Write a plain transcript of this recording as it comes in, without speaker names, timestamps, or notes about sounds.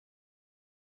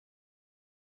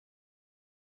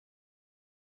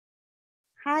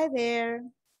Hi there.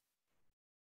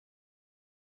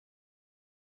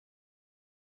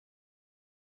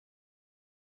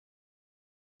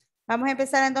 Vamos a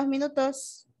empezar en 2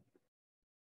 minutos.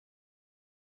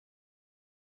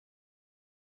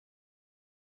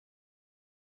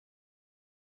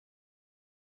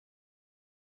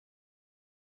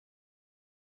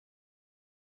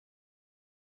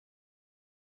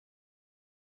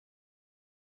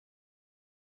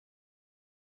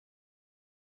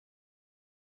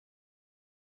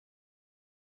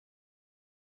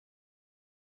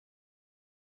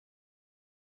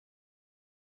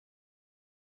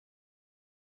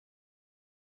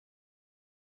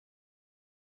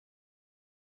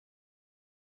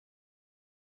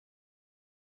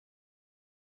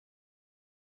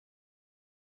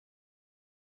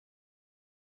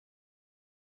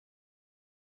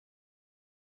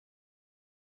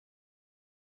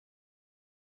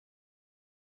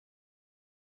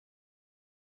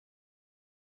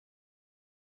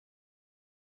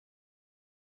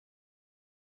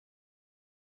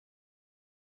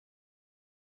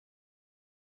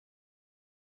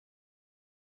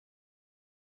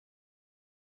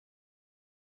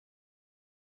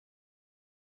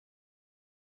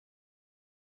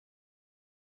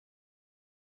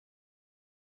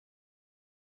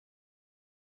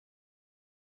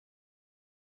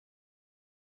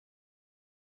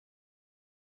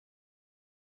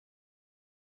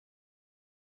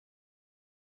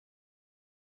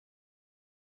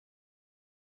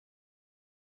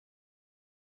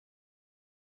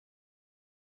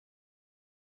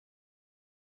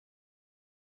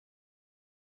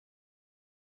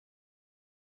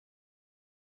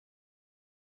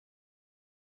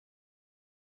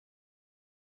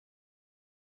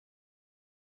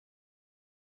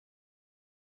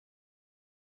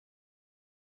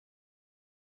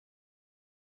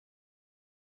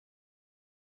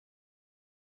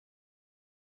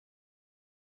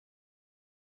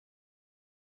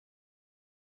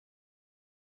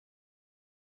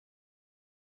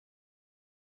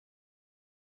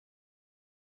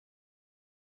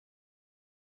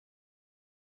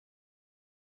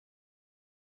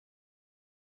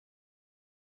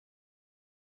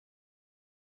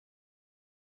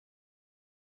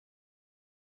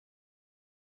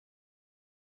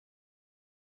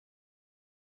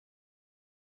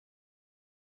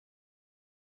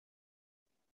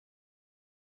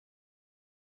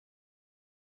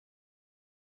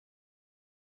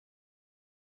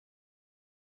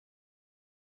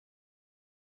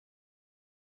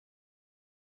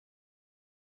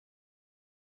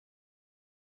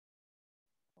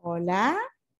 Hola.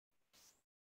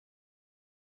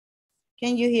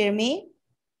 Can you hear me?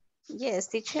 Yes,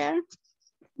 teacher.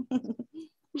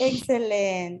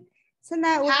 Excellent. So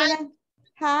now we're gonna,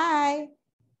 hi,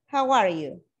 how are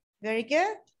you? Very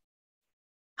good.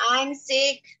 I'm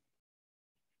sick.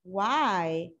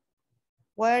 Why?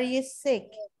 Why are you sick?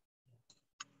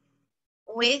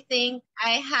 We think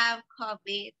I have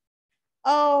COVID.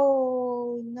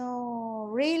 Oh,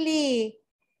 no, really?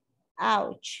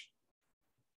 Ouch.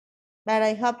 But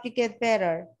I hope you get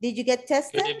better. Did you get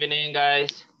tested? Good evening,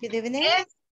 guys. Good evening. Yes.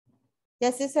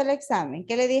 Ya se hizo el examen.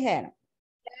 ¿Qué le dijeron?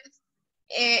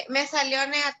 Me salió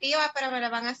negativa, pero me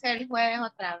lo van a hacer el jueves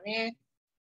otra vez.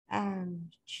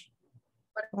 Ouch.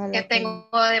 Porque Ojalá que tengo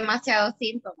demasiados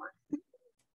síntomas.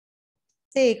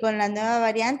 sí, con la nueva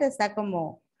variante está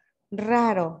como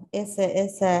raro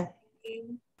esa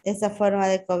forma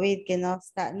de COVID que no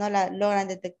la logran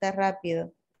detectar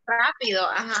rápido. Rápido,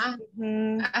 ajá.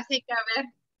 Ujú. Así que a ver,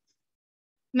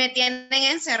 me tienen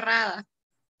encerrada.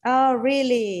 Oh,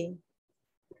 really?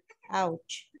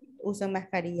 Ouch. Uso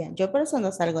mascarilla. Yo por eso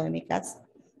no salgo de mi casa.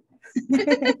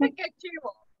 Qué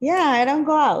chivo. Yeah, I don't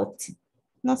go out.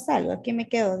 No salgo, aquí me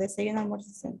quedo, desayuno,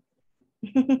 almuerzo, cena.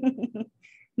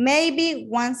 Maybe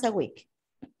once a week.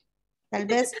 Tal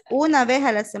vez una vez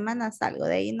a la semana salgo,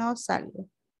 de ahí no salgo.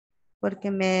 Porque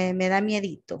me da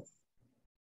miedito.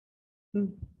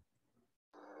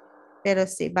 Pero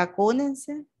sí,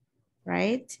 vacúnense,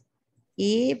 right?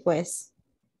 Y pues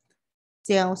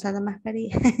sigan usando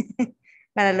mascarilla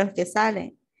para los que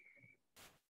salen.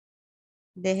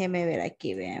 Déjenme ver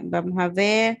aquí, vean. Vamos a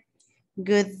ver.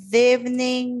 Good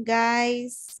evening,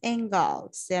 guys and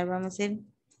girls. Ya vamos a ir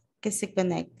que se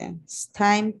conecten. It's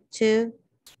time to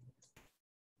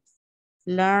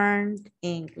learn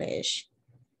English.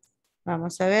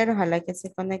 Vamos a ver, ojalá que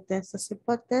se conecten estos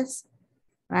hipotes.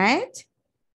 Right?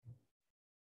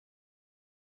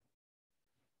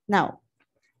 Now,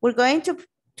 we're going to,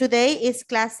 today is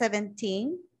class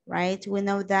 17, right? We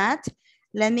know that.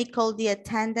 Let me call the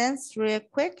attendance real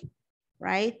quick.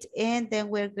 right? And then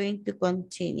we're going to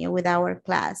continue with our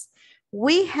class.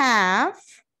 We have...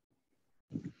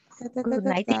 Good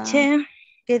night, teacher.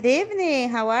 Good evening,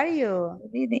 how are you?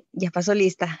 Good evening. Ya pasó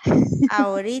lista.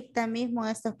 Ahorita mismo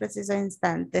en estos precisos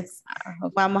instantes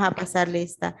Okay. vamos a pasar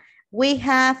lista. We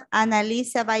have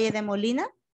Analisa Valle de Molina.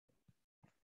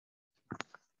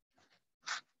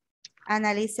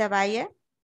 Analisa Valle.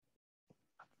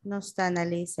 No está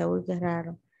Analisa, uy, qué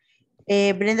raro.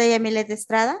 Brenda Yamilet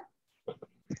Estrada.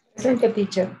 Presente,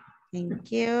 teacher.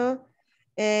 Thank you.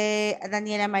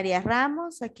 Daniela María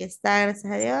Ramos, aquí está,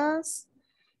 gracias a Dios.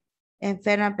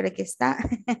 Enferma, pero aquí está.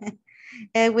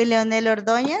 Edwin Leonel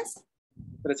Ordóñez.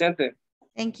 Presente.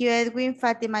 Thank you, Edwin.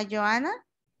 Fátima Joana.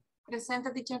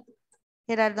 Presente, teacher.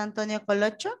 Gerardo Antonio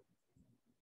Colocho.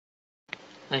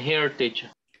 I'm here,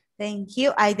 teacher. Thank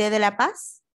you. Aide de la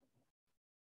Paz.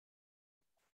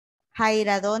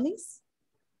 Jaira Donis.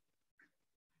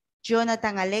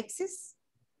 Jonathan Alexis.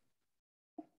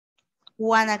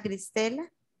 Juana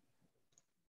Cristela.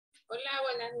 Hola,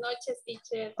 buenas noches,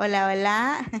 teacher. Hola,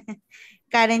 hola.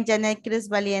 Karen Janet Cruz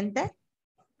Valiente.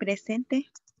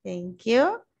 Presente. Thank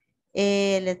you.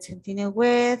 Let's continue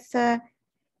with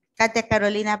Katia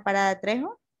Carolina Parada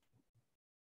Trejo.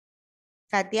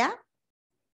 Katia.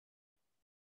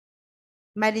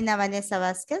 Marina Vanessa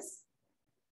Vázquez.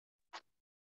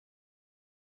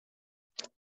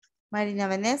 Marina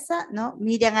Vanessa, no.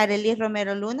 Miriam Arelis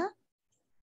Romero Luna.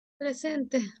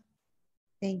 Presente.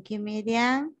 Thank you,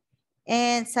 Miriam.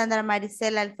 And Sandra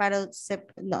Maricela Alfaro,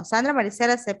 Sandra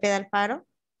Maricela Cepeda Alfaro.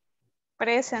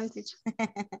 Presente, teacher.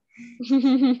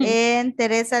 And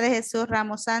Teresa de Jesús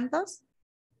Ramos Santos.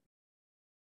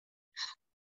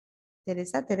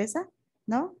 Teresa,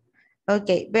 ¿no? Ok,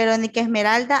 Verónica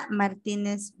Esmeralda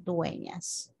Martínez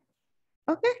Dueñas.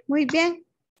 Ok, muy bien.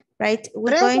 Right,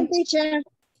 we're going. teacher.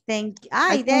 Thank you.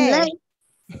 Ay, de.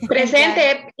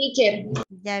 Presente, teacher.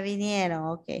 Ya vinieron,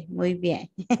 ok, muy bien.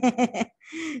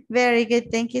 Very good,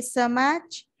 thank you so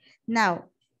much. Now,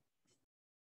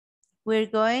 we're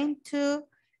going to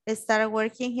start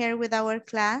working here with our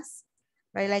class,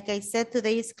 right? Like I said,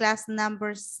 today is class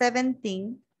number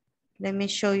 17. Let me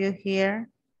show you here.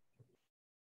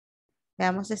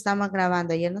 Veamos si estamos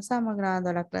grabando. Ayer no estábamos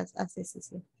grabando la clase. Ah, sí, sí,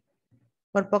 sí.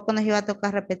 Por poco nos iba a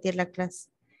tocar repetir la clase.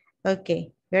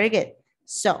 Okay, very good.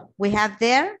 So we have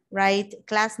there, right,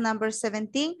 class number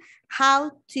 17,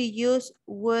 how to use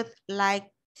would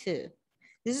like to.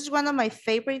 This is one of my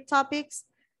favorite topics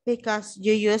because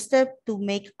you use it to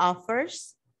make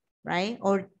offers, right?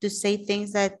 Or to say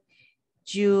things that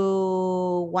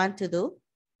you want to do,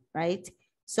 right?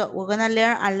 So we're gonna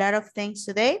learn a lot of things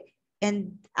today.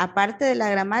 And aparte de la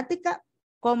gramática,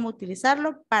 cómo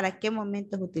utilizarlo, para qué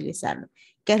momentos utilizarlo,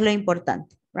 que es lo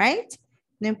importante, right?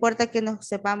 No importa que nos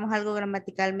sepamos algo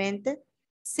gramaticalmente,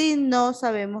 si no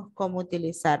sabemos cómo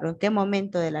utilizarlo, en qué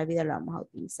momento de la vida lo vamos a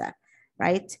utilizar,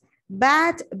 right?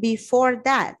 But before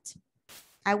that,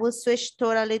 I will switch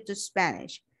totally to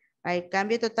Spanish, right?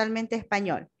 Cambio totalmente a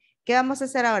español. ¿Qué vamos a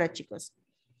hacer ahora, chicos?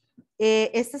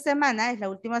 Esta semana es la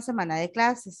última semana de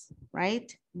clases,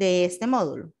 right? De este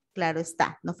módulo, claro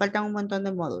está. Nos faltan un montón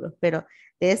de módulos, pero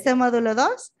de este módulo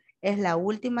 2 es la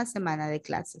última semana de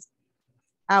clases.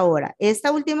 Ahora,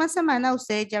 esta última semana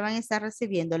ustedes ya van a estar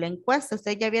recibiendo la encuesta.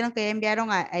 Ustedes ya vieron que ya enviaron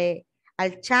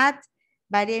al chat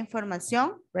varias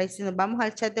información, right? Si nos vamos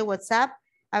al chat de WhatsApp,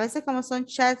 a veces como son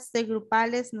chats de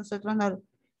grupales, nosotros no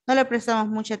le prestamos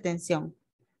mucha atención,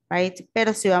 right?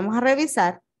 Pero si vamos a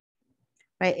revisar,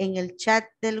 right, en el chat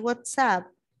del WhatsApp,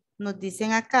 nos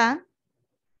dicen acá,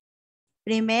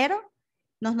 primero,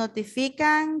 nos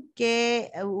notifican que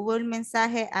hubo un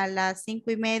mensaje a las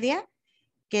 5:30,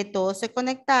 que todos se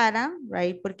conectaran,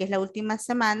 right? Porque es la última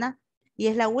semana y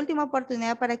es la última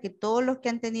oportunidad para que todos los que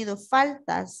han tenido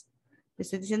faltas,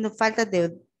 estoy diciendo faltas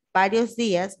de varios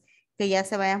días, que ya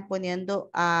se vayan poniendo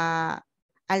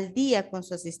al día con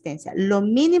su asistencia. Lo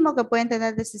mínimo que pueden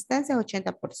tener de asistencia es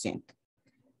 80%.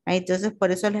 Right? Entonces,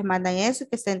 por eso les mandan eso,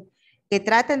 que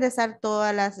traten de hacer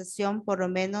toda la sesión por lo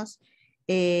menos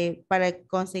para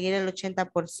conseguir el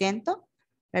 80%,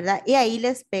 ¿verdad? Y ahí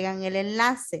les pegan el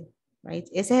enlace. Right?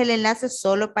 Ese es el enlace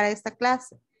solo para esta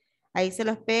clase. Ahí se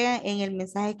los pegan en el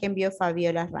mensaje que envió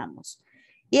Fabiola Ramos.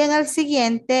 Y en el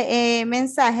siguiente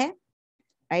mensaje,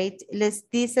 right, les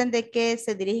dicen de que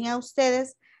se dirigen a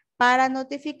ustedes para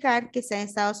notificar que se han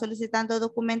estado solicitando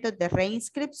documentos de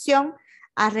reinscripción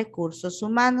a recursos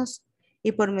humanos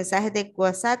y por mensajes de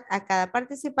WhatsApp a cada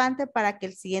participante para que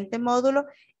el siguiente módulo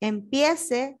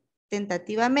empiece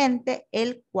tentativamente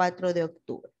el 4 de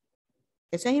octubre.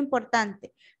 Eso es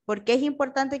importante. ¿Por qué es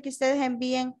importante que ustedes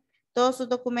envíen todos sus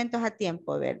documentos a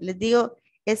tiempo? A ver, les digo,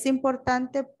 Es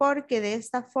importante porque de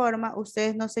esta forma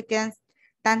ustedes no se quedan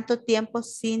tanto tiempo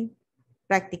sin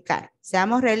practicar.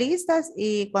 Seamos realistas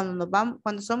y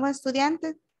cuando somos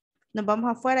estudiantes, nos vamos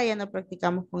afuera y ya no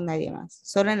practicamos con nadie más,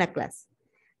 solo en la clase.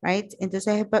 Right?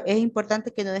 Entonces es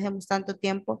importante que no dejemos tanto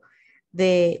tiempo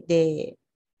de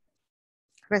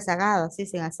rezagado, así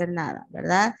sin hacer nada,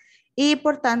 ¿verdad? Y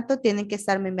por tanto tienen que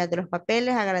estar enviando los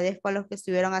papeles. Agradezco a los que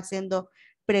estuvieron haciendo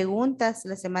preguntas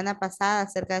la semana pasada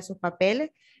acerca de sus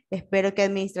papeles. Espero que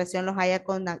administración los haya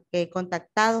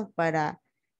contactado para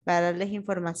darles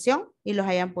información y los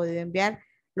hayan podido enviar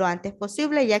lo antes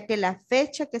posible, ya que la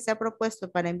fecha que se ha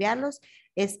propuesto para enviarlos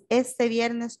es este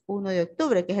viernes 1 de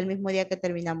octubre, que es el mismo día que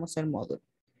terminamos el módulo,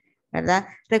 ¿verdad?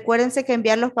 Recuérdense que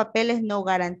enviar los papeles no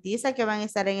garantiza que van a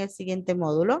estar en el siguiente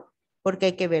módulo, porque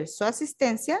hay que ver su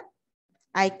asistencia,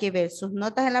 hay que ver sus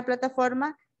notas en la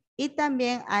plataforma y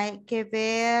también hay que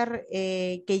ver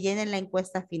que llenen la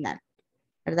encuesta final,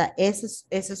 ¿verdad? Esos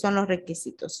son los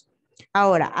requisitos.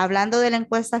 Ahora, hablando de la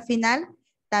encuesta final,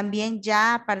 también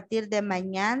ya a partir de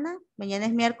mañana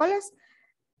es miércoles,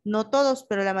 no todos,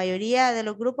 pero la mayoría de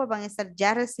los grupos van a estar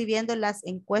ya recibiendo las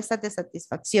encuestas de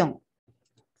satisfacción.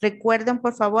 Recuerden,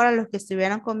 por favor, a los que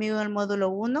estuvieron conmigo en el módulo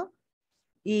 1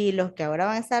 y los que ahora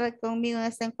van a estar conmigo en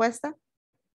esta encuesta,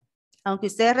 aunque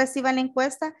ustedes reciban la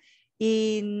encuesta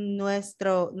y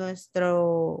nuestro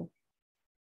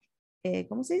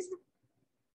 ¿cómo se dice?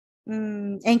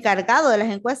 Encargado de las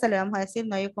encuestas, le vamos a decir,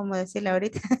 no hay cómo decirle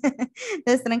ahorita.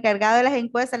 Nuestro encargado de las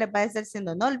encuestas les va a estar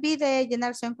diciendo, no olvide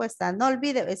llenar su encuesta, no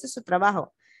olvide, ese es su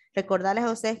trabajo. Recordarles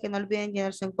a ustedes que no olviden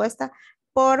llenar su encuesta.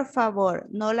 Por favor,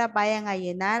 no la vayan a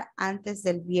llenar antes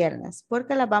del viernes,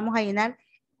 porque la vamos a llenar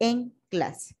en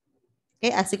clase.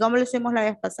 ¿Okay? Así como lo hicimos la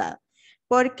vez pasada.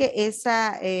 Porque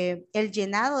el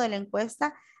llenado de la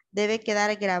encuesta debe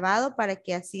quedar grabado para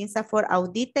que así INSAFORP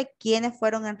audite quiénes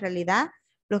fueron en realidad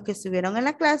los que estuvieron en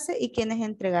la clase y quienes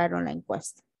entregaron la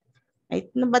encuesta. Ahí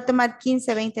nos va a tomar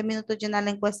 15, 20 minutos llenar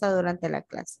la encuesta durante la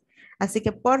clase. Así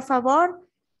que por favor,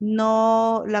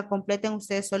 no la completen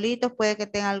ustedes solitos. Puede que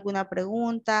tengan alguna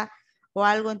pregunta o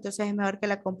algo, entonces es mejor que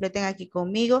la completen aquí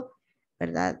conmigo,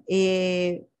 ¿verdad?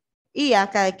 Y ya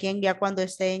cada quien, ya cuando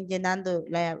estén llenando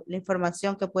la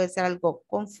información que puede ser algo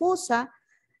confusa,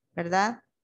 ¿verdad?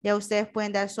 Ya ustedes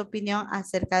pueden dar su opinión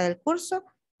acerca del curso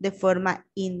de forma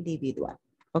individual.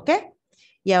 ¿Ok?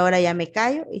 Y ahora ya me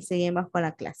callo y seguimos con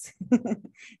la clase.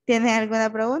 ¿Tienen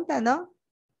alguna pregunta? ¿No?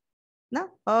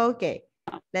 ¿No? Ok.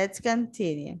 Let's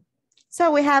continue. So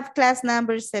we have class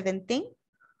number 17,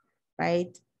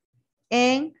 right?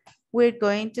 And we're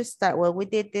going to start. Well, we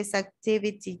did this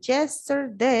activity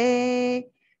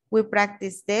yesterday. We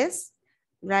practiced this,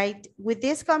 right? With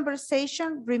this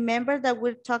conversation, remember that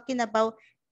we're talking about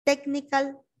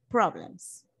technical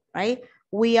problems, right?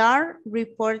 We are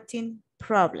reporting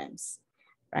problems,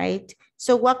 right?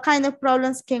 So what kind of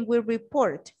problems can we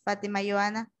report, Fatima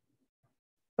Joanna?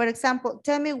 For example,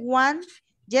 tell me one.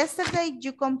 Yesterday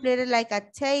you completed like a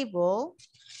table,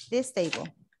 this table,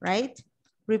 right?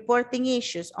 Reporting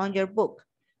issues on your book.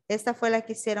 Esta fue la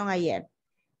que hicieron ayer.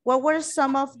 What were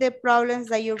some of the problems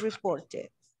that you reported?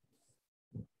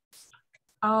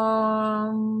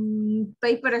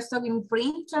 Paper stock in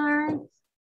printer.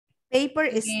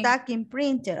 Paper stuck in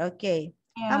printer, ok.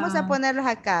 Vamos a ponerlos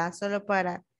acá, solo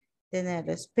para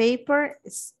tenerlos. Paper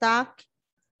stuck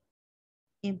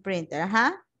in printer,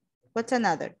 ajá. What's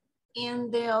another? And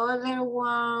the other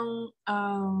one,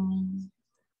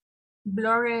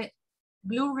 blurred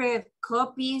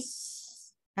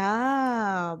copies.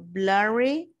 Ah,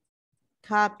 blurry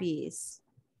copies.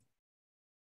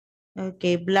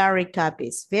 Okay, blurry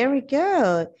copies. Very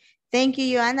good. Thank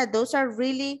you, Joanna. Those are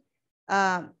really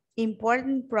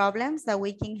important problems that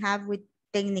we can have with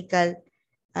technical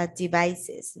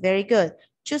devices. Very good.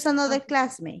 Choose another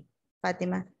classmate,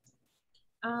 Fatima.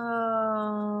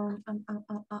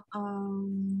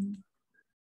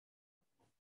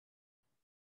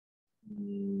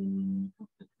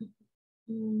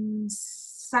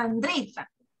 Sandrita.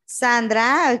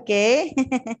 Sandra, okay.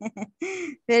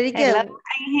 Very good. Hello,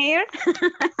 I'm here.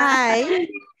 Hi.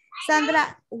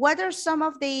 Sandra, what are some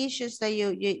of the issues that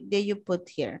you put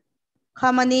here?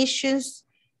 Common issues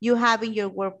you have in your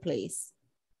workplace?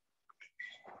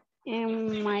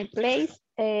 In my place,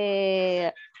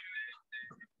 the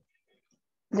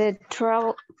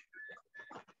trouble,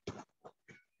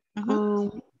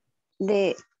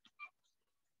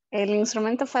 el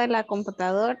instrumento fue la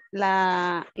computadora,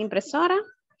 la impresora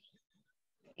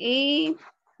y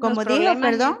 ¿Cómo dijo,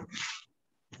 perdón?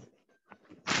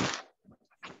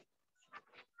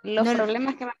 Los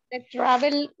problemas que van a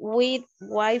travel with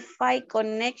Wi-Fi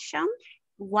connection.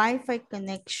 Wi-Fi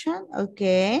connection.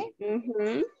 Okay.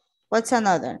 Mhm. What's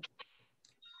another?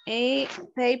 A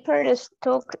paper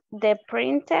stuck the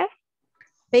printer.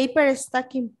 Paper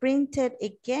stuck in printer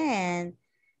again.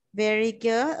 Very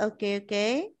good. Okay,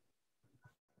 okay.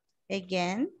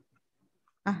 Again.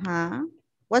 Uh-huh.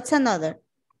 What's another?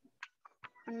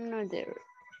 Another.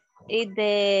 Y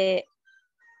de,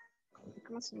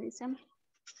 ¿cómo se dice?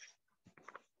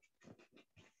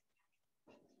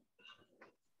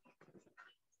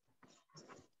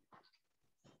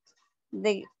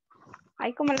 De,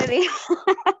 ay, ¿cómo le digo?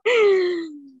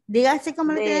 Dígase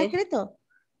cómo lo tiene De, escrito.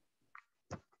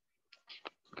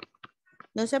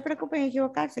 No se preocupen en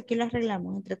equivocarse, aquí lo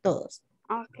arreglamos entre todos.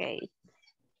 ok.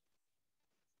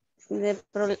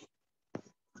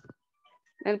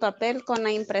 El papel con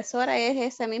la impresora es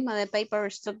ese mismo de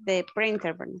paper stuck de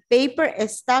printer, ¿verdad? Paper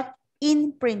stuck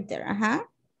in printer. Ajá.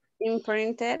 In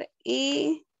printer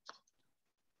y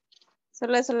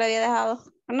solo eso le había dejado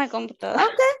una computadora.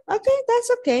 Okay, okay,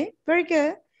 that's okay. Very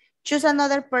good. Choose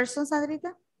another person,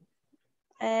 Sandrita.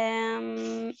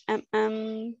 Aide.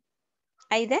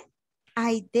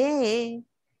 Aide.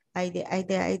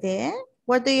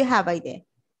 What do you have, Aide?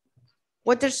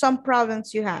 What are some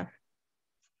problems you have?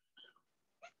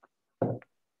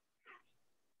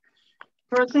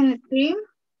 Frozen stream.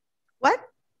 What?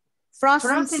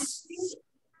 Frozen. Stream.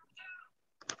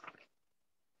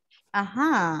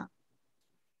 Uh-huh.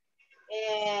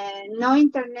 No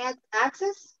internet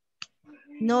access.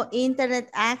 No internet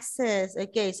access.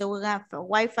 Okay, so we have a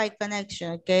Wi-Fi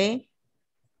connection, okay?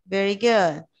 Very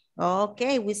good.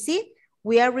 Okay, we see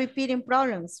we are repeating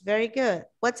problems. Very good.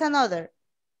 What's another?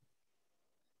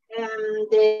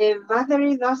 The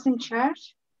battery doesn't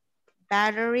charge.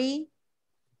 Battery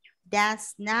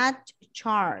does not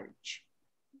charge.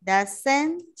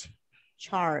 Doesn't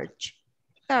charge.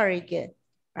 Very good,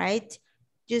 right?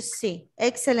 You see.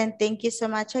 Excellent. Thank you so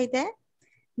much, Aide.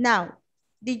 Now,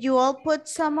 did you all put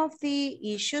some of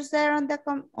the issues there on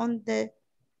the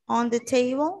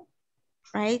table?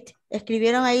 Right?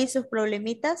 ¿Escribieron ahí sus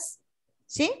problemitas?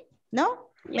 ¿Sí?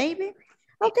 ¿No? Yeah. Maybe?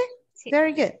 Okay, Sí.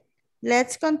 very good.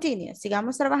 Let's continue.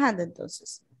 Sigamos trabajando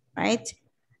entonces. Right?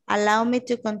 Allow me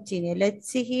to continue. Let's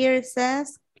see here. It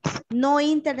says, no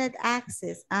internet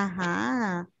access.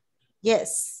 Ajá.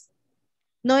 Yes.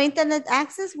 No internet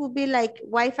access would be like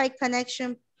Wi-Fi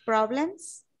connection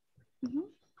problems.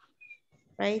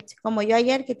 Right? Como yo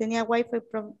ayer que tenía Wi-Fi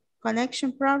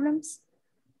connection problems.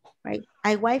 Right?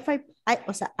 Hay Wi-Fi,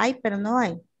 o sea, hay, pero no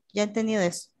hay. Ya he entendido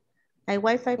eso. Hay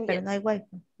Wi-Fi, pero no hay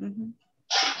Wi-Fi.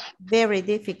 Very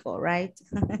difficult, right?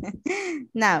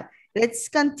 Now, let's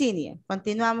continue.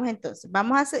 Continuamos entonces.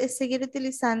 Vamos a seguir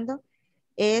utilizando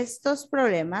estos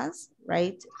problemas,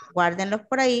 right? Guárdenlos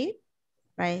por ahí,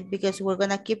 right? Because we're going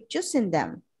to keep using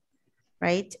them,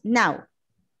 right? Now,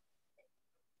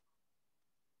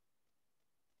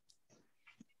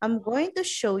 I'm going to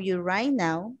show you right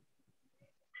now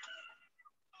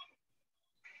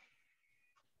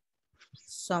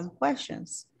some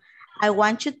questions. I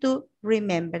want you to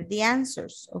remember the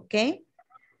answers, okay?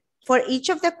 For each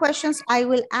of the questions I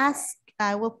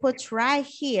will put right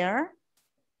here.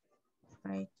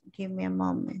 Right, give me a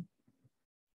moment.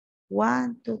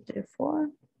 1, 2, 3, 4.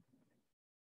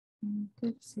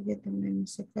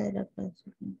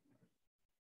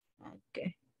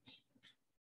 Okay.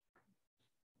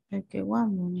 Okay,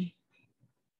 one moment.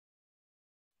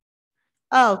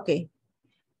 Oh, okay.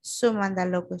 So manda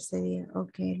loco este día.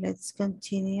 Okay, let's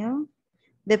continue.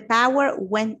 The power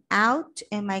went out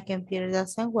and my computer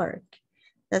doesn't work.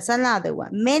 That's another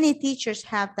one. Many teachers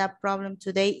have that problem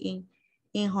today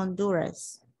in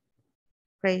Honduras.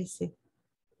 Crazy.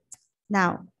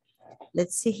 Now,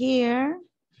 let's see here.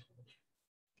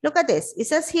 Look at this. It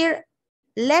says here,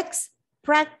 let's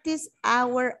practice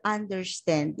our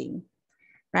understanding,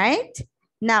 right?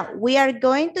 Now, we are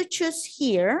going to choose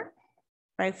here,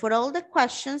 right, for all the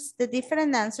questions, the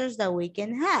different answers that we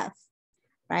can have,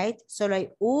 right? Solo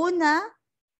hay una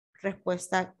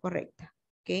respuesta correcta,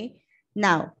 okay?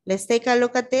 Now, let's take a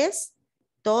look at this.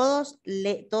 Todos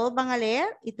van a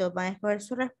leer y todos van a escoger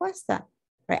su respuesta.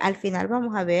 Right? Al final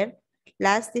vamos a ver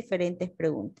las diferentes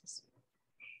preguntas.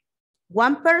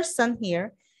 One person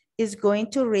here is going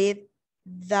to read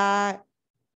the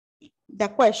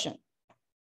question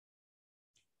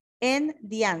and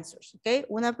the answers, okay?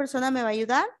 Una persona me va a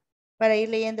ayudar para ir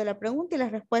leyendo la pregunta y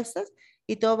las respuestas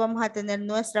y todos vamos a tener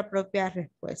nuestra propia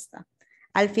respuesta.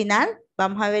 Al final,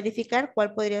 vamos a verificar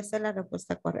cuál podría ser la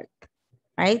respuesta correcta,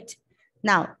 right?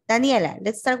 Now, Daniela,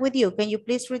 let's start with you. Can you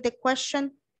please read the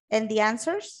question and the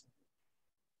answers?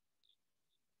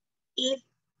 If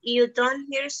you don't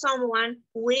hear someone,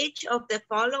 which of the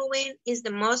following is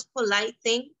the most polite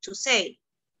thing to say?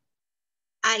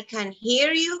 I can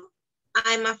hear you.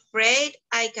 I'm afraid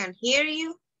I can hear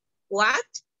you. What?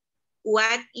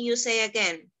 What you say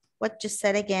again? What you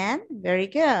said again? Very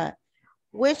good.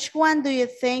 Which one do you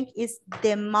think is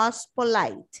the most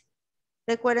polite?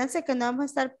 Recuérdense que no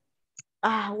vamos a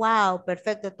estar, wow,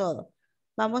 perfecto todo.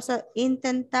 Vamos a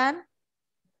intentar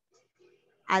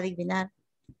adivinar,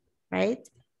 right?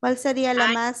 ¿Cuál sería la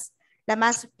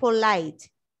más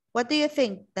polite? What do you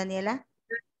think, Daniela?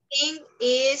 Thing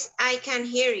is, I can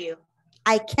hear you.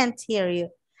 I can't hear you.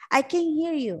 I can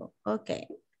hear you. Okay.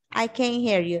 I can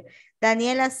hear you.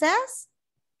 Daniela says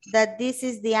that this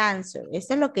is the answer.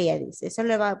 Eso es lo que ella dice. Eso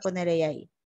le va a poner ella ahí.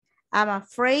 I'm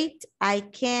afraid I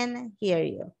can hear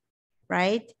you.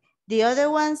 Right? The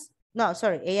other ones, no,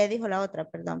 sorry. Ella dijo la otra.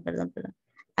 Perdón.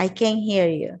 I can hear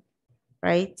you.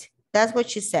 Right? That's what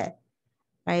she said.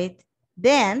 Right?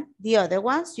 Then, the other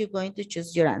ones, you're going to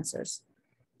choose your answers.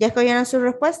 ¿Ya escogieron su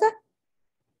respuesta?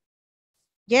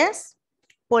 Yes?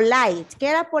 Polite. ¿Qué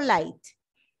era polite?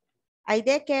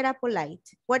 Aide, ¿qué era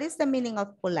polite? What is the meaning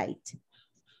of polite?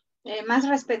 Más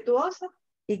respetuoso.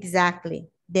 Exactly.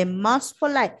 The most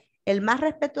polite. El más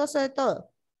respetuoso de todos.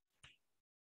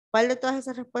 ¿Cuál de todas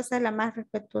esas respuestas es la más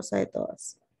respetuosa de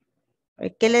todas?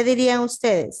 ¿Qué le dirían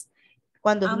ustedes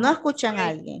cuando no escuchan a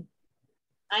alguien?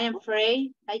 I am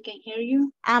afraid I can hear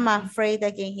you. I'm afraid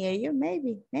I can hear you.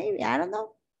 Maybe. I don't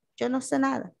know. Yo no sé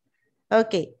nada.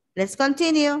 Okay, let's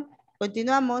continue.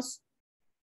 Continuamos.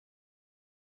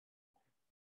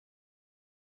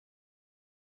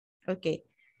 Okay.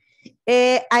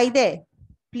 Aide,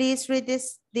 please read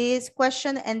this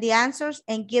question and the answers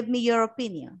and give me your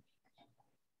opinion.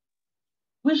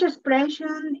 Which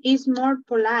expression is more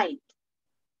polite?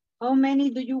 How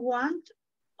many do you want?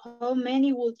 How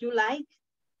many would you like?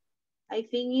 I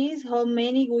think is how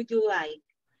many would you like?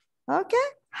 Okay,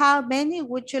 how many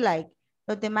would you like?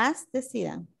 Los demás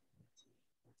decidan.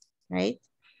 Right?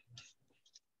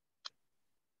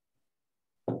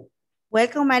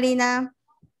 Welcome, Marina.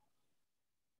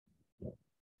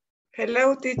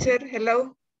 Hello, teacher.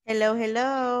 Hello.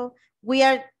 Hello. We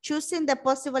are choosing the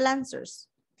possible answers.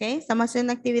 Okay, estamos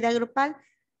haciendo una actividad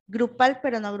grupal,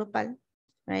 pero no grupal.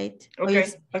 Right?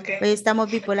 Okay. Hoy estamos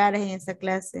bipolares en esta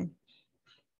clase.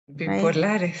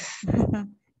 Bipolares. Right?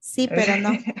 Sí, pero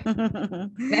no.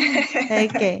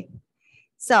 Okay.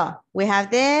 So, we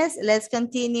have this. Let's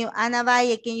continue. Ana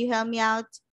Valle, can you help me out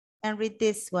and read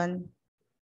this one?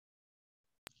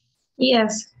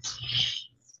 Yes.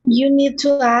 You need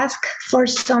to ask for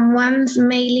someone's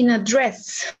mailing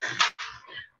address.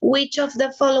 Which of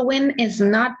the following is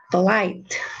not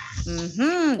polite?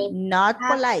 Not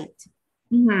polite.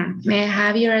 May I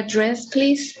have your address,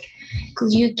 please?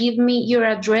 Could you give me your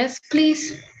address,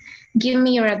 please? Give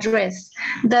me your address.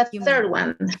 The third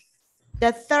one.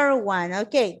 The third one.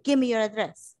 Okay, give me your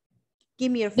address.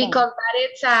 Give me your phone. Because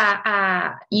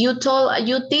that is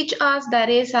you teach us that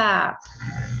is a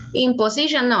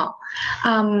imposition, no.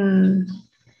 An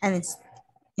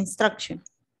instruction.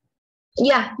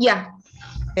 Yeah.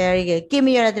 Very good. Give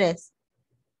me your address.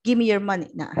 Give me your money.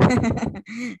 No.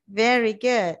 Very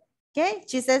good. Okay,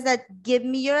 she says that give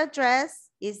me your address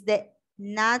is the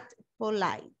not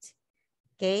polite.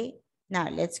 Okay, now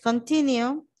let's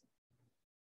continue.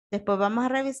 Después vamos a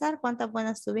revisar cuántas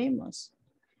buenas tuvimos.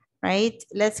 Right,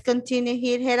 let's continue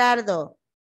here. Gerardo,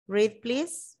 read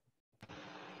please.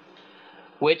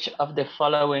 Which of the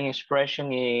following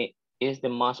expression is the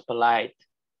most polite?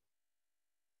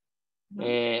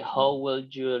 How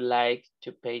would you like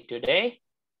to pay today?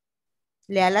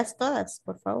 Léalas todas,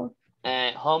 por favor.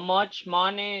 How much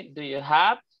money do you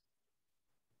have?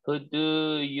 Who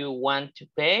do you want to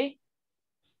pay?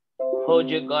 How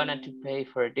you gonna to pay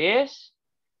for this?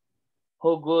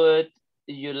 How would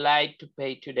you like to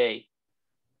pay today?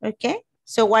 Okay,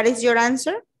 so what is your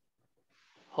answer?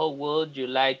 How would you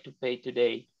like to pay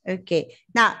today? Okay,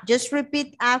 now just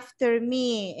repeat after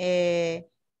me,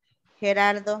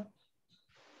 Gerardo.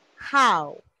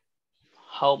 How?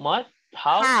 How much?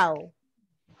 How?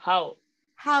 How?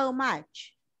 How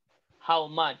much? How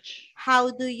much? How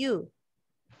do you?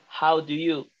 How do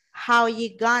you? How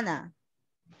you gonna?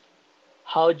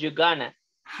 How you gonna?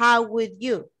 How would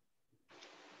you?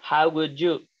 How would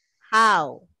you?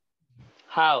 How?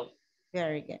 How?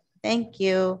 Very good. Thank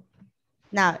you.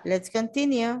 Now, let's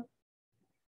continue.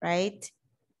 Right?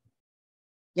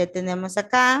 Ya tenemos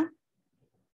acá.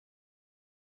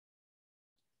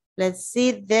 Let's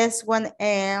see this one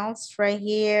else right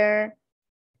here.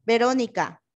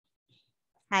 Verónica.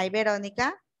 Hi,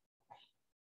 Verónica.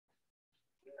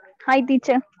 Hi,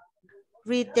 teacher.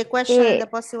 Read the question and the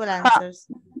possible answers.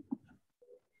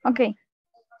 Okay.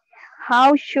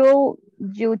 How should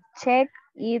you check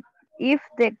it if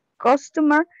the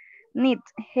customer needs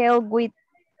help with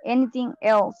anything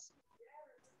else?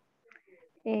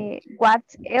 What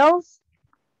else?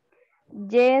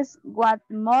 Yes, what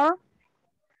more?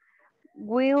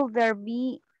 Will there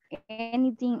be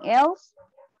anything else?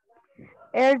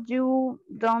 Are you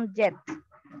done yet?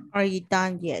 Are you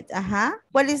done yet?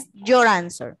 What is your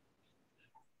answer?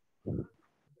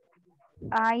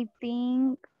 I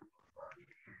think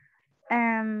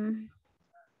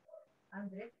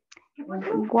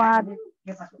what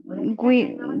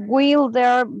will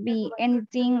there be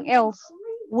anything else?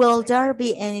 Will there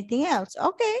be anything else?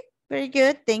 Okay, very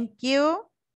good. Thank you.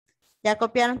 ¿Ya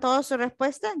copiaron todas sus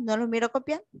respuestas? No los miro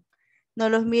copiando. No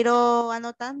los miro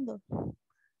anotando.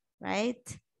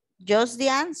 Right? Just the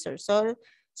answer.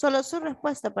 Solo su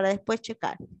respuesta para después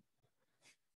checar.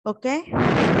 Ok.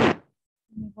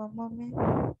 One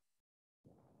moment.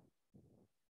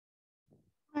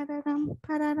 Pararam,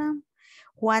 pararam.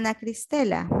 Juana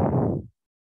Cristela.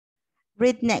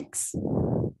 Read next.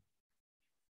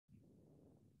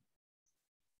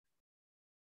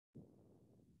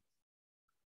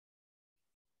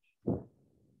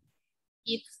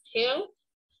 It's help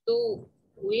to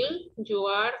will you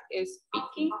are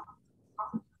speaking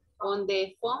on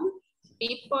the phone,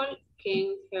 people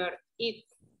can hear it.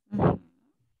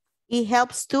 It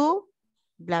helps to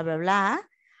blah, blah, blah,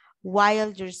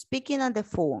 while you're speaking on the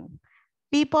phone.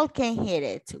 People can hear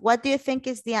it. What do you think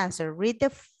is the answer? Read the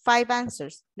 5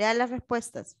 answers. Lea las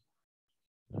respuestas.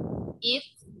 It,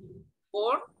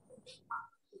 or,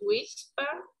 whisper,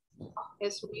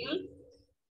 as will,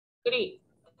 scream.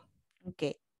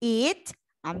 Okay. Eat,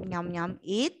 yum, yum,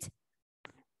 eat,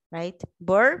 right?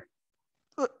 Burp.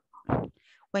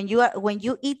 When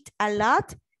you eat a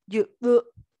lot, you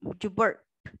burp,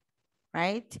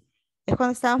 right? Es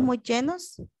cuando estamos muy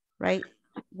llenos, right?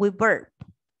 We burp.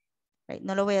 Right?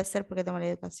 No lo voy a hacer porque tengo la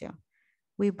educación.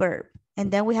 We burp.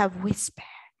 And then we have whisper.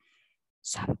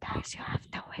 Sometimes you have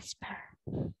to whisper.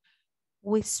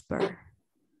 Whisper.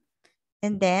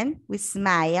 And then we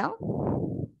smile.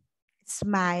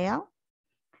 Smile.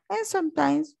 And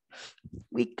sometimes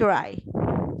we cry.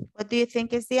 What do you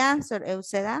think is the answer,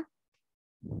 Euseda?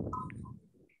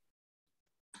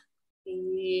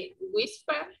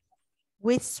 Whisper.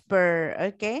 Whisper,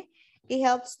 okay. It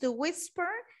helps to whisper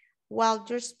while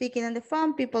you're speaking on the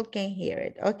phone. People can hear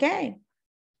it, okay.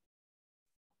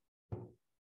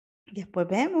 Después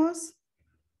vemos.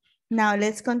 Now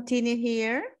let's continue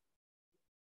here.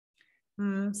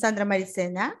 Sandra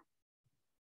Maricena.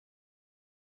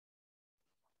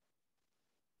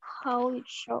 How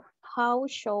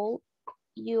should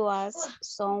you ask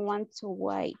someone to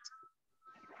wait?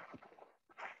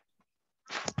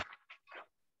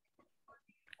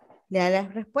 Lea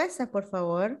las respuestas, por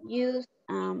favor. Use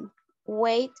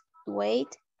wait.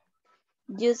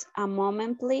 Just a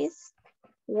moment, please.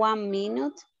 1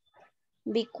 minute.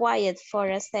 Be quiet for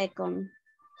a second.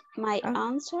 My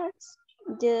answers.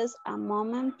 Just a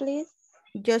moment, please.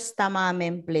 Just a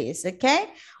moment, please.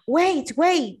 Okay. Wait.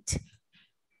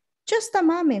 Just a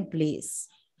moment, please.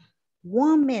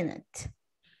 1 minute.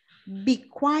 Be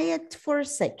quiet for a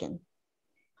second.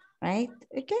 Right?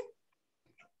 Okay.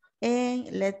 And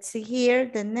let's see here,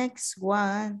 the next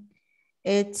one.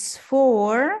 It's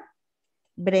for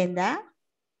Brenda.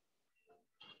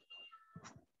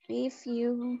 If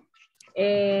you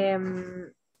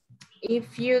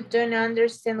don't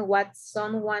understand what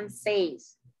someone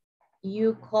says,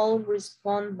 you could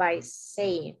respond by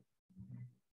saying,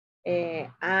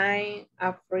 I'm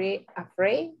afraid.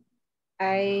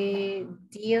 I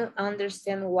didn't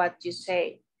understand what you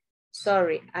say.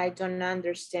 Sorry, I don't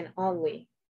understand only.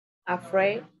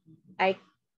 Afraid, I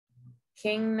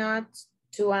cannot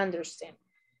to understand.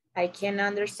 I can't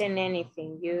understand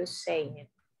anything you say.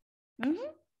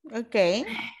 Ok.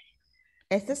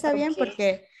 Esto está bien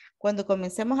porque cuando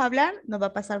comencemos a hablar nos va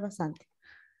a pasar bastante.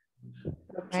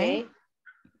 Okay. Right?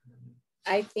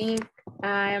 I think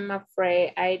I'm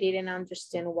afraid I didn't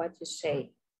understand what you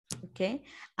say. Okay.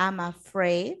 I'm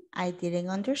afraid I didn't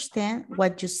understand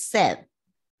what you said.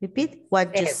 Repeat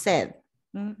what you said.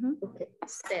 Okay.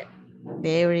 Said.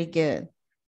 Very good.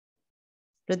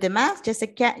 Los demás ya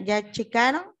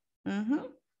checaron.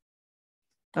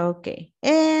 Okay.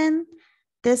 And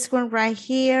this one right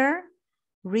here,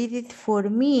 read it for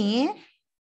me.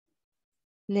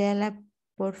 Léala,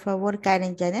 por favor,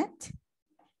 Karen Janet.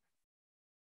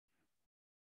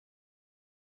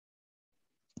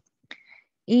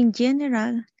 In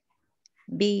general,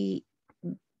 being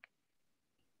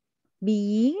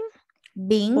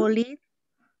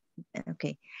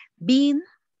Okay. Being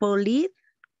polite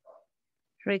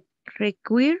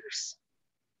requires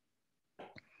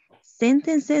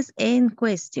sentences in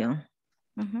question.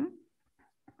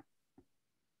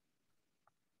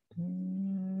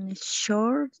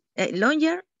 Short,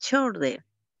 longer, shorter.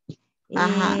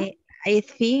 I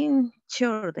think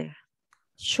shorter.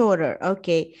 Shorter,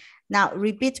 okay. Now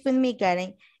repeat with me,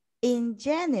 Karen. In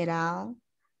general,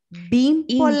 being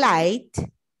polite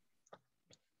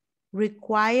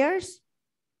requires,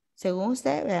 según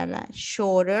usted, ¿verdad?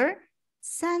 Shorter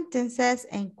sentences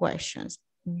and questions.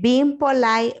 Being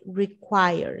polite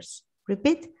requires.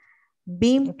 Repeat.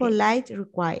 Being polite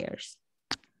requires.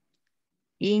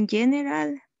 In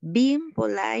general, being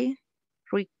polite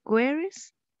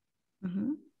requires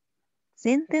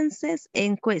sentences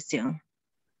and questions.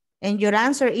 And your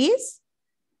answer is?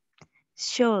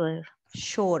 Shorter.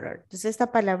 Shorter. Entonces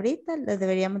esta palabrita la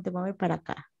deberíamos de mover para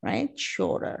acá, right?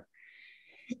 Shorter.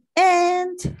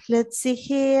 And let's see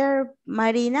here,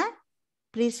 Marina,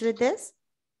 please read this.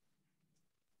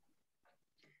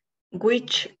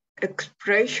 Which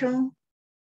expression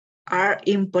are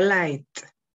impolite?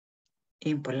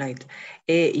 Impolite.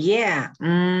 Yeah.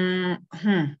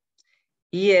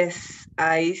 Yes,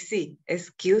 I see.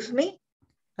 Excuse me.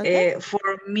 Okay.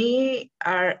 For me,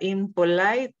 are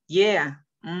impolite. Yeah.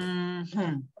 Very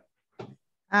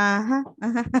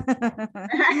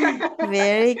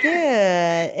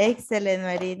good. Excellent,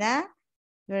 Marina.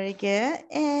 Very good.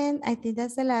 And I think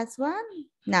that's the last one.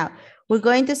 Now, we're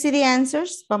going to see the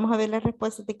answers. Vamos a ver las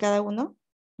respuestas de cada uno,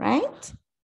 right?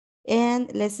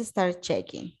 And let's start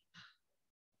checking.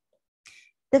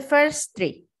 The first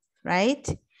three, right?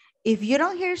 If you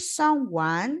don't hear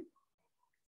someone,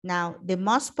 now the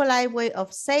most polite way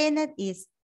of saying it is,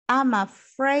 I'm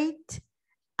afraid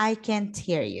I can't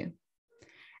hear you.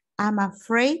 I'm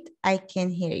afraid I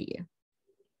can't hear you,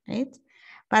 right?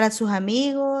 Para sus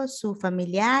amigos, sus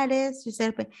familiares,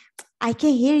 I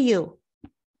can't hear you.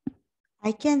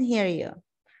 I can't hear you.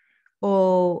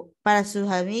 O para sus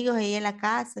amigos ahí en la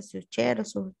casa, sus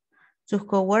cheros, sus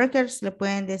coworkers, le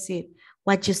pueden decir,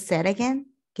 what you said again?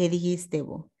 ¿Qué dijiste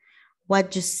vos?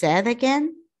 What you said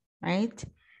again, right?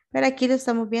 Pero aquí lo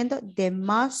estamos viendo, the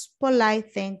most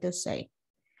polite thing to say,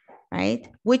 right?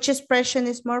 Which expression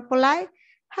is more polite?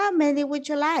 How many would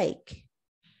you like?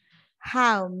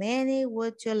 How many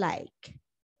would you like?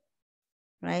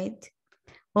 Right?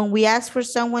 When we ask for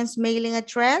someone's mailing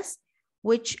address,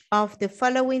 which of the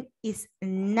following is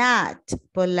not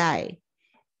polite?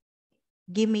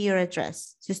 Give me your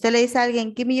address. Si usted le dice a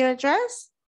alguien, give me your address,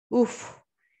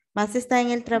 más está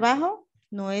en el trabajo,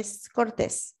 no es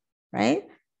cortés, right?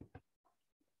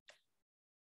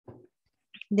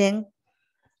 Then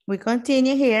we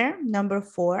continue here, number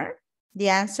 4. The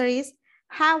answer is,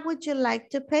 how would you like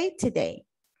to pay today?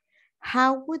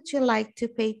 How would you like to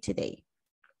pay today?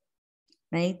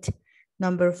 Right?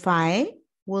 Number 5,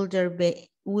 will there be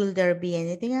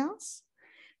anything else?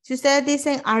 Si ustedes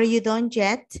dicen, are you done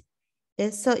yet?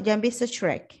 Eso, ¿ya han visto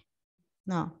Shrek?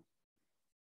 No.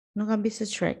 Nunca han visto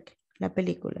Shrek, la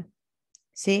película.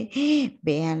 ¿Sí?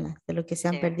 Véanla, de lo que se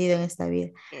han perdido en esta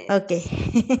vida. Okay.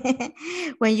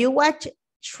 When you watch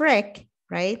Shrek,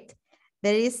 right?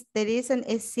 There is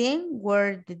a scene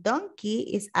where the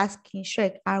donkey is asking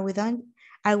Shrek, are we done?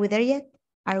 Are we there yet?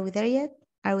 Are we there yet?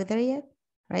 Are we there yet?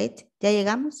 Right? ¿Ya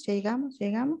llegamos? ¿Ya llegamos? ¿Ya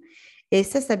llegamos?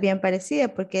 Esta está bien parecida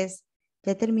porque es,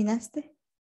 ¿ya terminaste?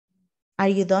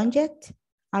 Are you done yet?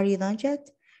 Are you done yet?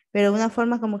 Pero de una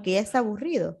forma como que ya está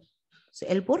aburrido.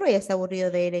 El burro ya está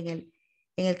aburrido de ir en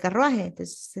el carruaje.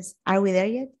 Entonces, are we there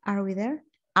yet? Are we there?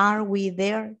 Are we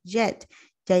there yet?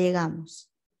 Ya llegamos.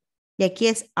 Y aquí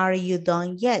es, are you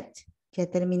done yet? Ya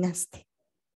terminaste.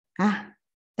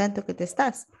 Tanto que te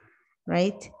estás.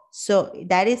 Right? So,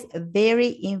 that is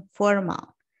very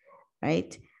informal.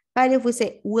 Right? But if we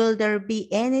say, will there be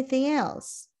anything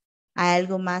else? ¿Hay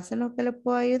algo más en lo que le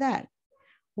puedo ayudar?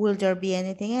 Will there be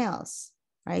anything else?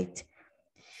 Right?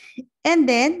 And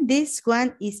then this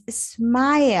one is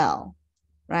smile.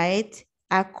 Right?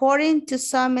 According to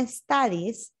some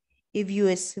studies, if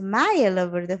you smile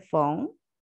over the phone,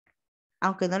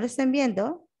 aunque no lo estén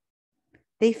viendo,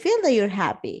 they feel that you're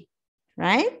happy,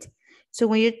 right? So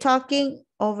when you're talking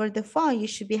over the phone, you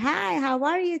should be, hi, how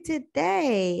are you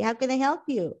today? How can I help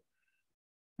you?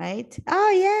 Right? Oh,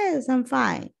 yes, I'm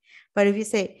fine. But if you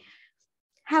say,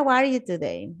 how are you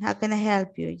today? How can I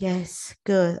help you? Yes,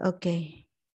 good, okay.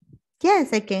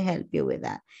 Yes, I can help you with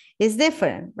that. It's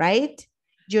different, right?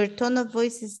 Your tone of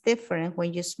voice is different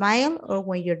when you smile or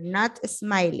when you're not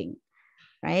smiling,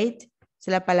 right? So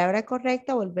la palabra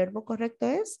correcta o el verbo correcto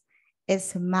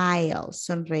es smile,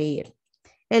 sonreír.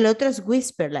 El otro es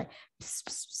whisper, like,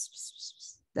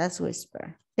 That's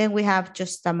whisper. Then we have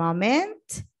just a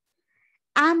moment.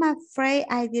 I'm afraid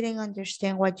I didn't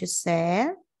understand what you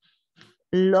said.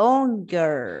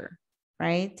 Longer,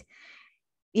 right?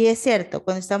 Y es cierto,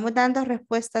 cuando estamos dando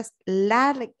respuestas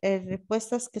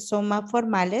respuestas que son más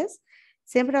formales,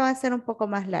 siempre van a ser un poco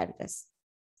más largas,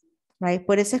 right?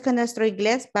 Por eso es que nuestro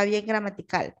inglés va bien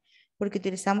gramatical, porque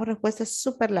utilizamos respuestas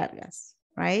súper largas,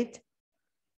 right?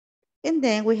 And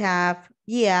then we have,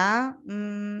 yeah,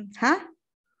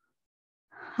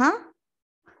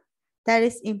 that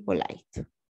is impolite.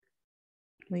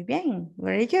 Muy bien,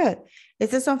 very good.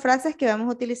 Estas son frases que vamos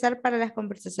a utilizar para las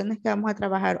conversaciones que vamos a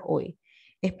trabajar hoy.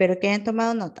 Espero que hayan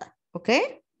tomado nota, ¿ok?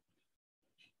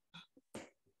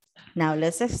 Now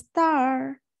let's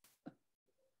start.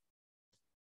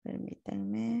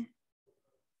 Permítanme.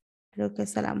 Creo que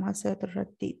esa la vamos a hacer otro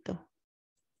ratito.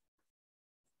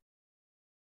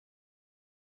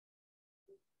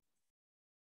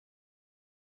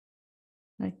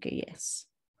 Ok, yes.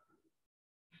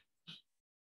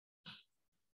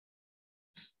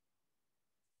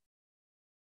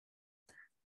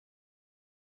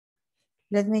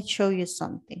 Let me show you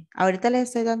something. Ahorita les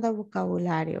estoy dando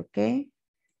vocabulario, ¿ok?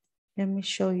 Let me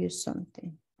show you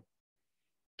something.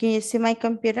 Can you see my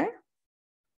computer?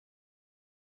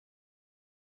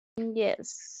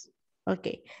 Yes.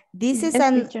 Okay. This is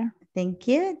Yes, teacher. thank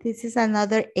you. This is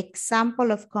another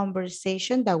example of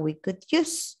conversation that we could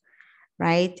use,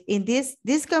 right? In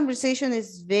this conversation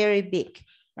is very big,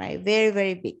 right? Very,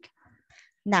 very big.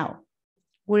 Now,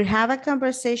 we'll have a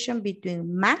conversation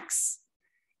between Max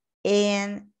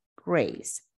and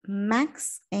Grace.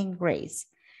 Max and Grace.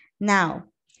 Now,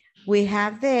 we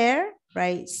have there,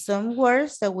 right, some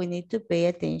words that we need to pay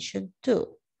attention to.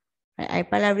 Hay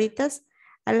palabritas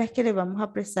a las que le vamos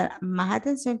a prestar más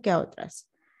atención que a otras,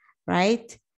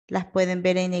 right? Las pueden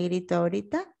ver en negrito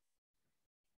ahorita.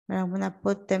 I'm gonna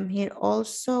put them here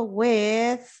also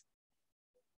with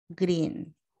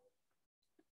green.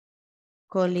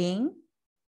 Calling,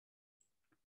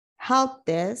 help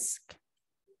desk,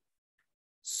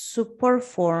 support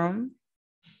form,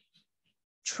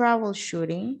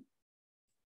 troubleshooting,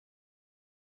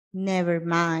 never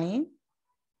mind,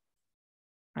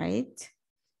 right?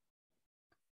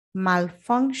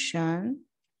 Malfunction,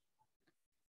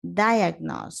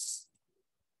 diagnose,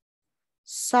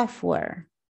 software,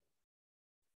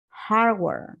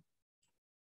 hardware,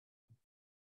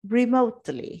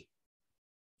 remotely.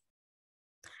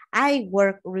 I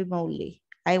work remotely.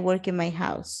 I work in my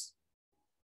house,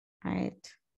 right?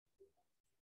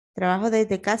 Trabajo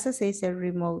desde casa se dice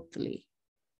remotely.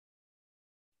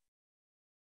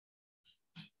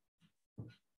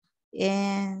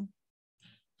 And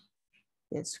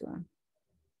this one.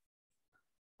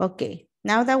 Okay,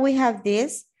 now that we have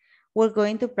this, we're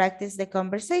going to practice the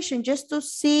conversation just to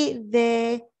see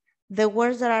the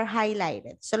words that are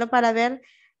highlighted. Solo para ver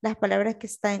las palabras que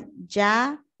están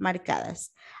ya marcadas.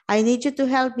 I need you to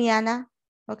help me, Ana,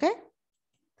 okay?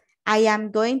 I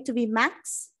am going to be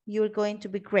Max. You're going to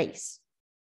be Grace.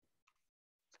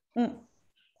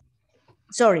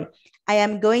 Sorry, I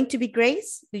am going to be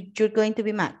Grace. You're going to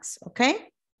be Max,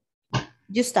 okay?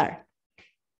 You start.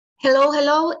 Hello,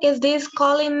 hello. Is this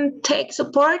calling tech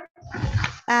support?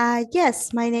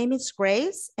 Yes, my name is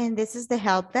Grace, and this is the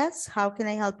help desk. How can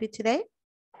I help you today?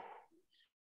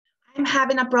 I'm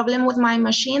having a problem with my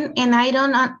machine, and I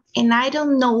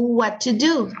don't know what to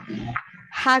do.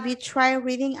 Have you tried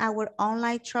reading our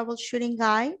online troubleshooting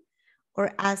guide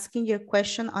or asking your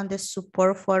question on the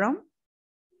support forum?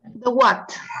 The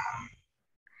what?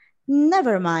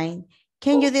 Never mind.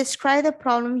 Can you describe the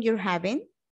problem you're having?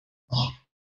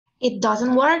 It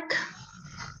doesn't work.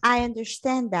 I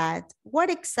understand that. What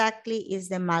exactly is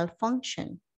the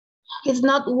malfunction? It's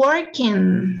not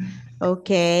working.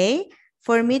 Okay.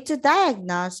 For me to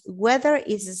diagnose whether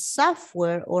it's a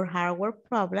software or hardware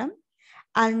problem,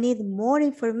 I'll need more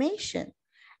information.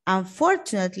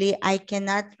 Unfortunately, I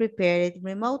cannot repair it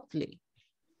remotely.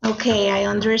 Okay, I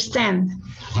understand.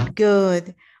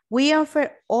 Good. We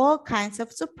offer all kinds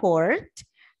of support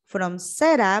from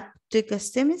setup to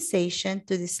customization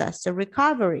to disaster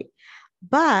recovery.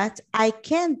 But I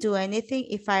can't do anything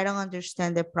if I don't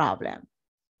understand the problem.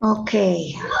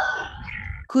 Okay.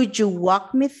 Could you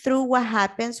walk me through what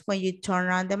happens when you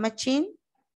turn on the machine?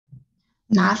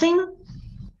 Nothing.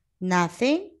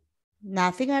 Nothing?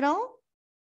 Nothing at all?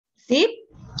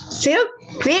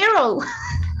 Zero.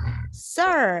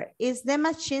 Sir, is the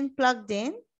machine plugged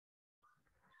in?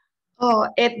 Oh,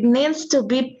 it needs to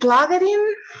be plugged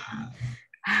in?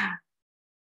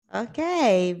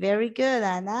 Okay, very good,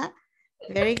 Anna.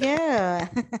 Very good.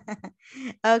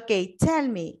 Okay, tell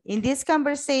me, in this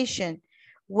conversation,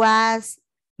 was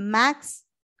Max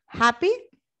happy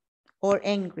or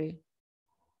angry?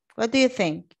 What do you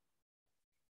think?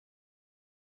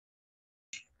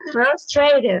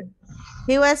 Frustrated.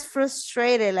 He was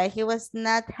frustrated, like he was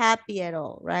not happy at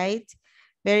all, right?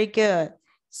 Very good.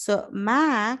 So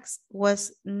Max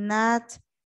was not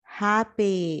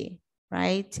happy,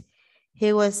 right?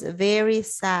 He was very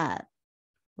sad,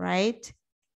 right?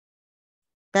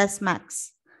 That's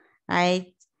Max,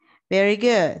 right? Very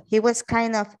good. He was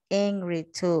kind of angry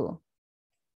too,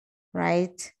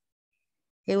 right?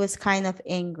 He was kind of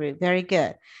angry. Very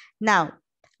good. Now,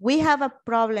 we have a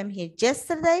problem here.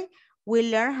 Yesterday, we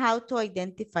learned how to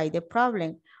identify the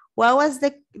problem. What was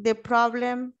the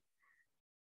problem?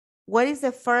 What is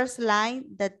the first line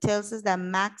that tells us that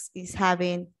Max is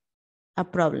having a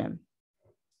problem?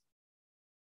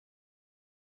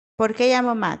 ¿Por qué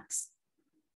llamó Max?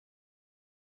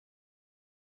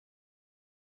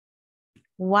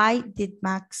 Why did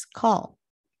Max call?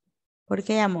 ¿Por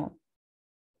qué llamó?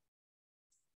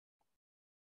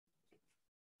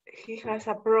 He has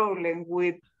a problem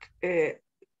with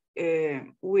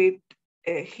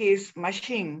his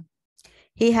machine.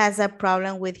 He has a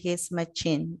problem with his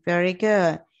machine. Very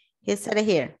good. He said it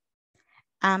here.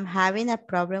 I'm having a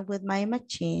problem with my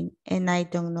machine and I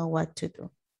don't know what to do.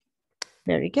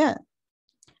 Very good.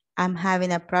 I'm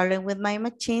having a problem with my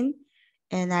machine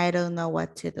and I don't know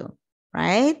what to do.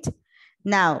 Right?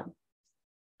 Now,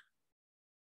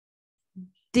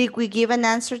 did we give an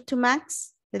answer to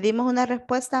Max? ¿Le dimos una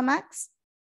respuesta a Max?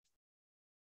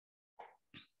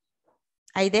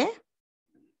 Aide?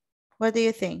 What do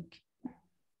you think?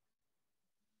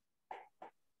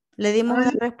 ¿Le dimos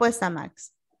una respuesta a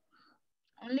Max?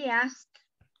 Only ask.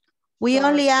 We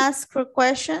only ask for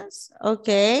questions?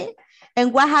 Okay.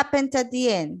 And what happened at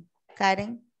the end,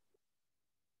 Karen?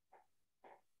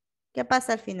 ¿Qué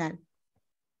pasa al final?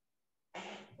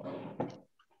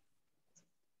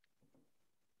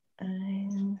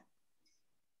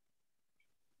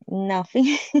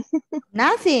 Nothing.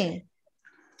 Nothing.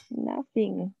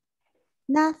 Nothing.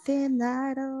 Nothing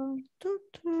at all.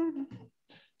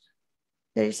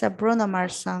 There is a Bruno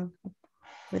Mars song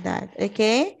with that,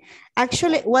 okay?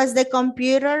 Actually, was the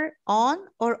computer on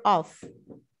or off?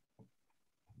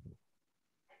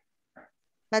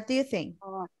 What do you think?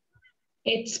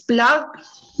 It's plugged.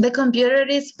 The computer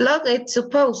is plugged. It's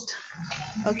supposed.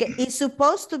 Okay, it's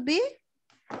supposed to be?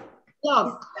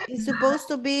 Plugged. It's supposed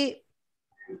to be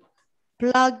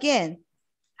plugged in.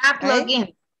 Plug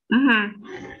in.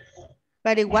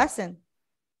 But it wasn't.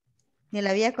 Ni la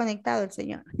había conectado el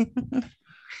señor.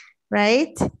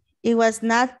 Right? It was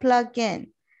not plugged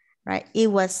in. Right? It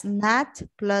was not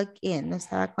plugged in. No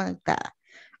estaba conectada.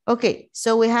 Okay,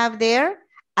 so we have there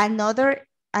another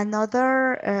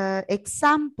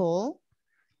example,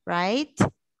 right,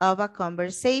 of a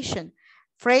conversation.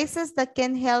 Phrases that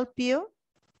can help you,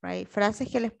 right?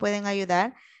 Frases que les pueden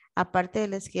ayudar, aparte de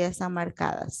las que ya están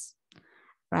marcadas,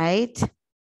 right?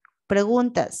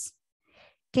 Preguntas.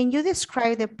 Can you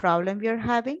describe the problem you're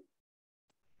having?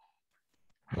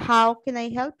 How can I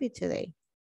help you today?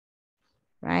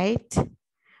 Right?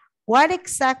 What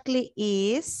exactly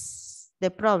is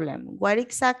the problem? What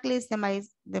exactly is the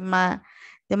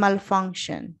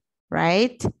malfunction,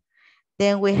 right?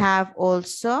 Then we have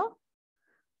also,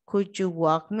 could you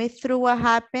walk me through what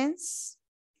happens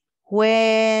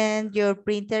when your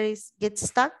printer gets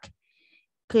stuck?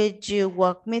 Could you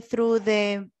walk me through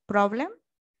the problem?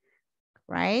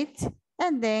 Right?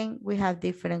 And then we have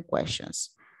different questions,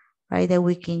 right, that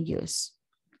we can use.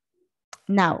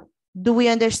 Now, do we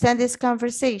understand this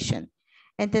conversation?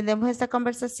 ¿Entendemos esta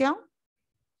conversación?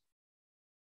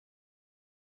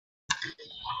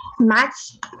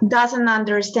 Max doesn't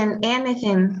understand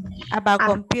anything about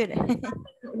computer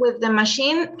with the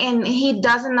machine, and he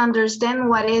doesn't understand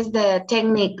what is the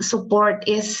technical support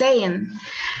is saying,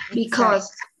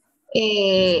 because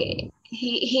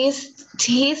he's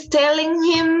telling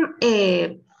him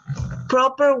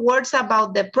proper words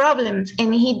about the problems,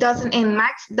 and he doesn't, and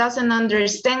Max doesn't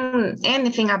understand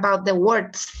anything about the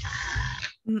words.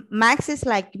 Max is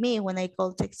like me when I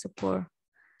call tech support,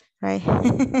 right?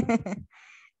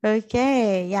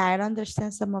 Okay, yeah, I don't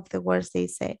understand some of the words they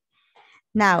say.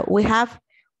 Now we have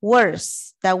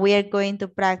words that we are going to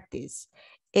practice.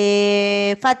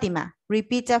 Fatima,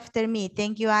 repeat after me.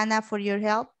 Thank you, Anna, for your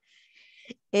help.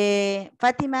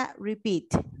 Fatima,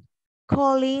 repeat.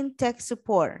 Calling tech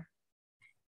support.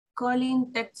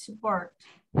 Calling tech support.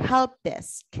 Help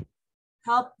desk.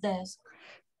 Help desk.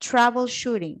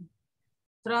 Troubleshooting.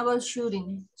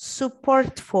 Troubleshooting.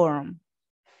 Support form.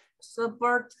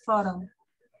 Support photo.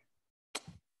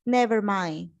 Never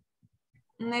mind.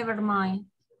 Never mind.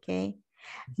 Okay.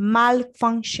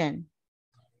 Malfunction.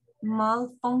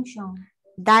 Malfunction.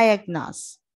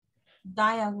 Diagnose.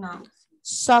 Diagnose.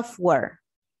 Software.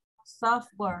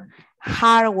 Software.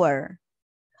 Hardware.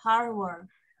 Hardware.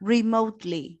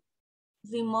 Remotely.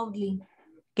 Remotely.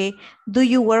 Okay. Do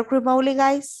you work remotely,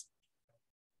 guys?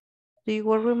 Do you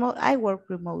work remote? I work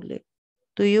remotely.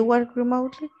 Do you work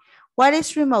remotely? What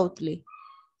is remotely?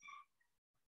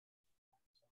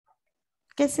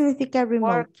 ¿Qué significa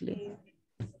remotely?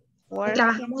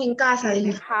 Trabajamos en casa.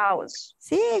 In the house.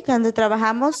 Sí, cuando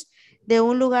trabajamos de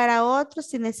un lugar a otro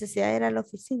sin necesidad de ir a la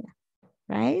oficina.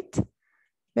 Right?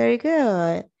 Very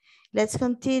good. Let's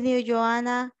continue,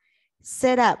 Joanna.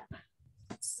 Setup.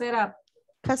 Setup.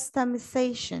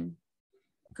 Customization.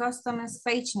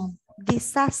 Customization.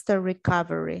 Disaster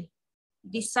recovery.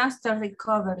 Disaster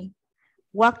recovery.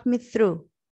 Walk me through.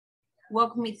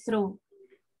 Walk me through.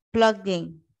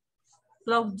 Plugging.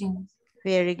 Plugging.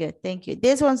 Very good. Thank you.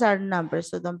 These ones are numbers,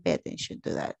 so don't pay attention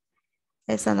to that.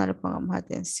 Esa no le pongamos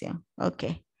atención.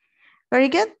 Okay. Very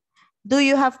good. Do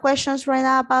you have questions right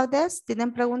now about this?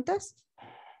 ¿Tienen preguntas?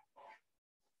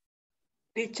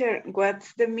 Teacher,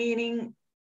 what's the meaning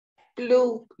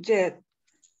plug jet?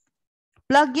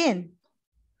 Plug in.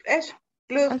 Eso,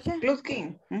 plug, Okay. plug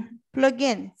in. Plug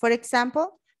in. For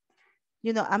example,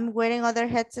 you know, I'm wearing other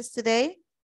headsets today,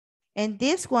 and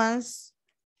these ones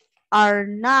are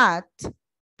not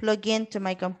plugged into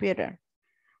my computer.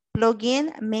 Plug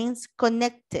in means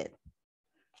connected.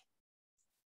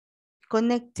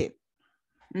 Connected.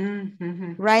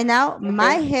 Right now,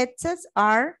 my headsets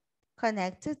are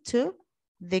connected to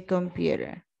the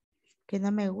computer. Que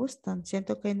no me gustan.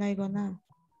 Siento que no oigo nada.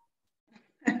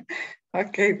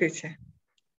 Okay, teacher.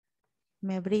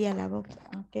 Me brilla la boca.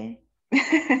 Okay.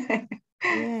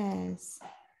 Yes.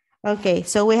 Okay,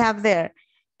 so we have there.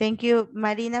 Thank you,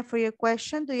 Marina, for your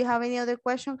question. Do you have any other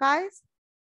question, guys?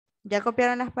 Ya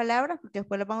copiaron las palabras porque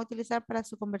después las van a utilizar para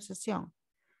su conversación.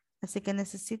 Así que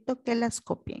necesito que las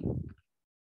copien.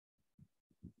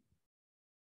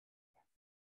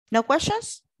 No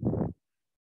questions?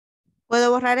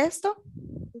 ¿Puedo borrar esto?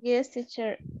 Yes,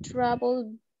 teacher.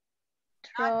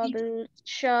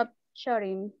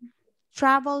 Troubleshooting.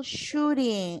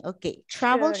 Troubleshooting. Okay,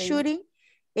 troubleshooting,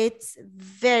 it's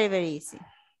very, very easy.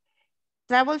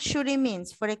 Troubleshooting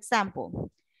means, for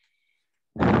example,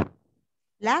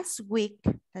 last week,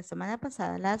 la semana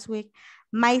pasada, last week,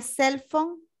 my cell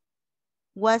phone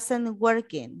wasn't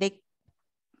working. This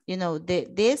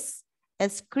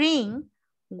screen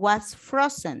was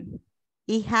frozen.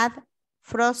 It had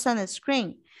frozen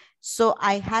screen. So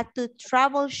I had to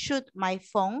troubleshoot my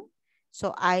phone.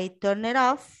 So I turn it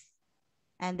off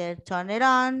and then turn it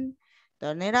on,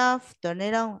 turn it off, turn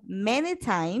it on many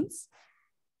times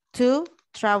to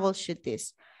troubleshoot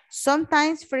this.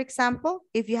 Sometimes, for example,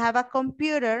 if you have a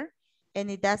computer and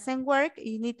it doesn't work,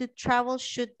 you need to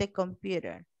troubleshoot the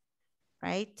computer,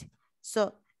 right?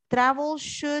 So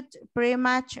troubleshoot pretty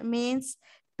much means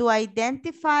to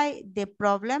identify the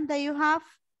problem that you have,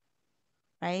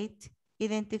 right?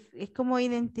 Es como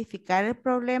identificar el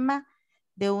problema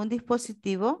de un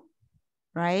dispositivo,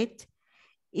 right?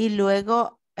 Y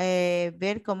luego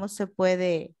ver cómo se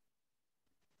puede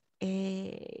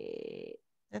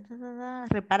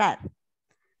reparar,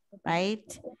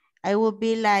 right? I will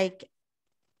be like,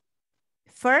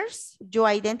 first you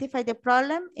identify the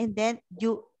problem and then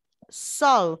you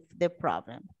solve the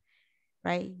problem,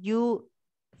 right? You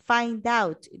find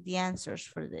out the answers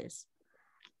for this,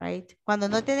 right? Cuando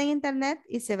no tienen internet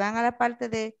y se van a la parte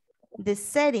de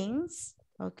settings,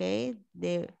 okay,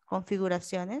 de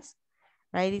configuraciones,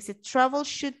 right? It's a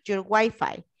troubleshoot your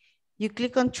Wi-Fi. You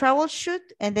click on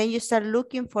troubleshoot and then you start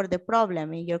looking for the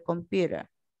problem in your computer.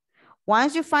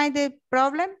 Once you find the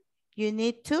problem, you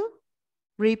need to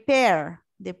repair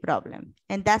the problem.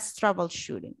 And that's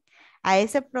troubleshooting. A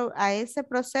ese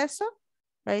proceso,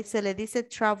 right, se le dice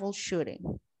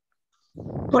troubleshooting.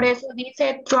 Por eso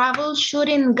dice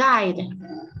troubleshooting guide.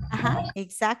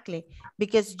 Exactly.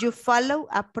 Because you follow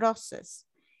a process.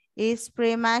 It's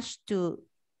pretty much to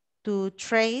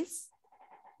trace,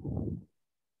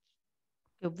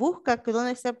 que busca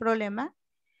dónde está el problema,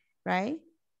 right?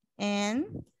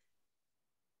 And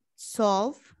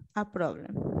solve a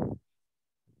problem.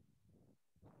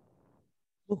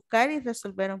 Buscar y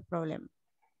resolver un problema.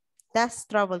 That's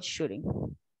troubleshooting.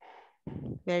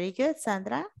 Very good,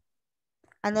 Sandra.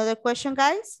 Another question,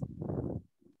 guys?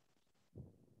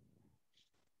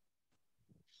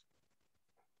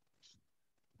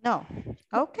 No.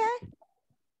 Okay.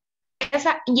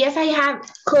 Yes, I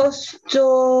have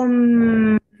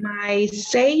customization.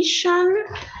 Customization.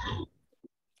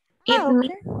 Okay.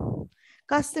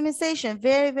 Customization,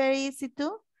 very, very easy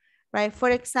too, right? For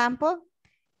example,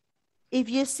 if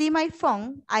you see my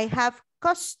phone, I have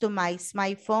customized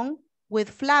my phone with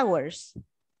flowers,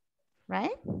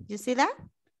 right? You see that?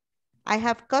 I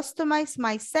have customized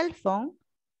my cell phone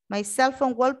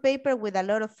wallpaper with a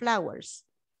lot of flowers,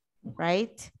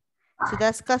 right? So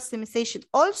that's customization.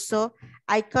 Also,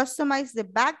 I customize the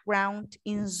background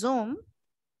in Zoom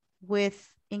with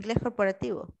Inglés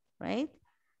Corporativo, right?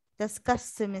 That's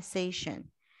customization.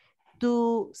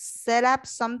 To set up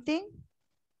something,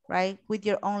 right, with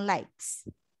your own likes.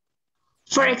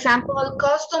 For example,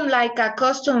 custom, like a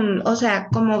custom, o sea,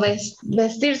 como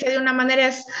vestirse de una manera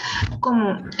es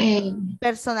como...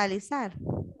 personalizar.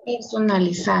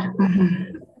 Personalizar.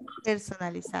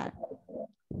 Personalizar.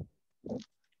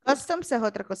 Customs es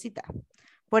otra cosita.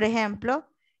 Por ejemplo,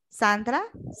 Sandra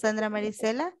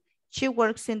Marisela, she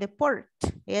works in the port.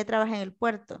 Ella trabaja en el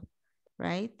puerto,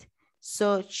 right?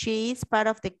 So she is part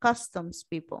of the customs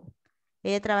people.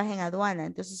 Ella trabaja en aduana.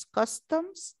 Entonces,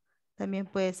 customs también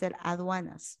puede ser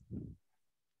aduanas,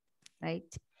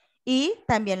 right? Y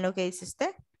también lo que dice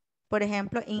usted. Por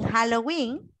ejemplo, en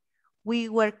Halloween, we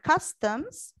wear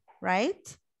customs,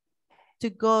 right? To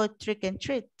go trick and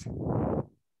treat.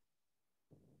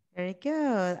 Very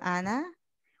good, Ana.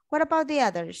 What about the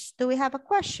others? Do we have a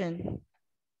question?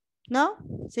 ¿No?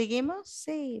 ¿Seguimos?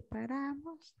 Sí,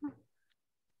 paramos. No.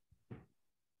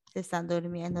 Se están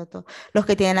durmiendo todos. Los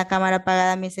que tienen la cámara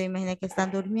apagada a mí se imaginan que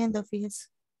están durmiendo, fíjense.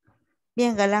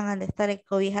 Bien galán han de estar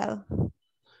encobijados.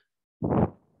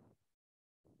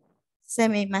 Se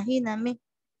me imagina a mí.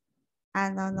 Ah,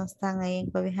 no, no están ahí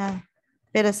encobijados.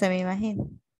 Pero se me imagina.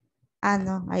 Ah,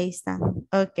 no, ahí están.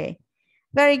 Okay.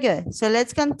 Very good. So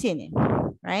let's continue,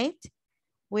 right?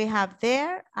 We have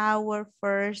there our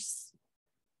first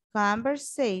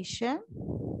conversation,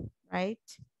 right?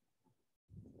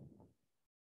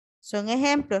 Son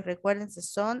ejemplos, recuérdense,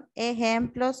 son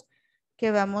ejemplos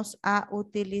que vamos a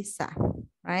utilizar,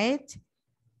 right?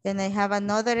 Then I have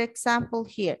another example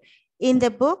here. In the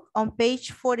book, on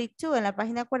page 42, en la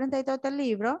página 42 del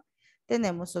libro,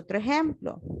 tenemos otro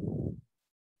ejemplo.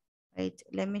 Right,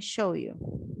 let me show you.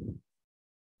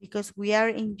 Because we are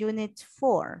in unit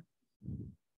 4.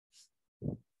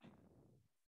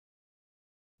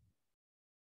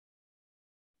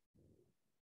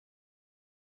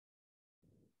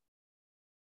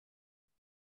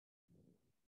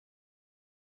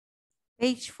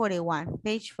 Page 41,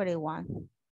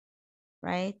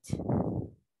 right?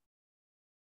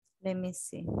 Let me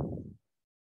see.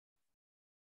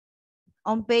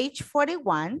 On page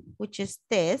 41, which is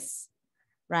this,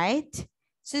 right?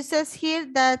 So it says here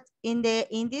that in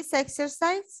this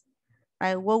exercise,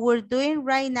 right, what we're doing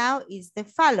right now is the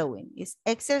following.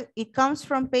 It comes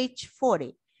from page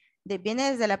 40.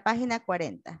 Viene desde la página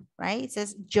 40, right? It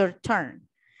says your turn.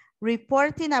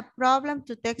 Reporting a problem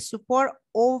to tech support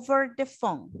over the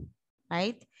phone,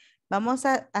 right? Vamos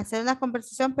a hacer una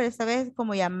conversación, pero esta vez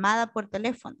como llamada por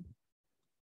teléfono.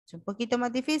 Es un poquito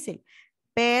más difícil,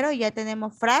 pero ya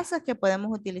tenemos frases que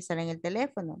podemos utilizar en el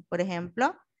teléfono. Por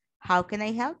ejemplo, how can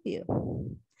I help you?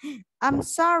 I'm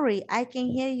sorry, I can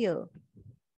hear you,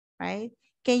 right?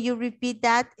 Can you repeat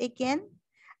that again?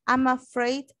 I'm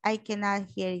afraid I cannot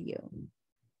hear you.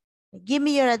 Give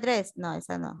me your address. No,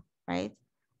 esa no, right?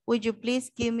 Would you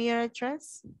please give me your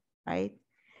address, right?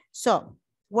 So,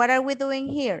 what are we doing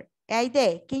here?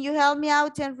 Aide, can you help me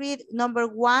out and read number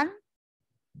 1?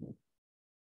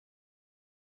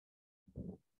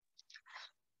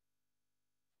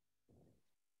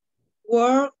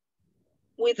 Work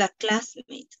with a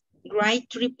classmate. Write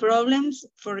 3 problems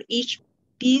for each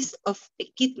piece of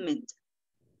equipment.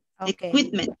 Okay.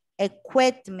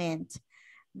 Equipment.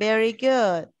 Very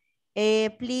good.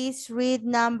 Please read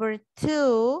number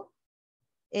 2.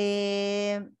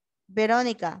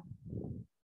 Verónica.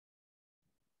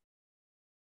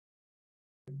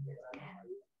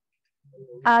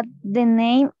 Add the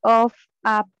name of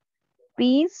a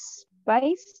piece,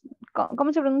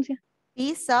 ¿cómo se pronuncia?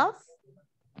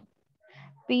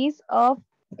 Piece of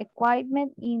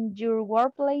equipment in your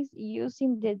workplace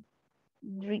using the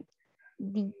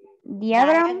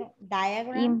diagram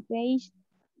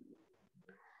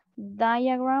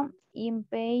in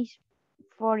page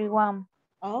 41.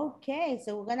 Okay,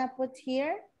 so we're gonna put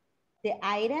here the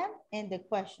item and the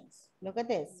questions. Look at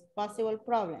this, possible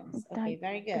problems. Okay,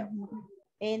 very good.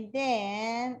 And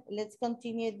then let's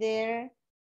continue there.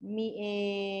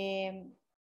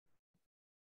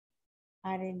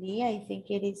 Arely, I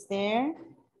think it is there.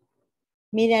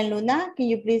 Miriam Luna, can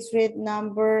you please read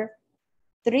number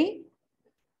 3?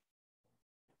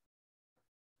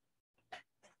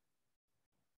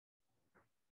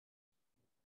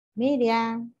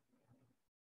 Miriam.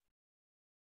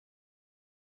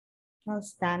 No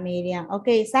está Miriam.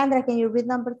 Okay, Sandra, can you read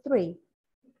number 3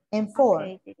 and 4?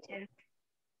 Okay, teacher.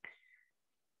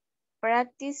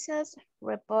 Practices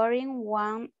reporting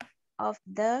one of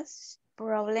those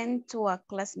problems to a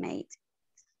classmate.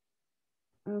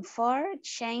 And 4,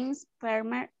 change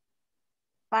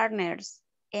partners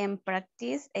and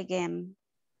practice again.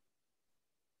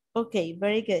 Okay,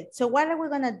 very good. So what are we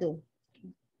gonna do?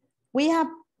 We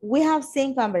have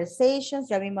seen conversations,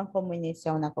 ya vimos cómo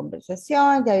inicia una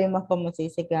conversación, ya vimos cómo se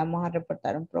dice que vamos a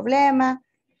reportar un problema,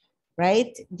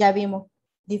 right? Ya vimos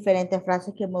diferentes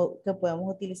frases que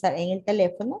podemos utilizar en el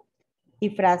teléfono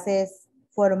y frases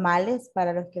formales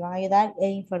para los que van a ayudar e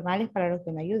informales para los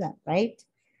que no ayudan, right?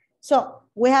 So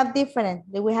we have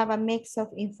a mix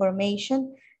of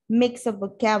information, mix of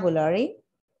vocabulary.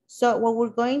 So what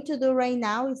we're going to do right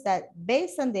now is that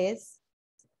based on this,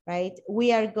 right,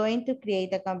 we are going to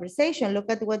create a conversation. Look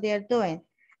at what they are doing.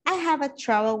 I have a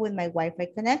trouble with my Wi-Fi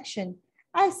connection.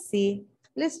 I see.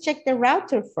 Let's check the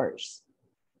router first,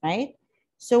 right?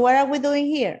 So what are we doing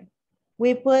here?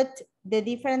 We put the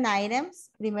different items.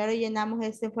 Primero llenamos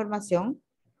esta información,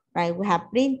 right? We have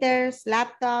printers,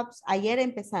 laptops. Ayer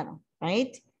empezaron,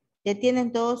 right? Ya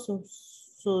tienen todos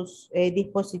sus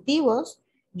dispositivos.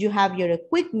 You have your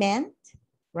equipment,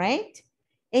 right?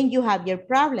 And you have your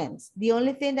problems. The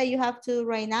only thing that you have to do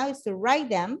right now is to write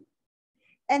them.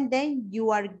 And then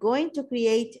you are going to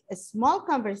create a small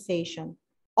conversation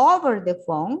over the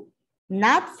phone,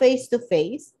 not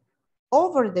face-to-face,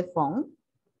 over the phone,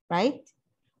 right?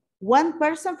 One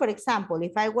person, for example,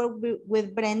 if I work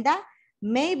with Brenda,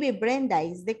 maybe Brenda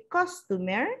is the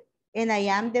customer and I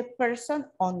am the person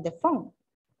on the phone.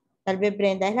 Tal vez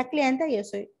Brenda es la clienta y yo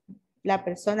soy la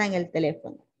persona en el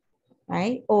teléfono,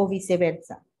 right? O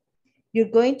viceversa.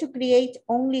 You're going to create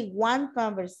only one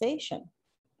conversation,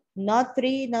 not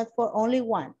 3, not 4, only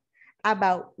one,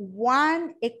 about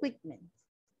one equipment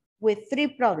with 3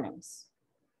 problems,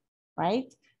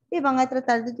 right? Y van a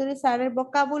tratar de utilizar el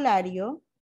vocabulario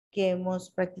que hemos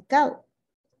practicado,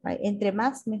 right? Entre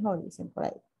más, mejor, dicen por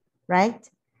ahí, right?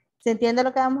 ¿Se entiende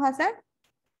lo que vamos a hacer?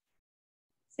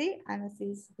 ¿Sí? Ana,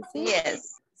 sí, sí.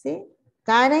 Yes. ¿Sí?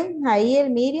 Karen, Jair,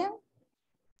 Miriam.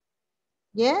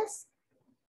 Yes.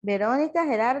 Verónica,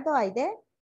 Gerardo, Aide.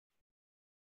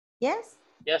 Yes.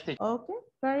 Yes, teacher. Okay,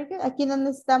 very good. Aquí no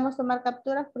necesitamos tomar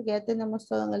capturas porque ya tenemos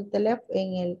todo en el teléfono,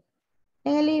 en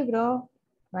el libro,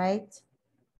 right?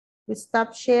 We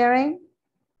stop sharing.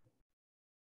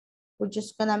 We're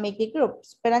just gonna make the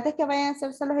groups. Pero antes que vayan a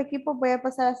hacerse los equipos, voy a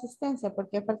pasar asistencia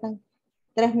porque faltan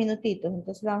 3 minutitos.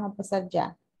 Entonces lo vamos a pasar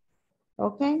ya.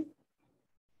 Ok.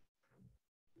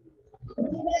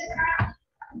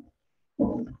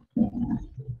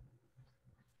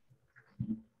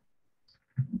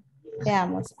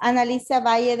 Veamos. Analicia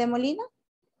Valle de Molina.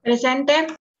 Presente.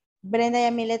 Brenda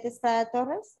Yamilet Estrada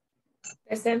Torres.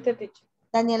 Presente, teacher.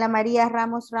 Daniela María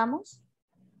Ramos Ramos.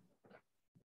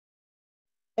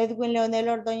 Edwin Leonel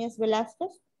Ordóñez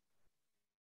Velázquez.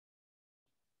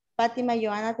 Fátima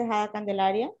Joana Tejada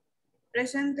Candelaria.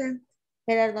 Presente.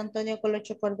 Gerardo Antonio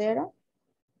Colocho Cordero.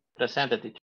 Presente,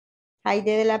 teacher.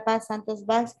 Jaide de la Paz Santos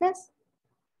Vázquez.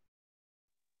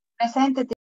 Presente.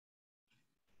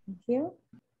 Thank you.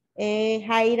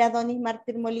 Jaira Donis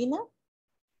Martín Molina.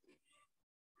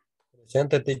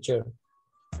 Presente, teacher.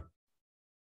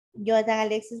 Jonathan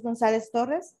Alexis González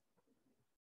Torres.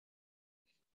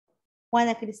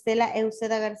 Juana Cristela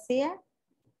Euseda García.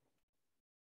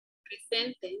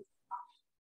 Presente.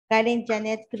 Karen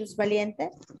Janet Cruz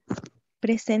Valiente.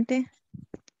 Presente.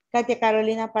 Katia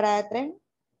Carolina Parada Tren.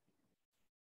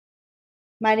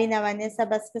 Marina Vanessa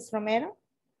Vázquez Romero.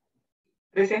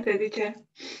 Presente, teacher.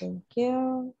 Thank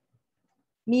you.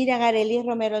 Miriam Arelis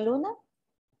Romero Luna.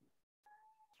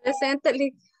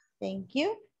 Presente. Thank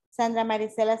you. Sandra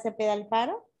Maricela Cepeda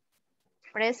Alfaro.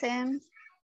 Present.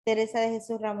 Teresa de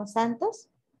Jesús Ramos Santos.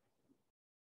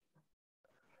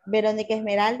 Verónica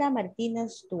Esmeralda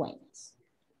Martínez Dueñas.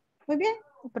 Muy bien.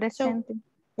 Presente. So,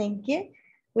 thank you.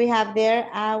 We have there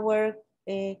our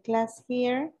class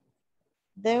here.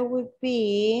 There would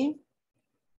be,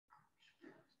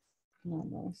 no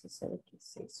necessary que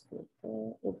se escribe.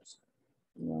 Oops.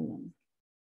 No.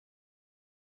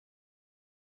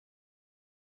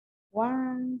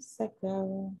 1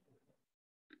 second.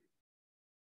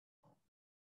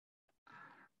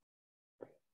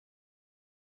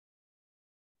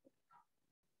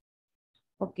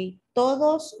 Ok,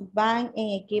 todos van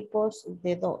en equipos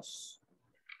de 2,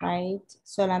 right?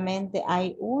 Solamente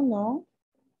hay uno.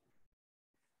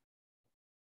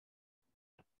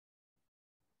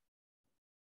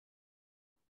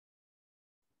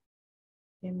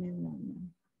 Give me a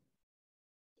moment.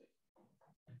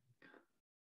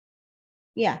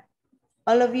 Yeah.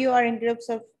 All of you are in groups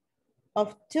of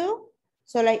 2.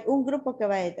 Solo hay un grupo que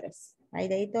va de 3. Ahí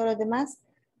de ahí todos los demás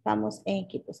vamos en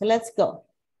equipo. So let's go.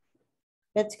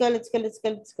 Let's go, let's go, let's go,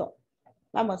 let's go.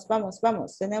 Vamos, vamos,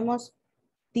 vamos. Tenemos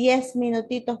 10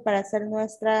 minutitos para hacer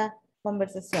nuestra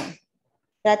conversación.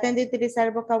 Traten de utilizar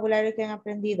el vocabulario que han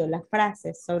aprendido, las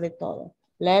frases sobre todo.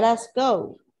 Let us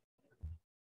go.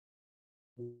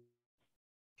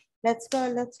 Let's go,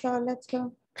 let's go, let's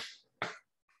go.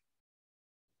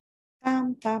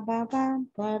 Pam, pam, pam, pam,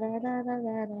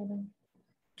 pararararara.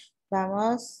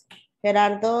 Vamos,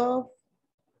 Gerardo,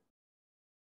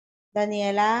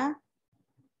 Daniela,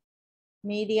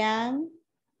 Miriam,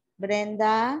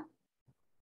 Brenda,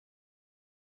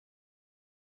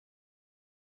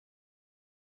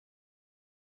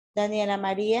 Daniela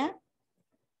María,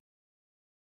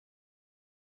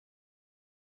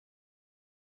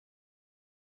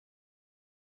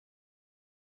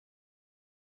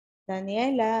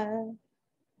 Daniela,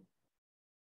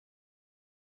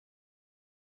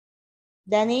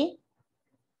 Dani,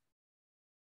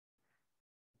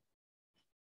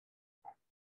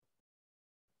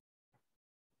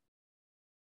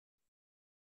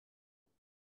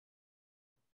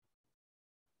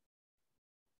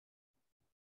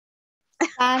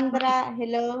 Sandra,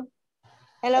 hello.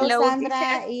 Hello, Hello, Sandra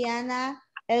teacher. y Ana.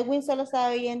 Edwin solo está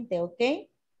oyente, ¿ok?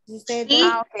 Si ustedes Sí.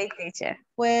 dos Okay, teacher.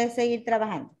 pueden seguir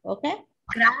trabajando, ¿ok?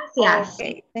 Gracias.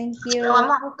 Okay. Thank you. Pero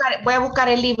voy a buscar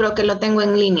el libro que lo tengo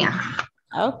en línea.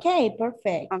 Ok,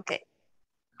 perfect. Okay.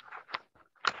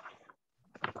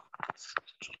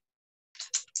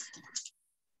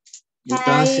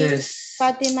 Entonces, Hi,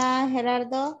 Fátima,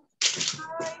 Gerardo.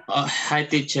 hi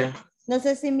teacher. No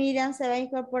sé si Miriam se va a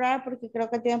incorporar porque creo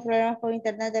que tienen problemas con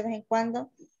internet de vez en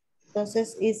cuando.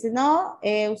 Entonces, y si no,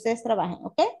 ustedes trabajen,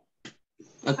 ¿ok?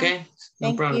 Okay, no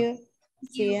Thank problem. you.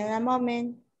 See you in a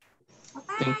moment.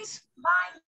 Thanks.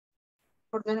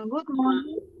 Good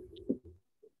morning.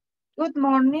 Good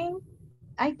morning,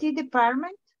 IT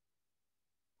department.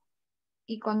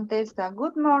 Y contesta,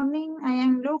 good morning, I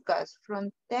am Lucas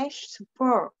from Tech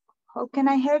Support. How can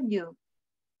I help you?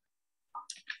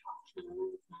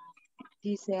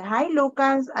 Dice, hi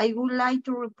Lucas, I would like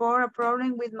to report a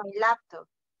problem with my laptop.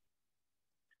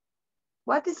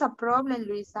 What is a problem,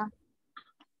 Luisa?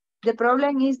 The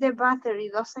problem is the battery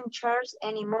doesn't charge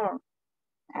anymore.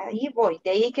 Ahí voy,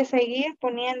 de ahí hay que seguir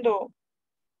poniendo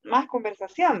más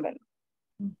conversación, ¿verdad?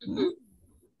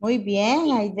 Muy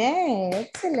bien, Aide,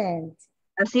 excelente.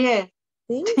 Así es.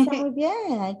 Sí, está muy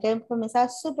bien. Hay que comenzar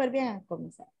súper bien a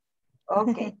comenzar.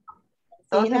 Ok. Sí,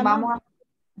 Entonces vamos a...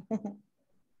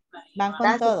 Van con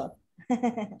Gracias. todo.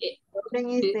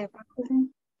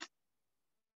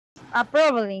 A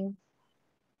problem.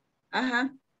 Uh-huh.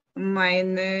 My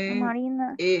name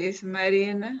Marina. is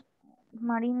Marina.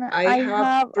 Marina, I I have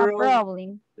have a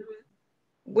problem.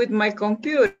 with my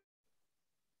computer.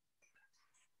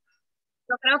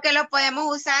 Yo creo que lo podemos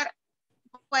usar,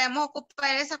 podemos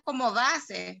ocupar eso como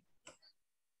base,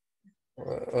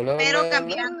 Hola, pero hola,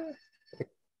 cambiando.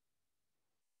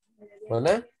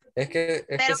 hola. Es que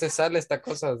se sale esta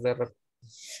cosa de repente.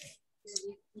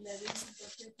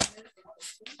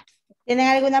 ¿Tienen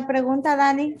alguna pregunta,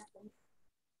 Dani?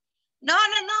 No.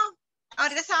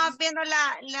 Ahorita estamos viendo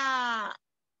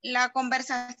la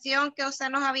conversación que usted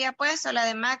nos había puesto, la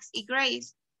de Max y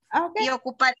Grace. Okay. Y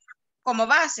ocupar como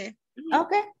base.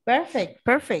 Okay, perfect,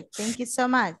 perfect. Thank you so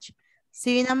much.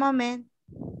 See you in a moment.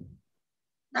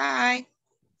 Bye.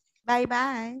 Bye,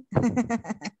 bye.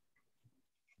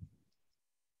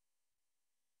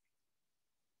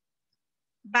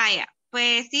 Vaya,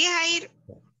 pues sí, Jair.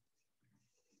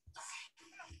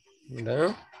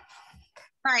 ¿No?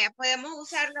 Vaya, podemos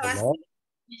usarlo Hola. así.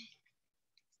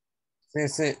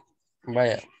 Sí,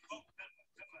 vaya.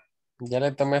 Ya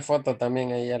le tomé foto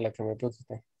también ahí a la que me puso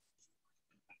usted.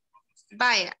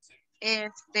 Vaya,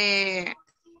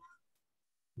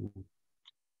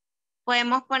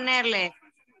 podemos ponerle.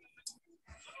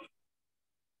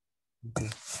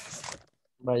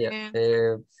 Vaya,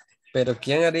 pero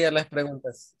 ¿quién haría las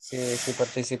preguntas? Si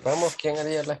participamos, ¿quién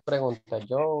haría las preguntas?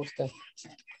 ¿Yo o usted?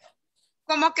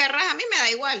 Como querrás, a mí me da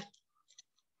igual.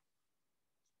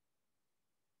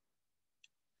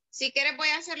 Si quieres voy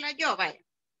a hacerla yo, vaya.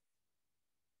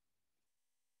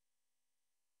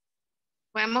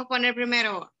 Podemos poner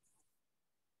primero.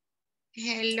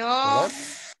 Hello.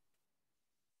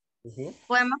 ¿Hola?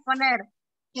 Podemos poner.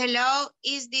 Hello,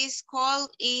 is this call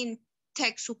in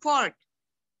tech support?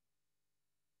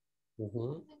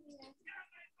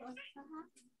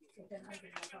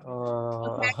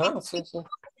 Ajá, sí. Yo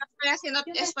estoy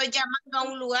estoy llamando a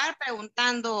un lugar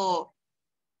preguntando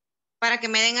para que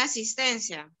me den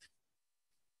asistencia.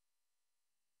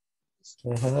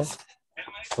 Ajá.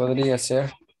 Podría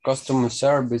ser customer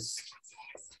service.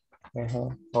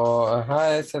 Ajá. O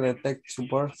ajá, ese de tech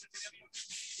support.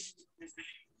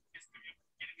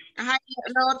 Ajá, y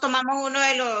luego tomamos uno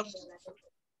de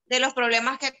los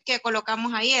problemas que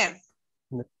colocamos ayer.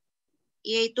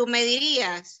 Y tú me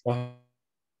dirías, Ajá.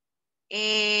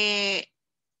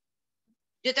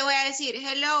 yo te voy a decir,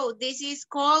 hello, this is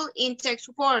call in tech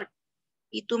support.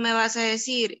 Y tú me vas a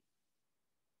decir,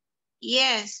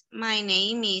 yes, my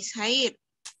name is Jair.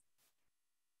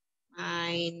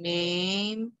 My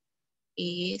name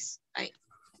is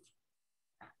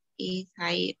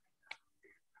Jair.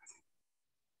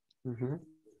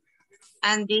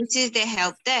 And this is the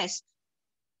help desk.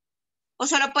 O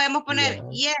solo podemos poner,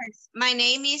 yes, my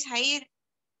name is Jair.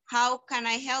 How can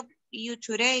I help you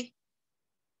today?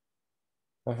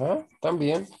 Ajá,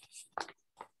 también.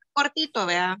 Cortito,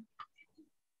 vea.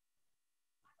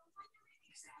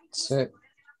 Sí.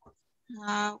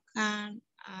 How can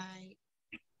I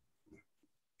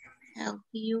help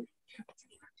you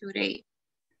today?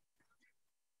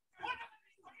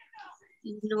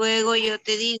 Y luego yo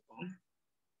te digo,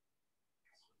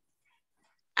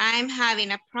 I'm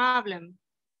having a problem.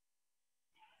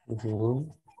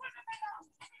 I'm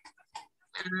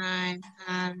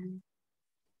having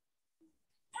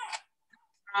a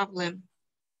problem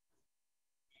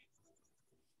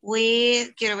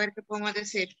with, quiero ver qué podemos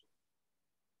decir.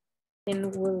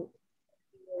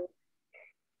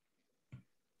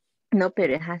 No,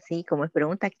 pero es así, como es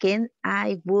pregunta, can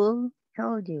I will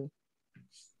help you?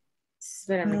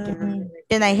 Espérame, que no.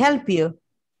 Can I help you?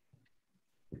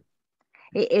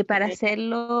 Para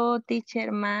hacerlo,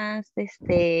 teacher, más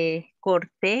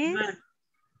cortés,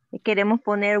 queremos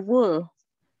poner would.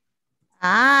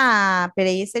 Ah, pero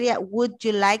ahí sería, would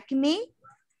you like me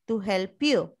to help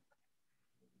you?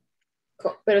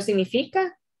 Pero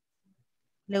significa.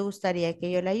 ¿Le gustaría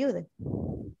que yo le ayude?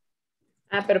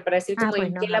 Ah, pero para decir como pues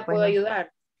en no, qué la pues puedo no.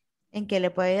 ayudar. ¿En qué le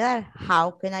puedo ayudar?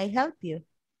 How can I help you?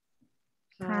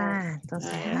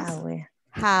 Entonces,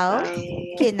 How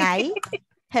can I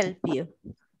help you?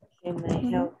 Can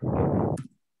I help you?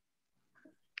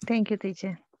 Thank you,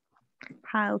 teacher.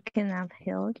 How can I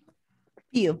help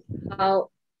you?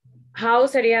 How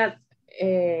sería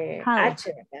How.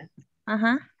 H, ¿verdad?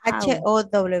 Ajá.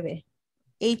 H-O-W.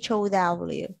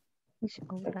 H-O-W.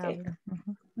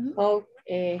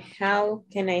 Okay. How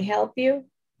can I help you?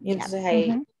 Y entonces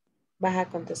ahí vas a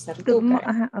contestar tú.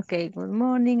 Okay, good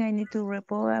morning. I need to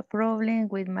report a problem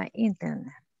with my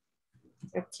internet.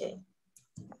 Ok.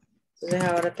 Entonces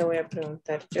ahora te voy a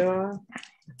preguntar yo.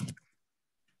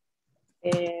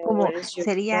 Como what is your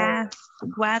sería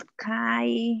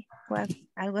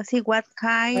algo así, what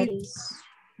kind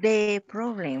the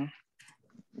problem.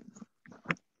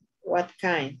 What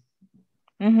kind?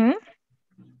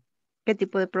 ¿Qué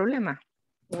tipo de problema?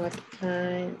 What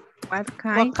kind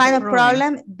of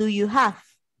problem do you have?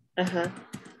 Ajá.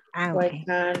 Okay.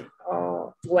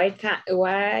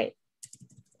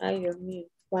 Ay, Dios mío.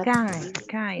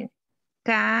 Kind.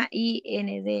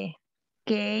 K-I-N-D.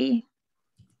 K-I-N-D.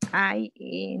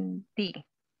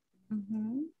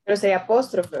 Pero sería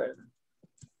apóstrofe,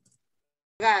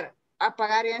 ¿verdad?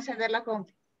 Apagar y encender la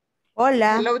compu.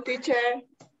 Hola. Hello, teacher.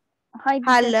 Hi,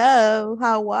 teacher. Hello,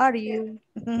 how are you?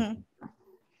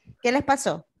 ¿Qué les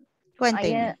pasó?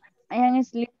 Cuéntenme. I am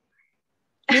asleep.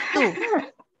 Me too.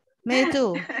 Me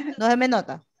too. No se me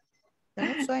nota.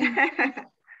 Tengo sueño.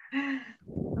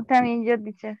 También yo,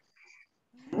 teacher.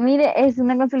 Mire, es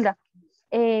una consulta.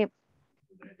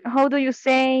 How do you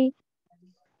say?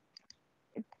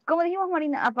 ¿Cómo dijimos,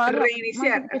 Marina? Apagar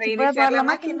Reiniciar. que Reiniciar se puede apagar la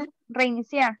máquina.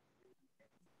 Reiniciar.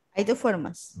 Hay dos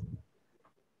formas.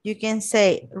 You can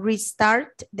say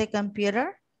restart the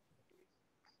computer.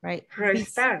 Right.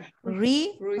 Restart.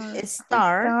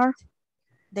 Restart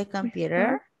the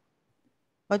computer.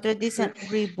 Otros dicen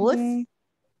reboot.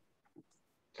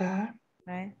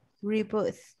 Right.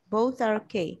 Reboot. Both are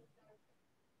okay.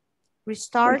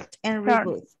 Restart and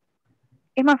reboot.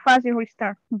 Es más fácil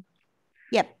restart.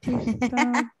 Yep.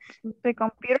 Restart the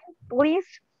computer,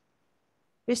 please.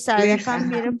 Restart the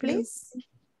computer, please.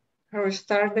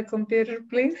 Restart the computer,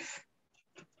 please.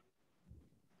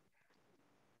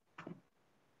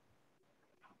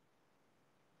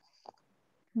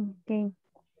 Okay.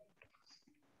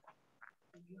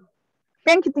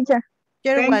 Thank you, teacher.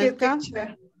 You're Thank welcome. you,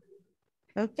 teacher.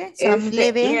 Okay, so I'm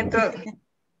leaving.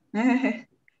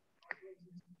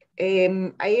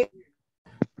 Ahí.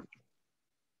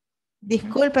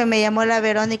 Disculpe, me llamó la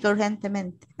Verónica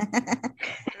urgentemente.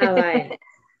 Vale.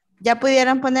 ¿Ya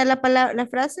pudieron poner la palabra, la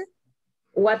frase?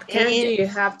 What kind do you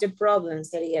have the problem?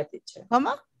 Sería, teacher.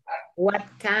 ¿Cómo? What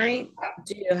kind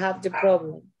do you have the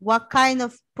problem? What kind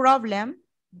of problem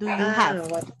do you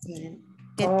have? What kind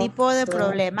 ¿Qué of tipo de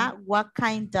problem? problema? What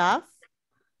kind of?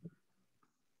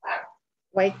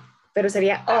 Wait, pero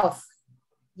sería of.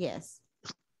 Yes.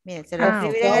 Miren, se lo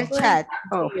escribí en el Problem chat.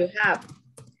 do you have?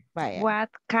 Vaya. What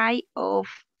kind of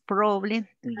problem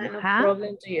do you Kind of have?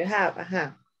 problem do you have?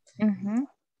 Ajá.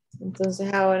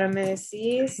 Entonces ahora me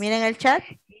decís. Miren el chat.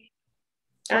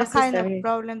 What sí, kind está of bien.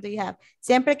 problem do you have?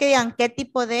 Siempre que digan qué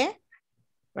tipo de,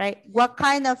 right? What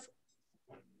kind of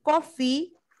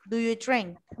coffee do you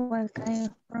drink? What kind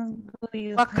of problem do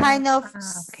you What have? kind of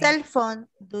Okay. cell phone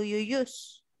do you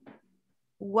use?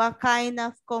 What kind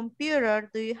of computer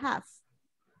do you have?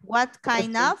 What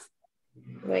kind Okay. of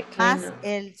What kind más of.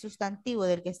 el sustantivo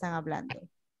del que están hablando.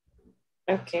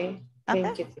 Okay.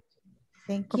 Thank you.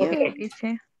 Thank you. Okay,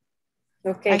 teacher.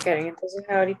 Okay, Karen, entonces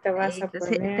ahorita vas a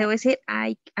Entonces, poner. te voy a decir,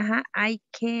 I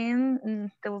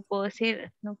can, te puedo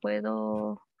decir, no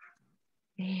puedo,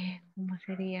 ¿cómo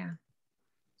sería?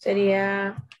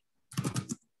 Sería.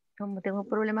 Como tengo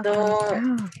problemas No.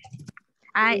 con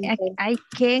I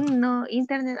can no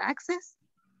internet access.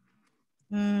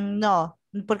 No,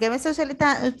 porque me estoy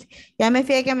solicitando, ya me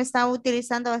fijé que me estaba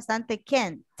utilizando bastante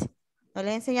can't. No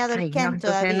le he enseñado el Ay, can't no,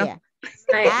 entonces todavía.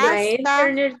 My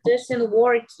internet doesn't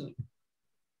work.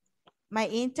 My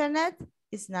internet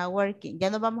is not working. Ya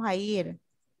nos vamos a ir.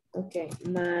 Okay,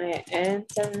 my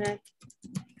internet.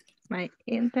 My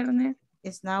internet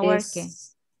is not working.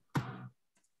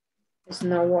 It's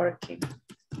not working.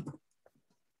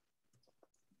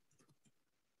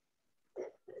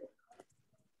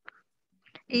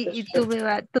 Y tú me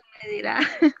dirás.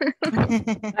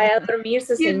 Vaya a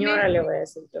dormirse, señora, le voy a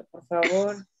decir yo, por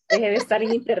favor. Deje de estar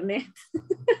en internet.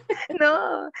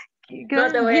 No,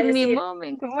 no te voy a give me decir.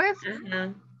 moment, ¿cómo es?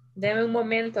 Ajá. Deme un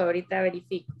momento, ahorita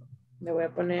verifico. Le voy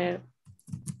a poner.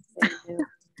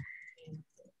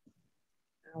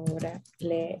 Ahora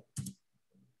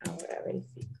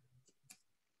verifico.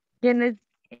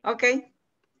 Ok.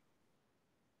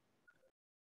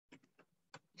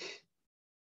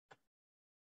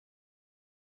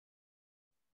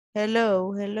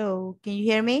 Hello, hello. Can you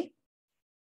hear me?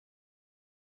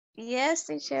 Yes,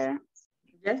 teacher.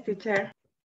 Yes, teacher.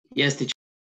 Yes, teacher.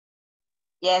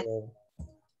 Yes,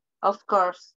 of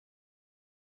course.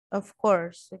 Of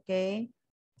course, okay.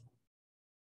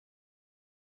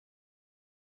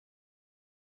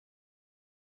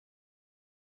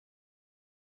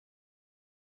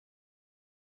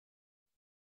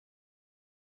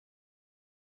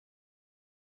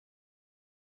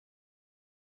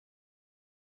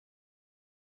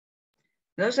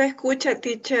 No se escucha,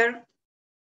 teacher.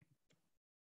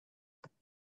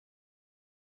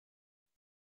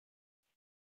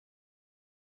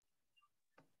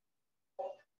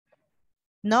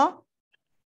 ¿No?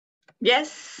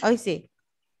 Yes. Hoy sí.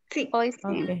 Sí. Hoy sí.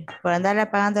 Okay. Por andarle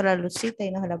apagando la lucita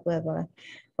y no se la puede apagar.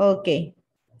 Okay.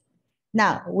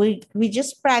 Now, we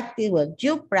just practice, well,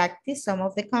 you practice some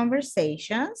of the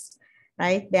conversations,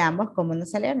 right? Veamos cómo nos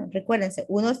salieron. Recuérdense,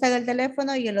 uno está en el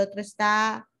teléfono y el otro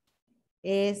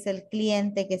es el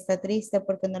cliente que está triste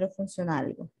porque no le funciona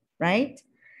algo, right?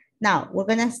 Now, we're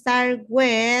going to start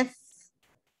with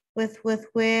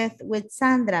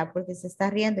Sandra, porque se está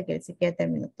riendo y quiere decir que ya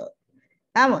terminó todo.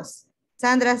 Vamos,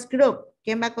 Sandra's group.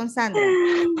 ¿Quién va con Sandra?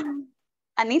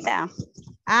 Anita.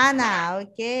 Ana,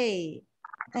 ok.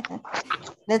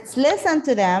 Let's listen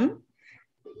to them.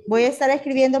 Voy a estar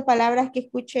escribiendo palabras que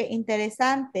escuche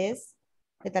interesantes,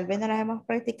 que tal vez no las hemos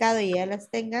practicado y ya las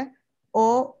tengan,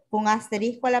 o con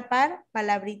asterisco a la par,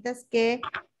 palabritas que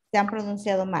se han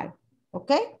pronunciado mal.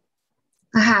 ¿Ok?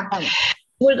 Ajá.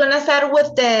 We're going to start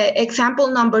with the example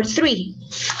number 3.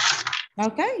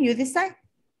 Okay, you decide.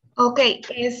 Okay,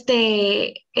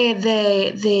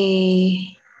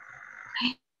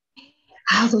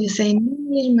 how do you say in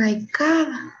English? My God.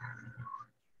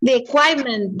 The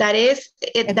equipment that is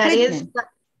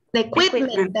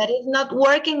not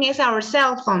working is our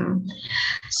cell phone.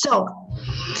 So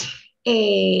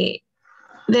the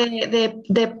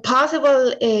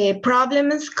possible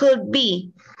problems could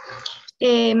be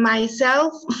my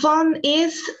cell phone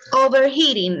is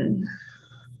overheating.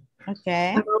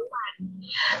 Okay.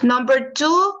 Number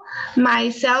 2, my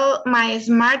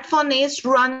smartphone is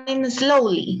running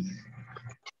slowly.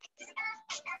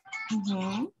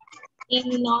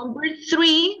 In number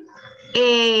 3,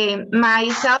 my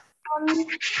cell phone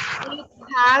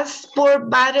has poor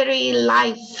battery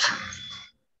life.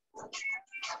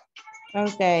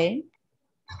 Okay.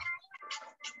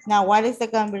 Now, what is the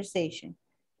conversation?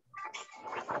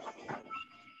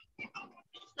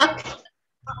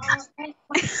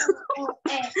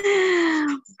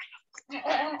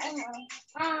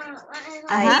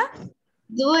 I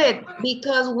do it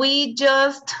because we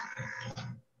just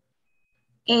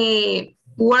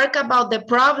work about the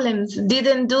problems,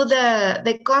 didn't do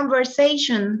the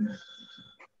conversation.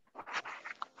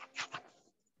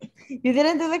 You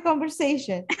didn't do the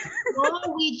conversation.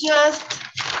 No,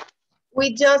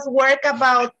 we just work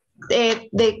about de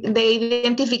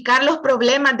identificar los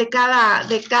problemas de cada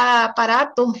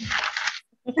aparato.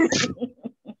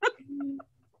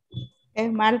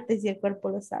 Es martes y el cuerpo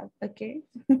lo sabe, ¿ok?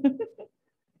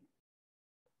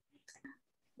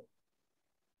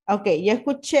 Ok, yo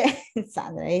escuché,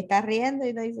 Sandra, ahí está riendo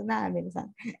y no hizo nada, mire,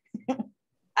 Sandra.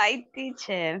 Ay,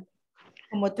 teacher.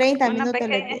 Como 30 Una minutos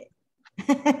pequeña. le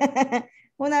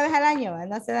una vez al año,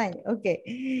 no hace daño. Ok.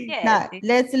 Yes, Now, teacher.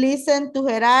 let's listen to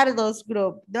Gerardo's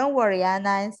group. Don't worry,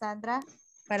 Ana and Sandra.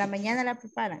 Para mañana la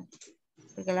preparan.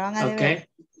 Porque la van a deber.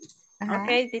 Ajá.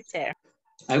 Okay, teacher.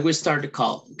 I will start the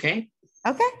call, okay?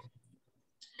 Okay.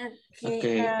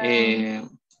 Okay.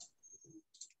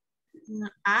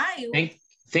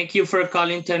 Thank you for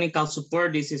calling technical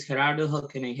support. This is Gerardo. How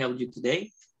can I help you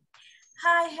today?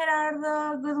 Hi,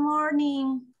 Gerardo. Good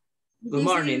morning. Good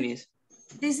morning.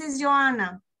 This is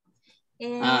Joanna.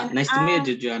 And nice to meet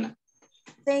you, Joanna.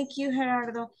 Thank you,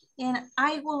 Gerardo. And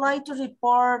I would like to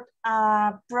report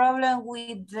a problem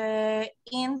with the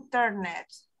internet.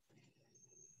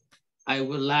 I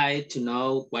would like to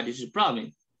know what is the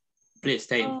problem. Please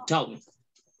tell me.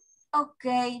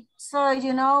 Okay, so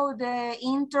you know the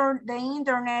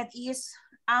internet is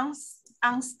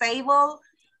unstable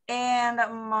and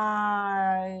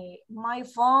my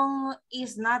phone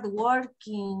is not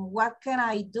working. What can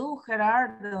I do,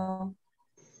 Gerardo?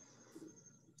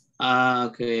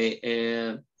 Okay,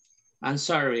 I'm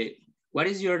sorry. What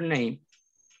is your name?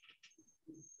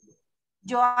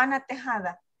 Joanna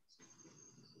Tejada.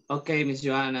 Okay, Miss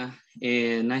Joanna,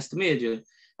 nice to meet you.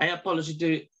 I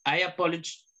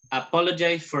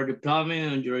apologize for the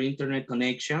problem on your internet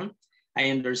connection. I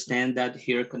understand that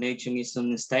your connection is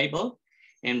unstable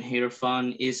and your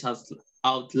phone is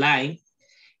outline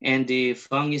and the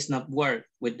phone is not work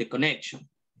with the connection,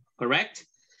 correct?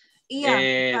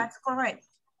 Yeah, that's correct.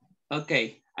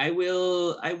 Okay, I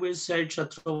will search a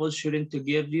troubleshooting to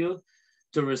give you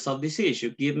to resolve this issue.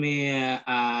 Give me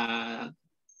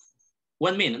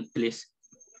 1 minute, please.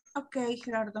 Okay,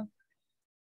 Gerardo.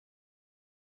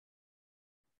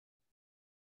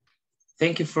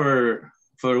 Thank you for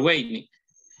waiting.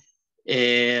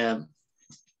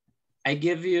 I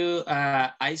give you,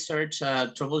 I search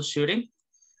troubleshooting.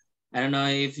 I don't know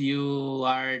if you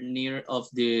are near of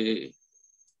the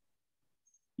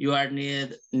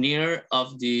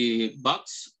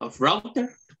box of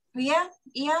router. Yeah,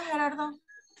 Gerardo.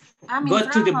 Go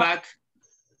to the back.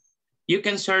 You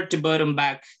can search the button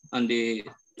back on the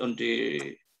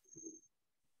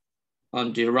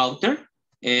router.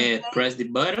 Okay. Press the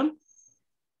button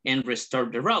and restore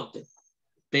the router,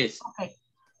 please. Okay.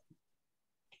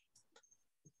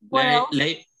 What else?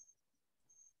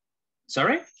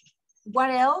 Sorry? What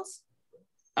else?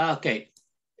 Okay.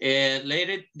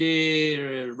 Later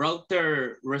the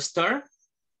router restore.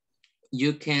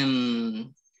 You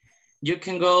can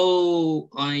go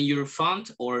on your phone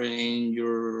or in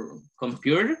your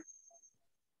computer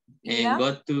and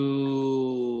go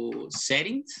to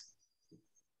settings.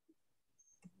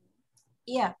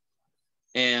 Yeah.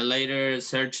 Later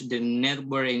search the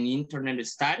network and internet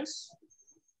status.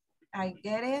 I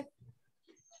get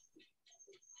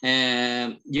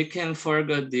it. You can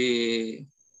forget the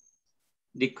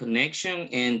connection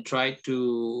and try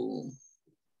to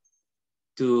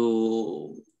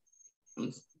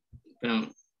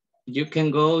you can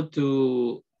go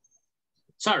to,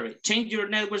 sorry, change your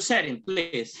network setting,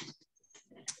 please.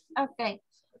 Okay,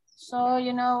 so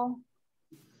you know,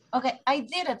 okay, I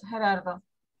did it, Gerardo.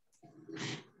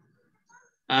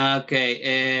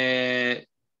 Okay,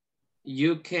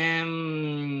 you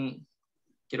can,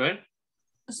 quiero ver.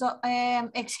 So,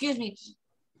 excuse me,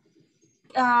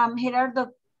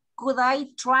 Gerardo, could I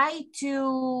try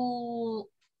to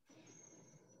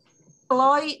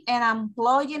deploy and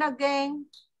unplugging again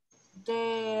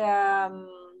the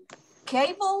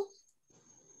cable?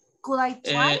 Could I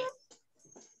try it?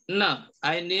 No,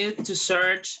 I need to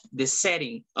search the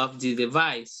setting of the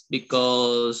device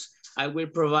because I will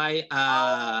provide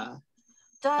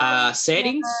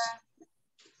settings.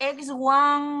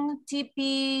 X1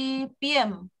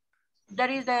 TPPM. That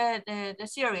is the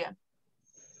serial.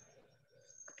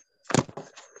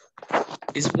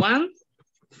 Is one?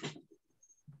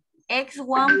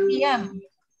 X1 PM.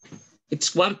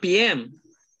 It's 1 p.m.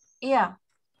 Yeah.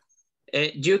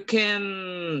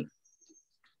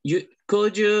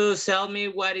 Could you tell me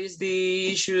what is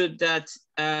the issue that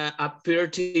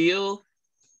appeared to you?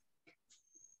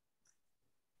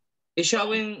 It's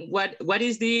showing what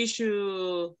is the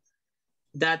issue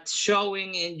that's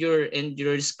showing in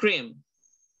your screen?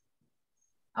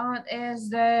 Oh, it is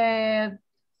the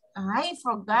I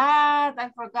forgot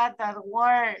that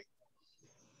word.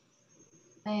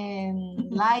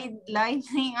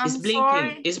 Lightning. It's blinking.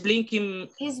 Sorry. It's blinking.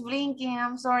 It's blinking.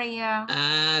 I'm sorry.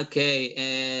 Yeah.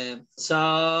 Okay.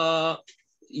 So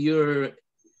your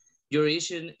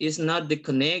issue is not the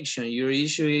connection. Your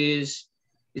issue is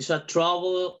a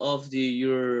trouble of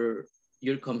your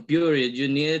computer. You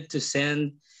need to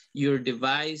send your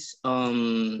device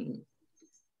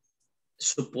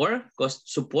support.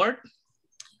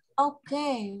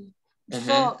 Okay.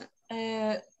 So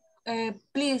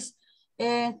please,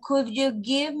 could you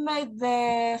give me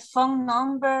the phone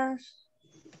number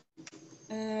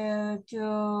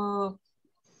to?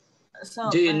 So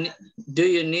do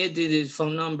you need the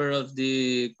phone number of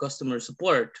the customer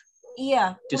support?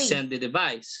 Yeah. To please. send the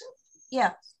device.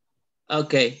 Yeah.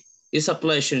 Okay. It's a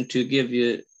pleasure to give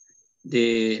you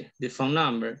the phone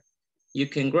number. You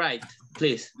can write,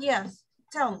 please. Yes.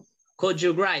 Tell me. Could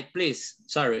you write, please?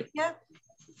 Sorry. Yeah.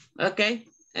 Okay.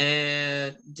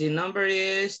 The number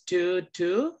is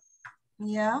 22.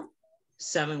 Yeah.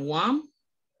 71.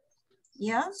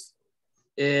 Yes.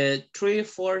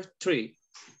 343.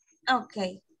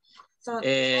 Okay. So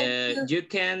you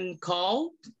can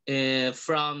call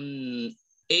from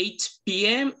 8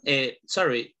 p.m. 8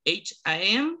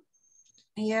 a.m.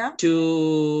 Yeah.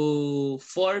 to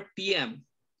 4 p.m.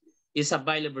 is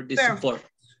available the support.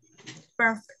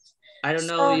 Perfect. I don't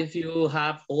know if you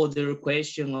have other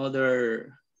question,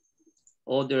 other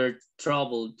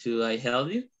trouble to I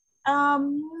help you?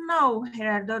 No,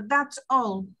 Gerardo, that's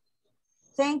all.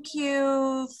 Thank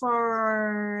you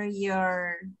for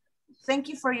your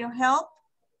help.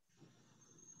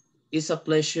 It's a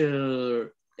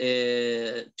pleasure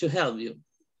to help you.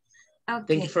 Okay.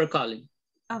 Thank you for calling.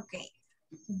 Okay.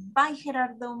 Bye,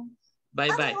 Gerardo.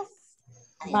 Bye-bye.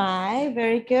 Bye.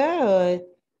 Very good.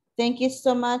 Thank you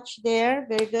so much there.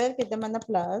 Very good. Give them an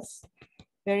applause.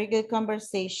 Very good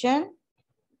conversation.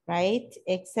 Right?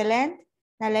 Excellent.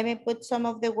 Now let me put some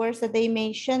of the words that they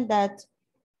mentioned that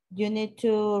you need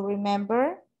to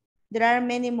remember. There are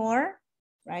many more,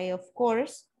 right? Of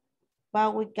course,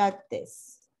 but we got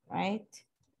this, right?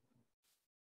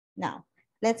 Now,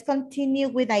 let's continue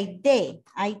with Aide de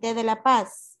La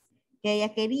Paz, que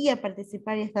ella quería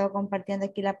participar y estaba compartiendo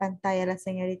aquí la pantalla la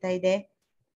señorita Aide,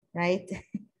 right?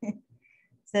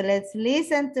 So let's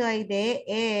listen to Aide,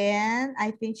 and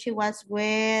I think she was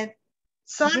with...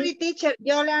 Sorry, teacher,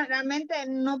 yo realmente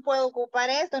no puedo ocupar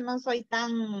esto, no soy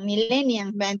tan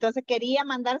millennial, entonces quería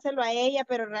mandárselo a ella,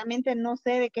 pero realmente no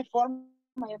sé de qué forma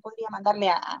yo podría mandarle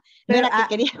a... Pero, no era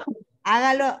que quería...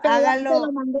 Hágalo. Se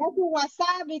lo mandé a su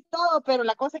WhatsApp y todo, pero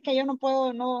la cosa es que yo no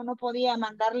puedo, no podía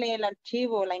mandarle el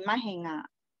archivo, la imagen a...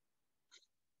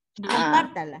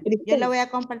 Compártala. Yo la voy a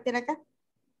compartir acá.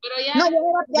 Pero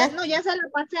ya se la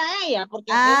pasé a ella,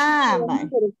 porque vale.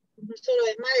 Solo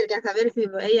de madre, que a saber si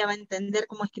ella va a entender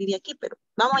cómo escribí aquí, pero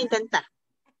vamos a intentar.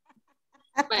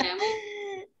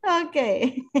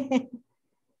 Okay.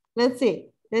 Let's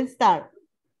see. Let's start.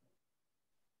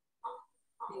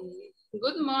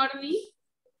 Good morning.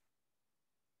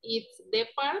 It's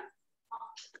Depart.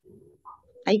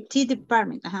 IT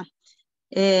department.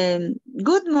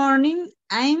 Good morning.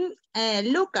 I'm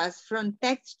Lucas from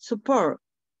Tech Support.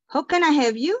 How can I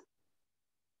help you?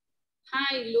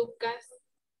 Hi, Lucas.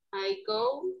 I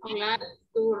go glad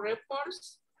to report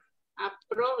a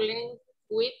problem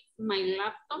with my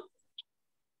laptop.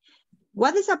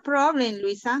 What is a problem,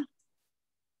 Luisa?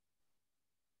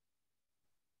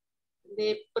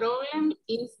 The problem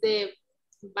is the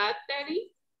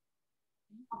battery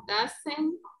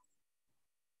doesn't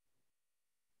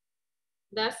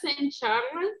charge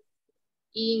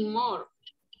anymore.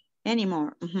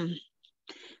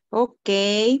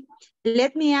 Okay,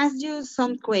 let me ask you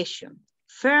some questions.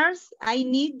 First, I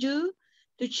need you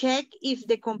to check if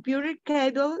the computer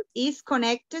cable is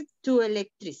connected to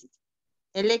electricity.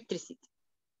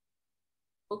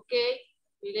 Okay,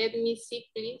 let me see,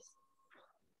 please.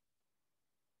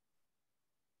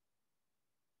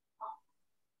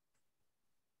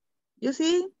 You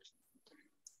see?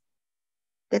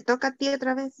 Te toca a ti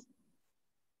otra vez.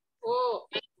 Oh,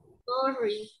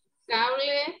 sorry.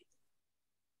 Cable.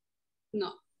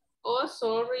 No. Oh,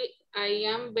 sorry.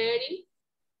 I'm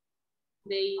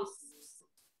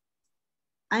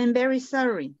very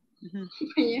sorry.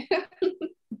 Yeah.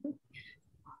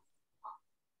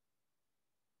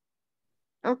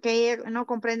 Okay, no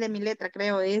comprende mi letra,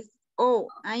 creo. Es, oh,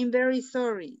 I'm very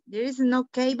sorry. There is no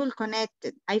cable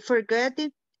connected. I forgot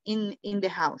it in the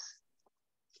house.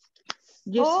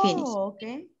 Just finished.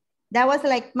 Okay. That was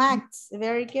like Max.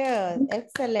 Very good.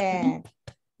 Excellent.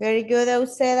 Very good,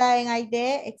 Euseda and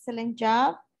Aide. Excellent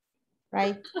job.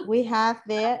 Right. We have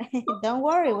there, don't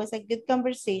worry, it was a good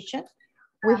conversation.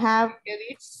 We have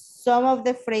some of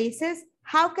the phrases.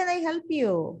 How can I help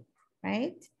you?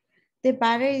 Right. The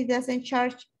battery doesn't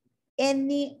charge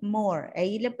anymore.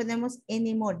 Ahí le ponemos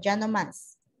anymore, ya no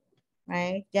más.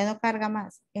 Right. Ya no carga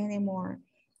más, anymore.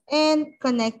 And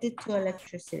connected to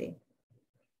electricity.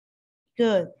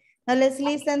 Good. Now let's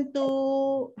listen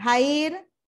to Jair.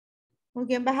 ¿Con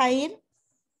quién va Jair?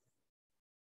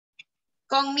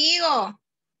 Conmigo.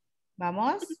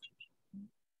 Vamos.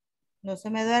 No se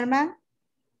me duerman.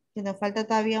 Que nos falta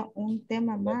todavía un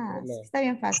tema más. Está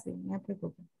bien fácil, no me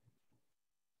preocupen.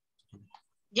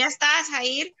 ¿Ya estás,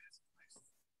 Jair?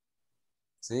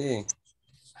 Sí.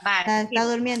 Vale. Está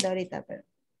durmiendo ahorita, pero.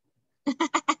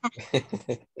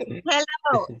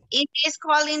 Hello, is this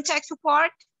calling tech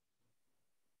support?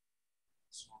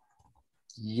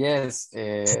 Yes,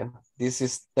 this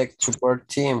is tech support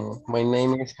team. My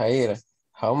name is Jair.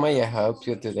 How may I help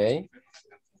you today?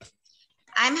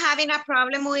 I'm having a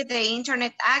problem with the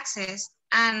internet access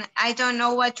and I don't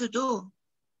know what to do.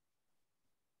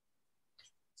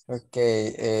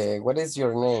 Okay, what is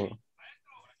your name?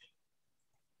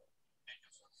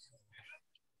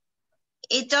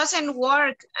 It doesn't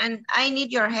work and I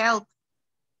need your help.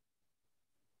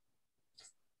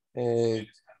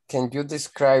 Can you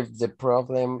describe the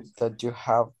problem that you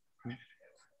have?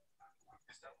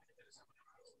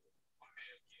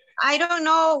 I don't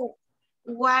know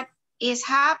what is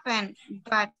happened,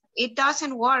 but it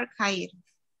doesn't work, Jair.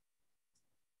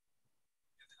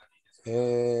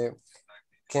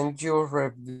 Can you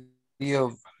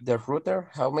review the router?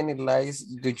 How many lines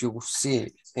do you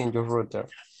see in your router?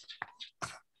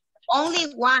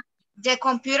 Only one. The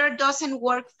computer doesn't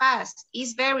work fast.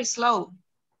 It's very slow.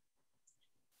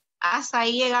 Hasta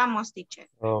ahí llegamos, teacher.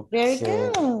 Okay. Very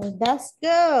good. That's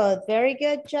good. Very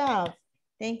good job.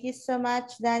 Thank you so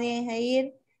much, Dani and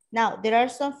Jair. Now, there are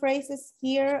some phrases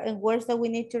here and words that we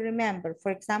need to remember.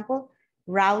 For example,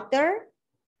 router.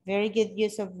 Very good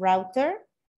use of router.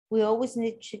 We always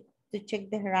need to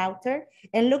check the router.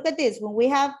 And look at this. When we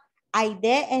have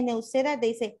Aide and Euseda,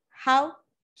 they say, how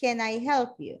can I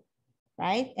help you?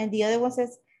 Right? And the other one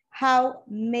says, how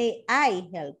may I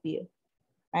help you?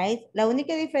 Right? La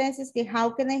única diferencia es que how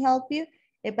can I help you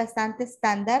es bastante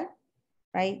estándar,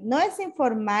 right? No es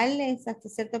informal hasta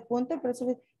cierto punto, pero eso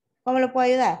es, ¿cómo lo puedo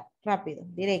ayudar? Rápido,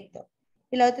 directo.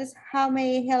 Y la otra es how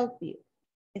may I help you?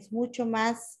 Es mucho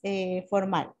más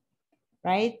formal,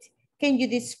 right? Can you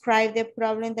describe the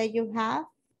problem that you have?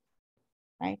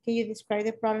 Right? Can you describe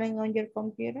the problem on your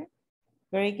computer?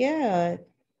 Very good.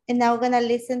 And now we're gonna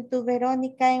listen to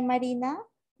Veronica and Marina.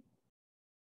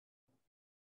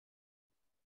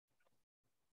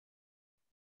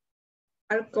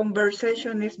 Our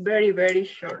conversation is very, very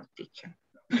short, teacher.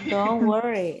 Don't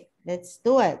worry. Let's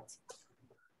do it.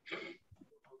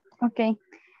 Okay.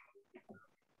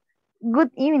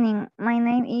 Good evening. My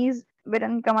name is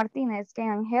Veronica Martinez. Can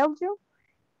I help you?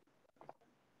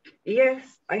 Yes,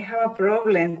 I have a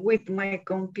problem with my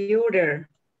computer.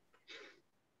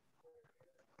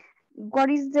 What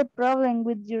is the problem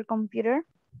with your computer?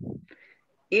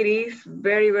 It is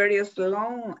very, very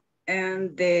slow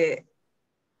and the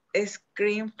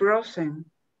screen frozen.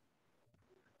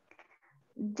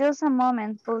 Just a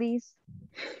moment, please.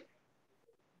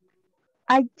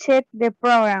 I check the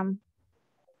program.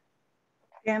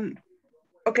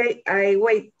 Okay, I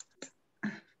wait.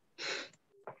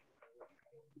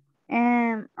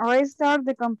 And restart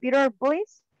the computer,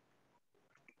 please.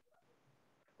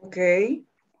 Okay.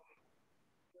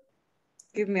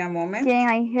 Give me a moment. Can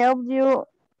I help you?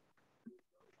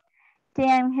 Can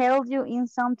I help you in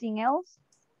something else?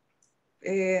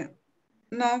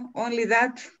 No, only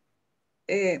that.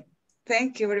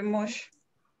 Thank you very much.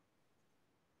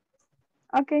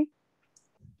 Okay.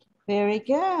 Very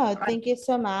good. Thank you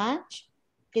so much.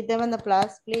 Give them an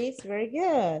applause, please. Very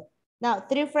good. Now,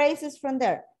 3 phrases from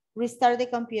there. Restart the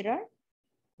computer,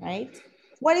 right?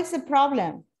 What is the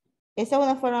problem? Esa es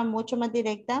una forma mucho más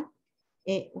directa.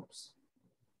 Ups.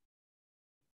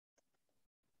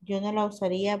 Yo no la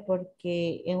usaría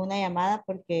porque en una llamada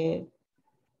porque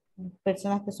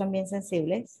personas que son bien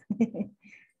sensibles.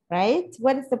 Right?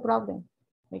 What is the problem?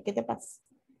 ¿Qué te pasa?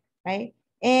 Right?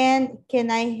 And can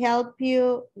I help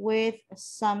you with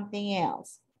something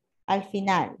else? Al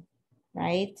final,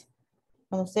 right?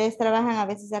 Cuando ustedes trabajan a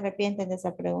veces se arrepienten de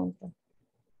esa pregunta.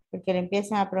 porque le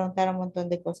empiezan a preguntar un montón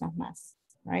de cosas más,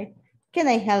 right? Can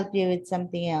I help you with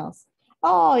something else?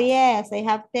 Oh, yes, I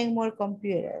have 10 more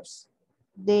computers.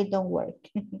 They don't work.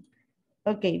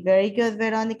 Okay, very good,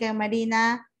 Veronica and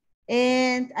Marina.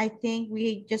 And I think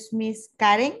we just missed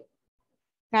Karen.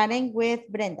 Karen with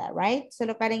Brenda, right?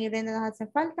 Solo Karen y Brenda nos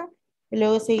hacen falta. Y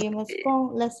luego seguimos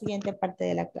con la siguiente parte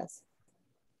de la clase.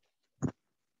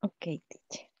 Ok,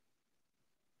 teacher.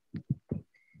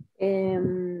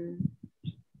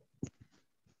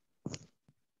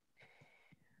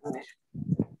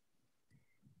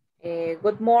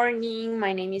 Good morning.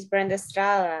 My name is Brenda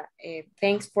Estrada.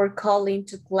 Thanks for calling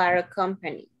to Clara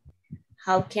Company.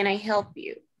 How can I help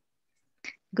you?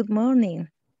 Good morning.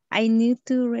 I need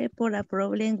to report a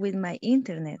problem with my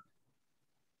internet.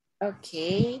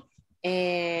 Okay.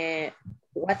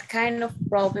 What kind of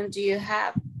problem do you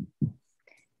have?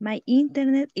 My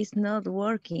internet is not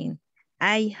working.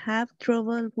 I have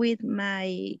trouble with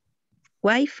my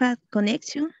Wi-Fi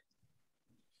connection.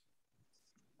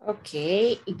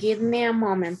 Okay, give me a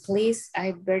moment, please.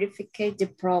 I verify the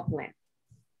problem.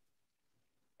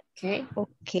 Okay.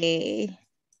 Okay.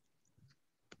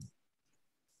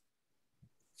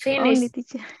 Finish. Only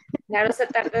teacher. Claro, se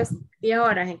tarda 10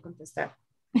 horas en contestar.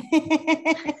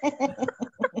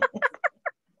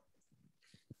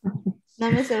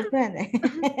 No me sorprende.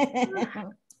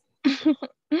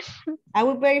 I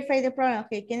will verify the problem.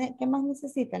 Okay, ¿qué más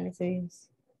necesitan? Les seguimos.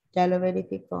 Ya lo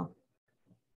verificó.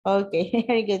 Okay,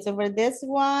 very good. So for this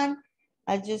one,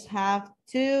 I just have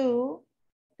two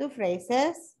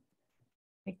phrases.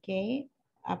 Okay,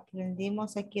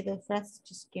 aprendimos aquí dos frases.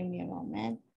 Just give me a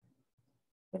moment.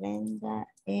 Brenda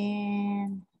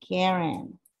and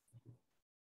Karen.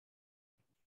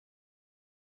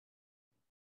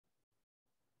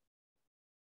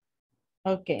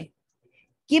 Okay.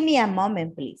 Give me a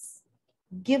moment, please.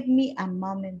 Give me a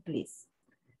moment, please.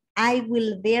 I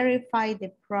will verify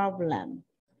the problem,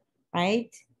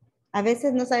 right? A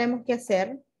veces no sabemos qué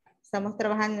hacer. Estamos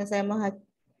trabajando y no sabemos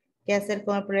qué hacer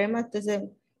con el problema. Entonces,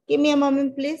 give me a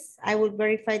moment, please. I will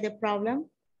verify the problem.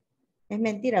 Es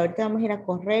mentira. Ahorita vamos a ir a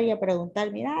correr y a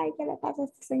preguntar, mira, ay, ¿qué le pasa a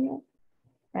este señor?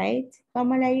 Right?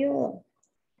 ¿Cómo le ayudo?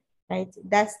 Right?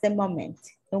 That's the moment.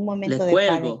 Un momento de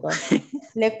pánico.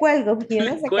 Le cuelgo, yo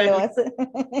no sé qué le voy a hacer.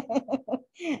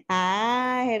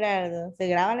 Ah, Gerardo, se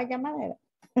graba la llamadera.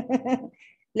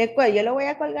 Le cuelgo, yo lo voy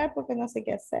a colgar porque no sé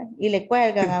qué hacer. Y le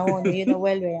cuelgan a uno y uno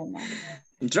vuelve a llamar.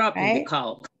 Dropping the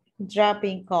call.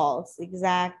 Dropping calls,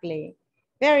 exactly.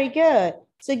 Very good.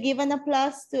 So give an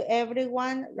applause to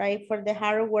everyone, right, for the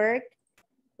hard work,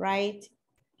 right?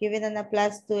 Giving an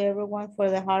applause to everyone for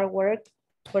the hard work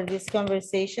for this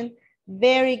conversation.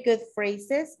 Very good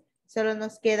phrases. Solo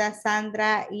nos queda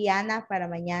Sandra y Ana para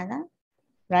mañana,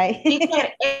 right?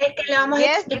 Teacher, que le vamos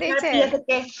a explicar, fíjate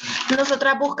que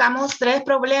nosotras buscamos 3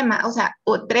 problemas, o sea,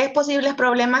 3 posibles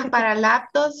problemas para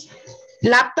laptop,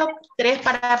 3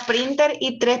 para printer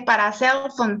y 3 para cell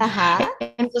phone. Ajá.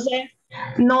 Entonces,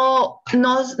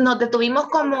 nos detuvimos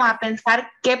como a pensar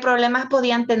qué problemas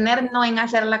podían tener, no en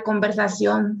hacer la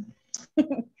conversación.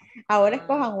 Ahora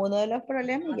escojan uno de los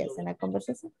problemas y hacen la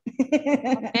conversación.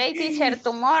 Hey, teacher,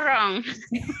 tomorrow.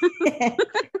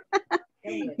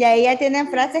 Y ahí ya tienen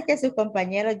frases que sus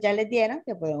compañeros ya les dieron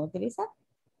que pueden utilizar.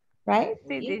 Right?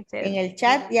 Sí, teacher. En el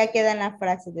chat ya quedan las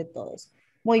frases de todos.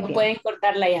 Muy bien. Pueden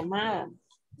cortar la llamada.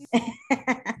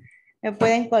 Me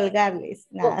pueden colgarles.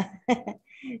 Nada.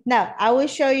 Now, I will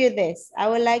show you this. I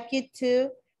would like you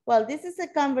to, well, this is a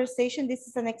conversation. This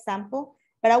is an example.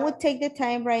 But I would take the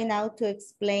time right now to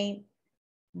explain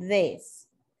this,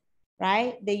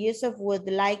 right? The use of would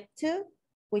like to,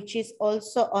 which is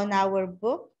also on our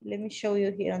book. Let me show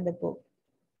you here on the book.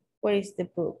 Where is the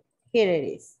book? Here it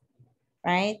is,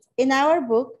 right? In our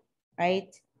book,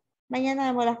 right? Mañana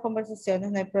vemos las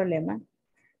conversaciones, no hay problema.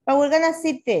 But we're gonna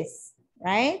see this,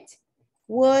 right?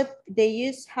 Would they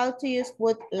use, how to use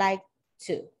would like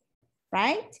to,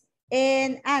 right?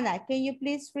 And Anna, can you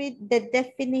please read the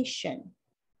definition?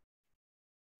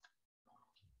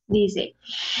 Dice,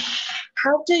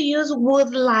 how to use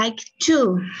would like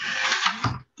to.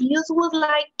 Use would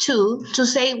like to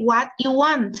say what you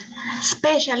want,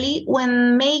 especially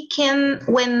when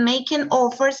making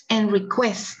offers and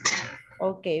requests.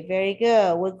 Okay, very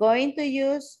good. We're going to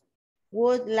use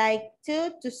would like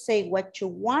to say what you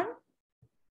want,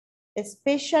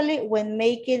 especially when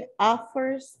making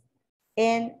offers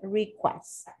and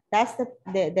requests. That's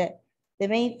the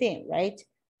main thing, right?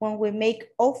 When we make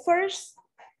offers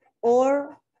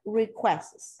or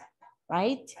requests,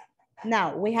 right?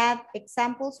 Now we have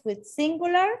examples with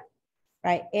singular,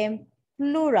 right, and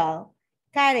plural.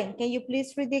 Karen, can you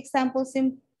please read the examples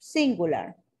in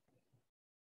singular?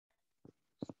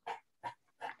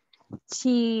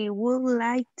 She would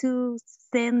like to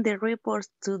send the reports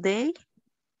today.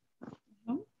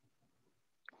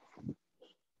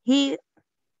 He,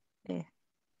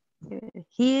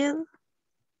 he'd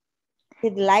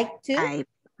like to.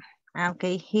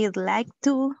 Okay, he'd like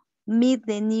to meet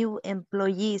the new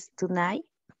employees tonight.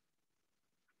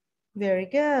 Very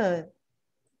good.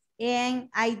 And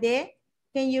Aide,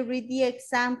 can you read the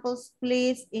examples,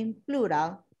 please, in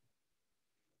plural?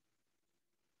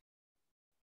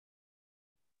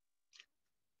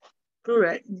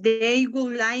 Plural. They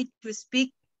would like to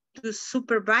speak to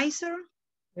supervisor.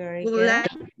 Very would good. like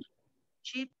to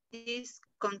ship this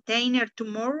container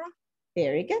tomorrow.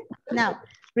 Very good. Now,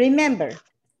 remember,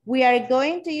 we are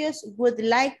going to use would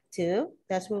like to.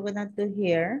 That's what we're going to do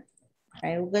here.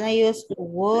 Right? We're going to use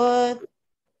would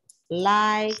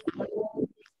like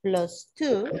plus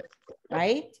to,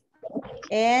 right?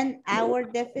 And our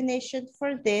definition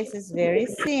for this is very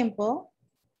simple,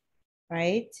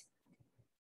 right?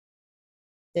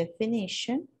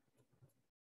 Definition,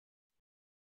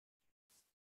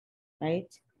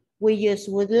 right? We use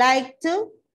would like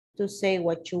to say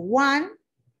what you want,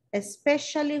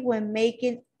 especially when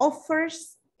making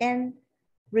offers and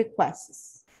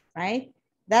requests, right?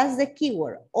 That's the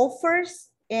keyword, offers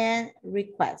and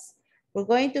requests. We're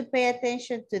going to pay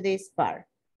attention to this part,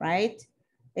 right?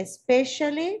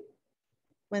 Especially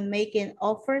when making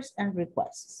offers and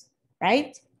requests,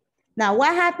 right? Now,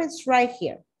 what happens right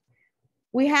here?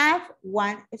 We have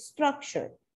one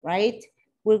structure, right?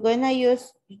 We're going to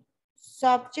use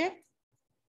subject,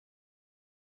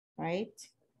 right?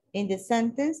 In the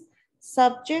sentence,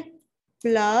 subject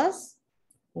plus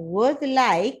would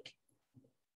like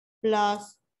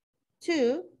plus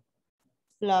to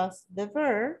plus the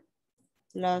verb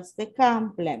plus the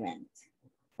complement,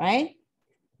 right?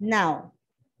 Now,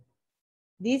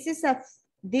 this is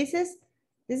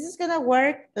gonna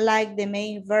work like the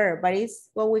main verb, but it's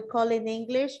what we call in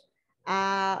English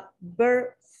a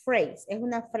verb phrase. Es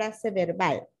una frase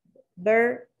verbal,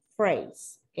 verb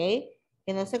phrase, okay?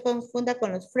 Que no se confunda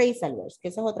con los phrasal verbs, que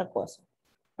eso es otra cosa,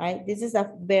 right? This is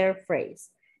a verb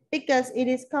phrase because it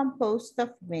is composed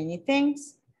of many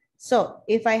things. So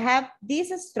if I have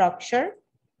this structure,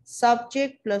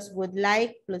 subject plus would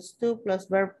like plus to plus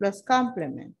verb plus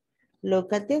complement.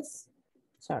 Look at this.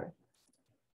 Sorry.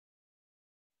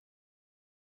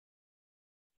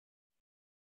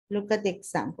 Look at the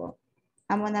example.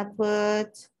 I'm gonna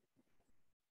put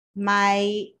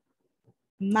my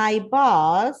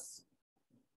boss,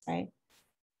 right,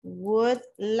 would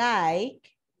like,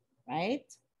 right,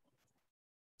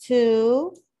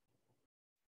 to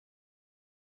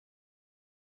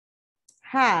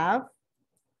have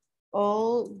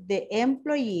all the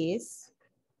employees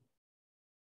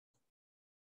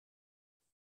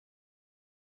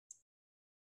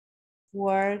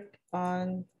work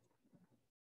on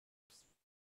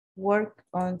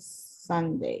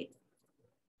Sunday,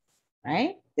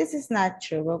 right? This is not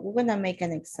true, but we're gonna make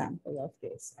an example of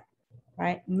this,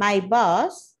 right? My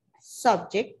boss,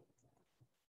 subject,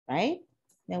 right?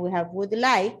 Then we have would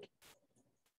like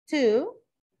to,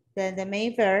 then the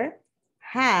main verb,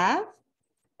 have,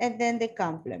 and then the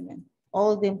complement.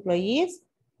 All the employees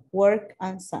work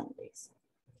on Sundays,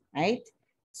 right?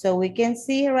 So we can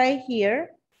see right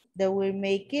here that we're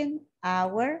making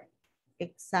our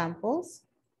examples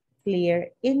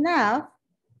clear enough,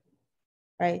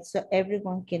 right? So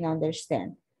everyone can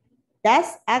understand.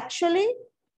 That's actually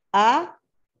a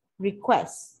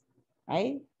request,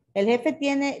 right? El jefe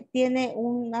tiene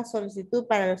una solicitud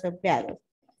para los empleados.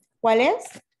 ¿Cuál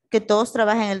es? Que todos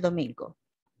trabajen el domingo,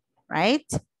 right?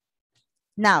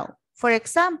 Now, for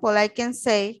example, I can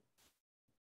say,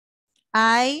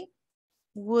 I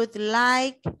would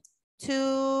like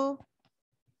to,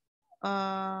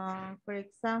 for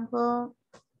example,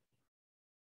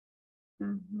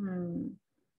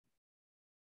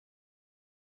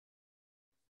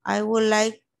 I would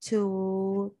like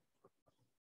to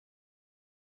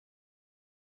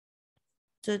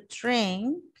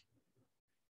drink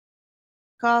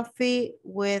coffee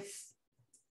with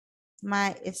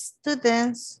my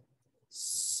students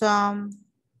sometime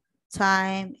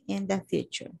in the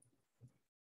future,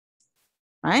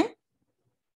 right?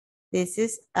 This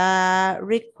is a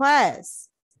request,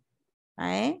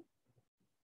 right?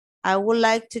 I would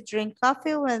like to drink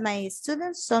coffee with my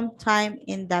students sometime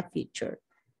in the future,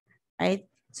 right?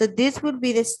 So this would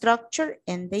be the structure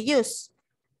and the use,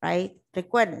 right?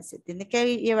 Recuérdense, tiene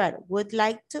que llevar would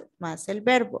like to más el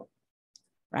verbo,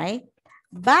 right?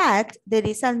 But there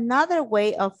is another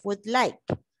way of would like.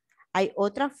 Hay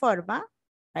otra forma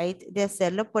right? De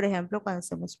hacerlo, por ejemplo, cuando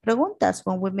hacemos preguntas,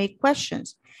 when we make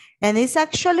questions. And it's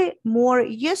actually more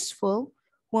useful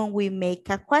when we make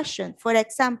a question. For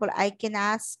example, I can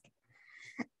ask,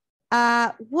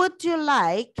 would you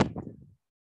like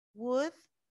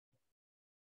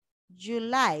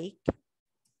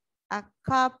a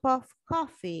cup of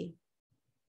coffee?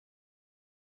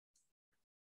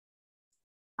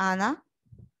 Anna?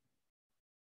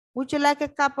 Would you like a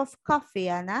cup of coffee,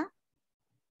 Anna?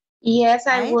 Yes,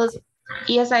 I Right? would.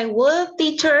 Yes, I would,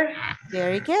 teacher.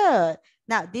 Very good.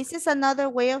 Now, this is another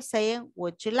way of saying,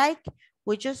 would you like?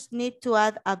 We just need to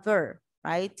add a verb,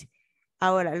 right?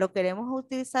 Ahora, lo queremos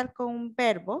utilizar con un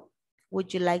verbo.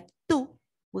 Would you like to?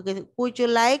 Would you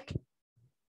like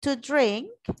to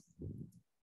drink?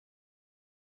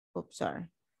 Oops, sorry.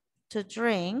 To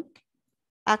drink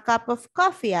a cup of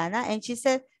coffee, Anna. And she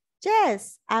said,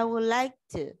 yes, I would like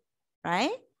to,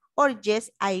 right? Or yes,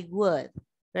 I would.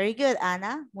 Very good,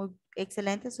 Ana. Muy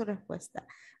excelente su respuesta,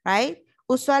 right?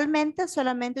 Usualmente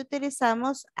solamente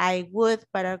utilizamos I would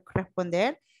para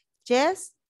responder.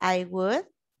 Yes, I would.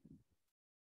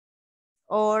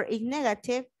 Or in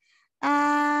negative,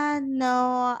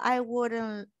 no, I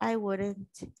wouldn't.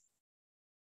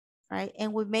 Right?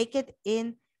 And we make it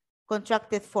in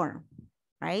contracted form,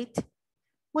 right?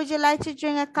 Would you like to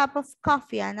drink a cup of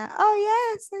coffee, Anna?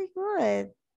 Oh, yes, I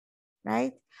would,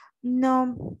 right?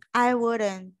 No, I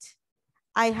wouldn't.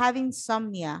 I have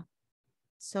insomnia,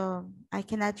 so I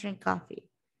cannot drink coffee,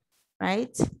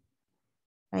 right?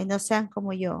 Right? No sean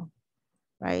como yo,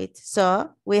 right?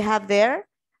 So we have there,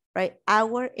 right,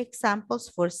 our examples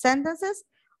for sentences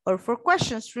or for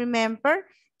questions. Remember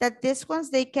that these ones,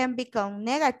 they can become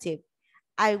negative.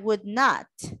 I would not.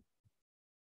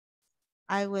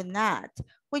 I would not.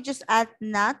 We just add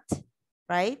not,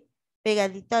 right?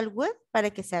 Pegadito al would para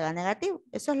que se haga negativo.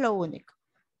 Eso es lo único,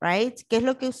 right? ¿Qué es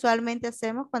lo que usualmente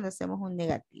hacemos cuando hacemos un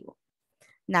negativo?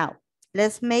 Now,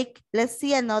 let's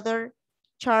see another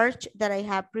chart that I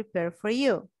have prepared for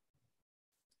you.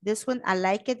 This one, I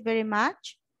like it very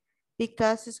much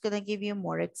because it's going to give you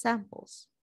more examples.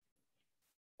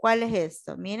 ¿Cuál es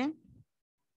esto? Miren,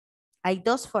 hay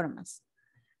dos formas.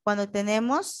 Cuando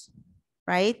tenemos,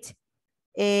 right,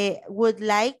 would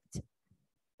like,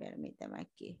 permítame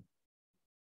aquí,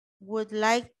 would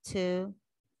like to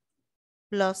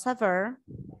plus a verb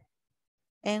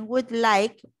and would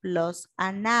like plus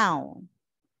a noun,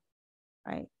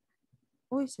 right?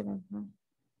 Uy, se me fue.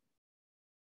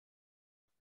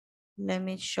 Let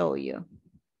me show you.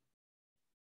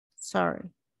 Sorry.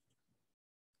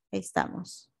 Ahí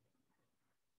estamos.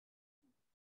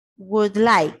 Would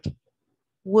like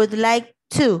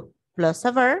to plus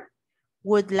a verb,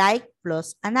 would like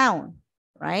plus a noun,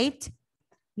 right?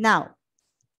 Now,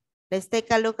 let's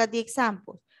take a look at the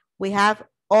example. We have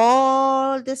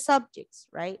all the subjects,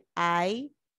 right? I,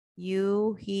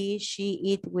 you, he,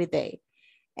 she, it, we, they.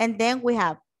 And then we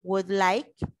have would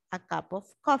like a cup of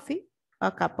coffee,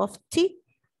 a cup of tea,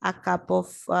 a cup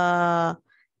of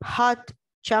hot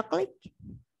chocolate,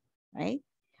 right?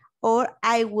 Or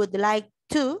I would like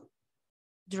to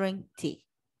drink tea,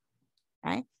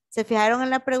 right? ¿Se fijaron en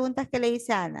las preguntas que le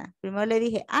hice a Ana? Primero le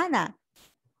dije, Ana,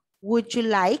 would you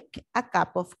like a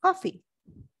cup of coffee?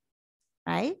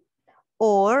 Right?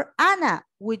 Or Ana,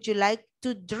 would you like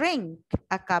to drink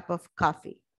a cup of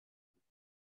coffee?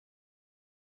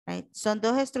 Right? Son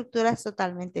dos estructuras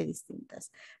totalmente distintas.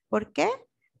 ¿Por qué?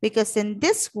 Because in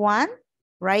this one,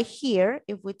 right here,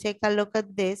 if we take a look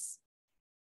at this,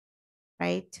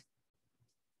 right?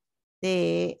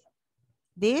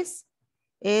 This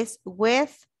is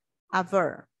with a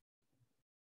verb,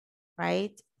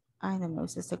 right? I don't know,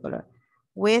 it's just a color.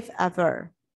 With a verb.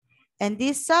 And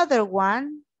this other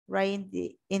one, right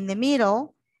in the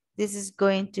middle, this is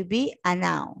going to be a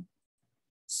noun.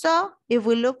 So if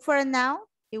we look for a noun,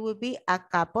 it will be a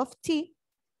cup of tea.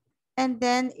 And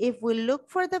then if we look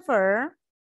for the verb,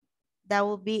 that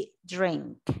will be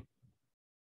drink,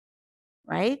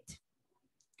 right?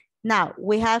 Now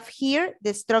we have here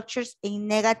the structures in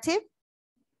negative,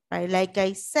 right? Like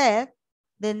I said,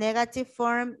 the negative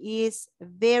form is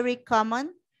very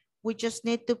common. We just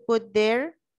need to put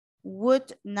there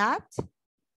would not,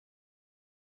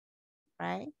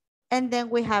 right? And then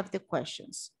we have the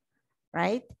questions,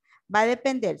 right? Va a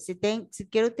depender si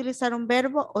quiero utilizar un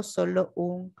verbo o solo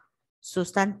un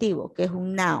sustantivo, que es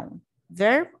un noun,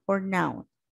 verb or noun.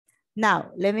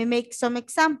 Now, let me make some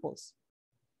examples.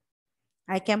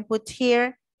 I can put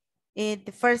here in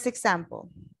the first example.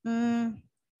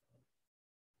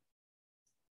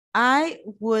 I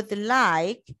would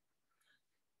like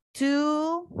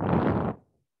to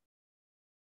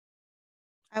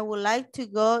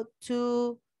go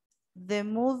to the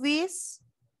movies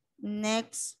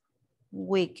next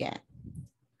weekend.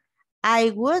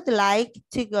 I would like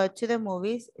to go to the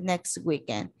movies next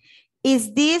weekend.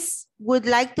 Is this would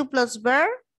like to plus verb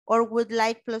or would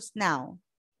like plus noun?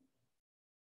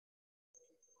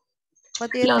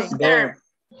 What do you Plus think? verb.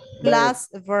 Plus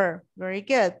verb. Very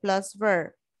good. Plus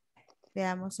verb.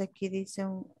 Veamos, aquí dice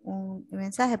un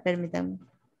mensaje, permítanme.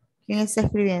 ¿Quién está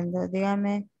escribiendo?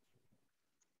 Dígame.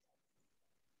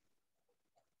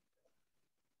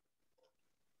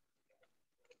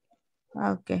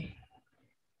 Ok.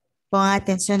 Pongan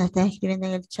atención, no están escribiendo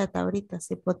en el chat ahorita,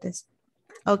 hipótesis.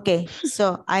 Okay,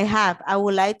 so I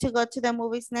would like to go to the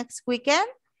movies next weekend,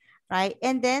 right?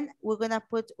 And then we're gonna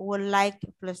put would like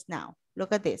plus now.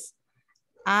 Look at this.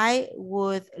 I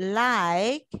would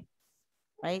like,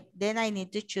 right? Then I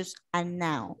need to choose a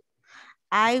noun.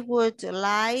 I would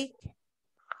like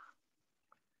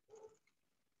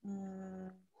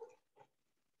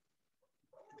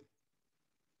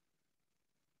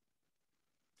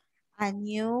a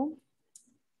new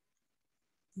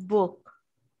book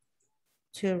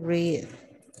to read,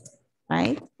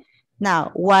 right?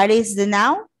 Now, what is the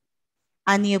noun?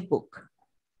 A new book,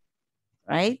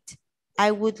 right?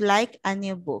 I would like a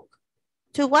new book.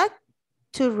 To what?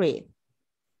 To read,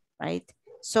 right?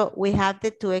 So we have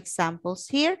the two examples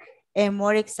here and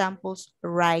more examples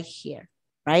right here,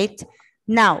 right?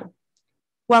 Now,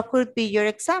 what could be your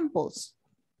examples?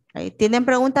 Right? ¿Tienen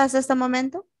preguntas hasta este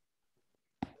momento?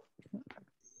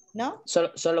 ¿No?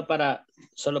 Solo para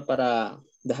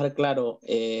dejar claro,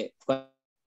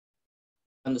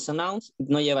 cuando son nouns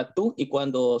no lleva tú y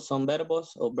cuando son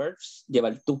verbos o verbs lleva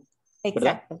el tú.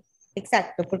 ¿Verdad? Exacto,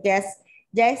 exacto, porque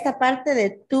ya esta parte de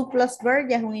tú plus verb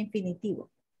ya es un infinitivo.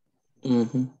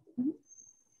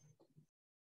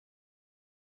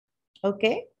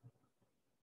 Okay.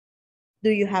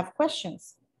 Do you have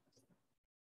questions?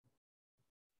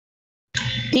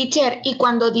 Teacher, y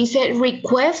cuando dice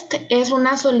request es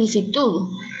una solicitud.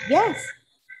 Yes.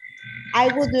 I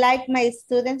would like my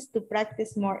students to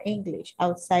practice more English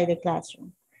outside the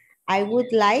classroom. I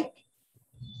would like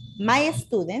my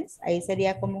students, ahí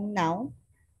sería como un noun.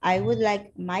 I would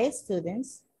like my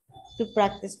students to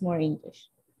practice more English.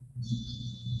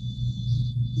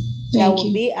 That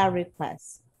would be a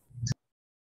request.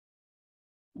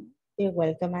 You're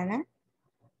welcome, Anna.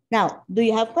 Now, do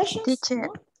you have questions? Teacher,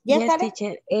 ¿No? Yes, yes,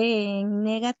 teacher. En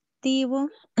negativo,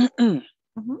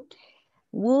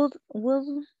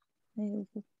 wouldn't,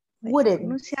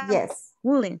 yes.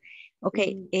 Wouldn't. Ok,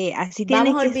 así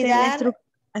tiene que ser la estructura.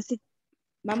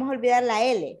 Vamos a olvidar la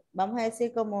L. Vamos a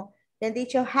decir como te han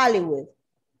dicho Hollywood.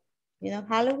 You know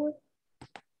Hollywood?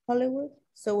 Hollywood.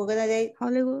 So we're gonna say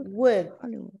Hollywood.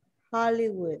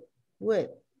 Hollywood. Would.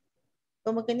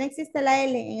 Como que no existe la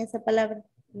L en esa palabra.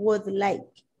 Would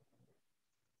like.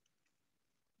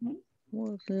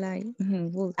 Would like.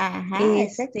 Would. Ajá,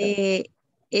 exacto.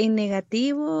 En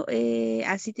negativo,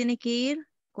 así tiene que ir,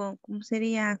 ¿cómo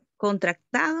sería?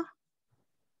 Contractado.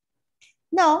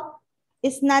 No,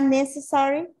 it's not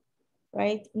necessary,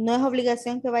 right? No es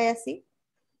obligación que vaya así,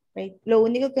 right? Lo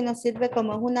único que nos sirve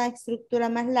como es una estructura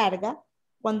más larga,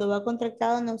 cuando va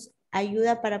contractado nos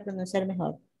ayuda para pronunciar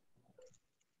mejor.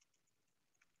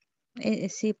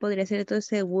 Sí, podría ser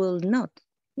entonces will not.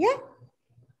 Yeah.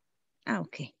 Ah,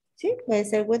 ok. Sí, puede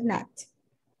ser would not.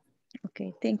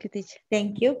 Okay, thank you, teacher.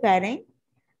 Thank you, Karen.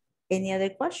 Any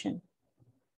other question?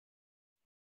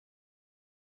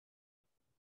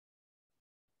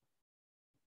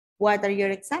 What are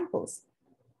your examples?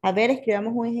 A ver,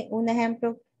 escribamos un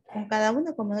ejemplo con cada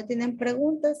uno. Como no tienen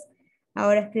preguntas,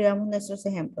 ahora escribamos nuestros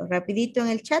ejemplos. Rapidito en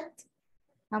el chat.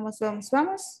 Vamos, vamos,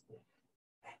 vamos.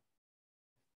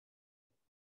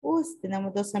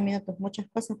 Tenemos 12 minutos. Muchas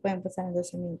cosas pueden pasar en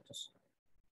 12 minutos.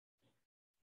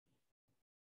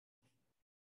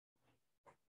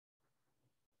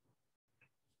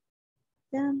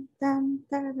 Dam, dam,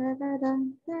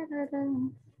 tarararán,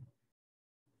 tararán.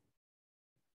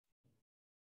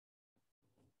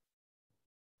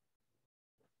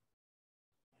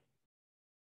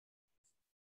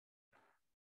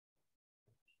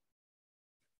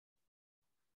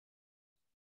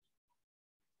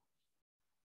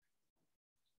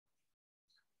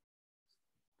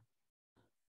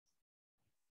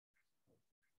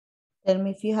 Tell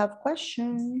me if you have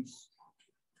questions.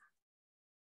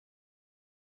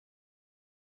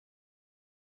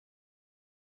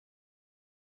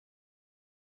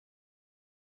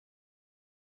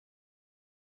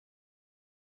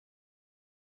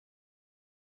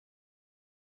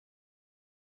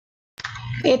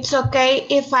 It's okay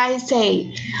if I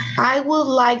say, I would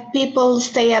like people to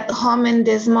stay at home in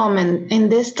this moment, in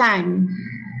this time.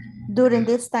 During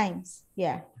these times,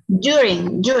 yeah.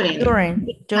 During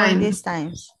these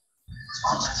times.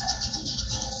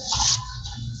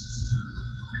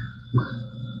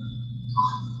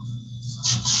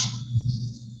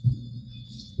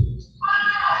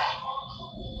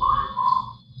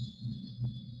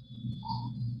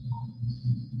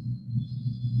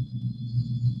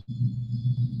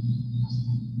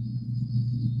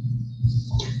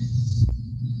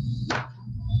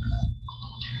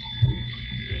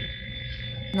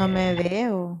 No me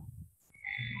veo.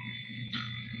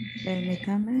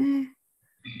 Permítame.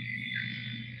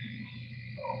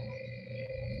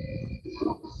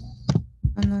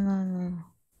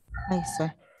 No. Ahí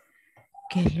soy.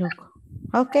 Qué loco.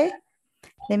 Okay.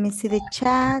 Let me see the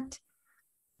chat.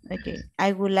 Okay.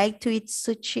 I would like to eat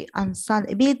sushi on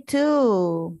Sunday. Me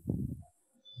too.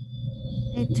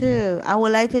 Me too. I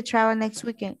would like to travel next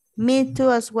weekend. Me too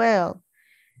as well.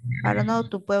 I don't know,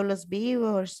 tu pueblo es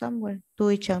vivo or somewhere.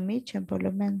 Tu y Chamichan, por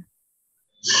lo menos.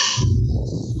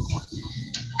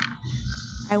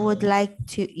 I would like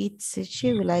to eat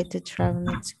sushi. Would like to travel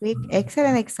next week.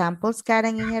 Excellent examples,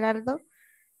 Karen y Gerardo.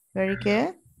 Very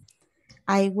good.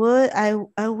 I would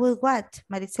what?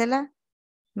 Marisela,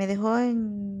 me dejó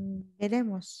en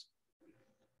veremos.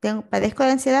 Padezco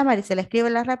de ansiedad, Marisela.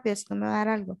 Escríbela rápido si no me va a dar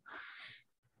algo.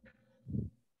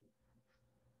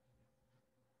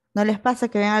 ¿No les pasa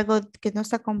que ven algo que no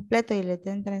está completo y le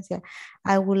tienen ansiedad?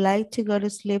 I would like to go to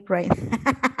sleep right.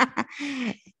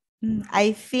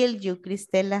 I feel you,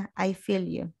 Cristela. I feel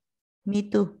you. Me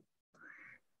too.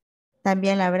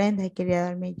 También la Brenda quería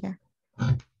dormir ya.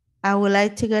 I would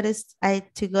like to go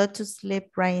to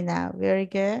sleep right now. Very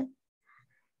good.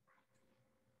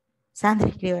 Sandra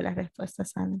escribe la respuesta,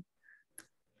 Sandra.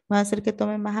 Voy a hacer que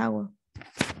tome más agua.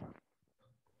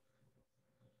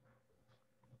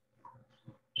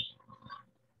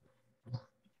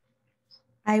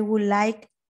 I would like.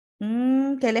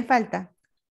 ¿Qué le falta?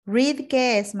 Read,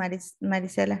 ¿qué es,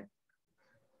 Marisela?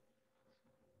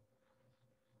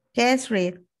 ¿Qué es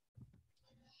read?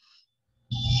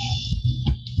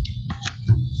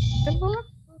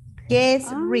 ¿Qué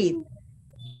es read?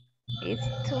 It's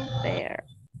to there.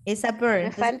 It's a bird.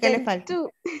 Entonces, ¿qué le falta?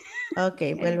 Ok,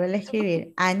 vuelve a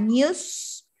escribir. A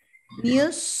newspaper.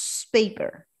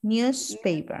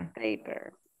 Newspaper.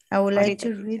 I would like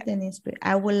to read the newspaper.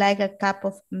 I would like a cup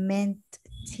of mint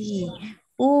tea.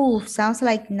 Ooh, sounds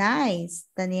like nice,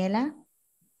 Daniela.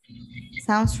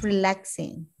 Sounds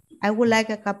relaxing. I would like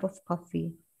a cup of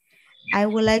coffee. I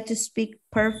would like to speak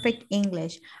perfect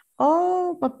English.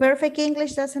 Oh, but perfect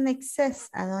English doesn't exist,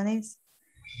 Adonis.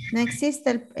 No existe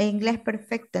el inglés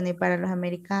perfecto ni para los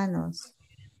americanos.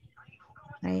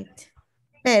 Right?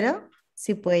 Pero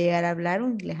sí puede llegar a hablar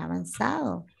un inglés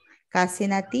avanzado, casi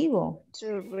nativo.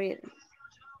 To read.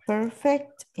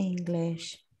 Perfect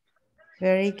English.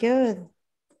 Very good.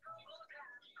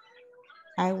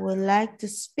 I would like to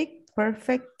speak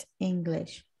perfect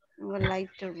English. I would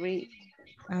like to read.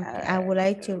 Okay. I would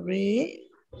like to read.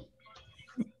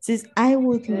 Since I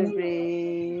would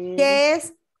read. ¿Qué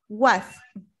es what?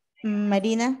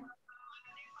 Marina.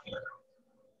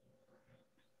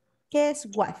 ¿Qué es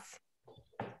what?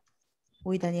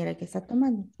 Uy, Daniela, ¿qué está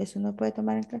tomando? Eso no puede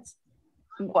tomar en clase.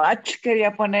 Watch,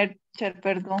 quería poner,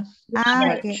 perdón.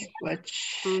 Ok.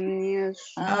 Watch.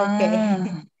 Ok.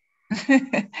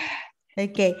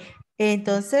 Ok.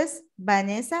 Entonces,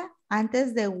 Vanessa,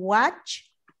 antes de watch,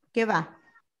 ¿qué va?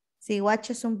 Si watch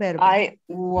es un verbo. I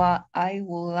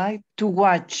would like to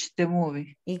watch the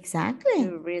movie. Exactly.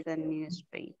 To read a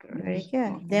newspaper. Very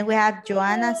good. Then we have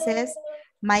Joanna says,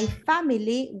 my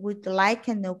family would like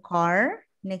a new car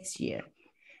next year.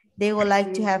 They would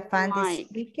like to have fun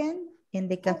this weekend in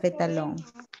the cafetalón.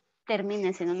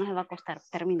 Termine, si no nos va a costar.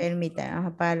 Termine. Permítame, vamos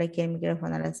a apagarle aquí el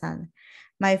micrófono a la Sandra.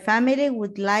 My family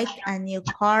would like a new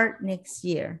car next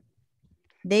year.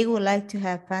 They would like to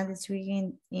have fun this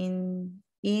weekend in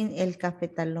el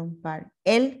cafetalón park.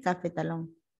 El cafetalón,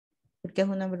 porque es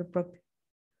un nombre propio.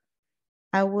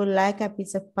 I would like a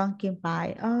piece of pumpkin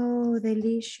pie. Oh,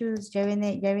 delicious. Ya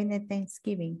viene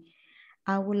Thanksgiving.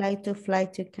 I would like to fly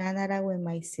to Canada with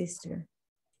my sister.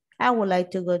 I would like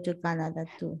to go to Canada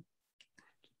too.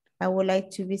 I would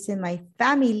like to visit my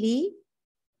family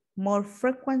more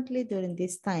frequently during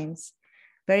these times.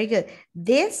 Very good.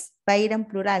 This va a ir en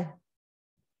plural.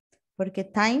 Porque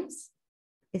times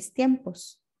es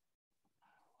tiempos.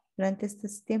 Durante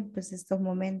estos tiempos, estos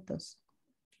momentos.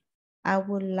 I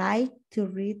would like to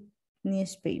read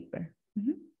newspaper.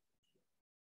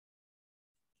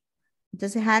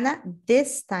 Entonces, Hannah,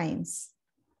 these times.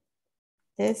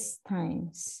 These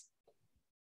times.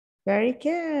 Very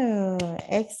good.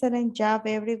 Excellent job,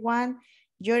 everyone.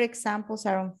 Your examples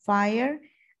are on fire.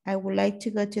 I would like to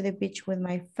go to the beach with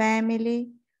my family.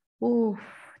 Ooh,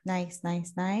 nice,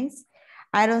 nice, nice.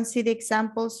 I don't see the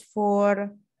examples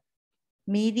for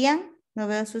median. No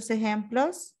veo sus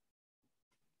ejemplos.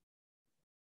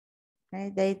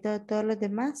 Right, de ahí todos los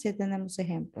demás ya tenemos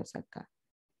ejemplos acá.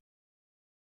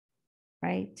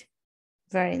 Right?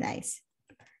 Very nice.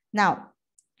 Now,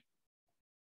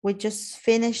 we just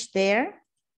finished there.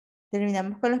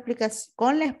 Terminamos con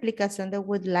la explicación de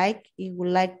would like y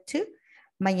would like to.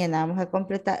 Mañana vamos a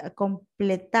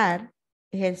completar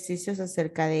ejercicios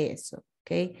acerca de eso.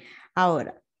 ¿Ok?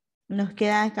 Ahora, nos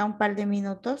quedan acá un par de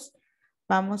minutos.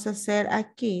 Vamos a hacer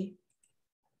aquí.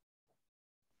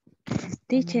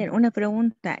 Teacher, una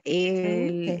pregunta.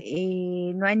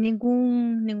 Pregunte. No hay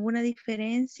ninguna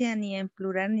diferencia ni en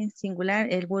plural ni en singular.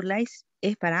 El would like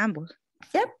es para ambos.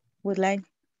 Yep. Would like.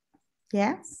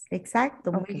 Yes,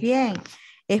 exacto. Muy Okay. bien.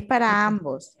 Es para Okay.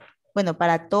 ambos. Bueno,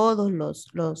 para todos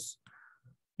los,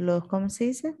 ¿cómo se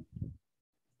dice?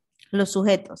 Los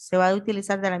sujetos. Se va a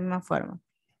utilizar de la misma forma.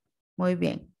 Muy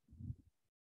bien.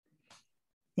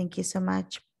 Thank you so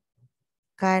much,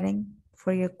 Karen,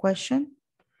 for your question.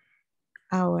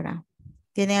 Ahora,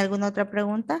 ¿tienen alguna otra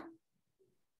pregunta?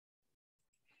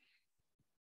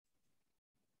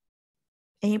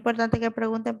 Es importante que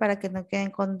pregunten para que no queden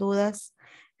con dudas.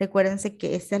 Recuérdense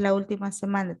que esta es la última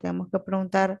semana. Tenemos que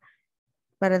preguntar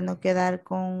para no quedar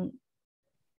con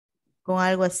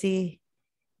algo así.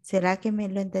 ¿Será que me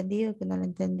lo entendí o que no lo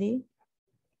entendí?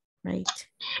 Right.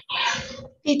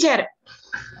 Teacher,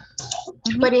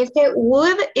 but is it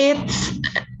would, it's,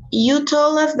 you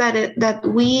told us that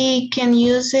we can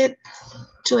use it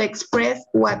to express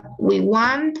what we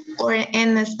want,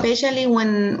 and especially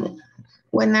when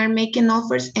are making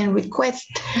offers and requests.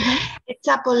 It's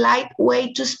a polite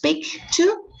way to speak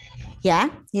too. Yeah,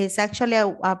 it's actually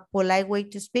a polite way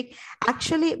to speak.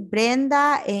 Actually,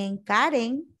 Brenda and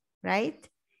Karen, right?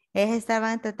 Ellas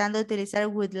estaban tratando de utilizar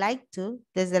would like to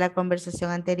desde la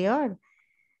conversación anterior,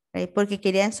 right? Porque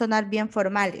querían sonar bien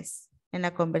formales en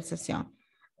la conversación,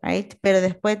 right? Pero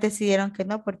después decidieron que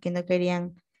no porque no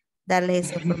querían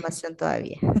darles esa información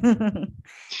todavía.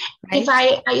 Right?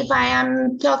 If I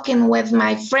am talking with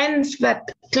my friends, but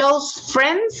close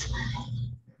friends,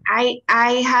 I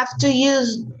have to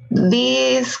use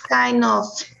these kind of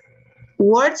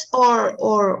words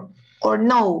or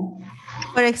no.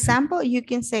 For example, you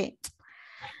can say,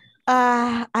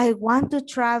 I want to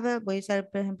travel. Voy a usar,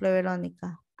 por ejemplo,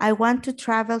 Verónica. I want to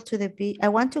travel to the beach. I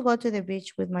want to go to the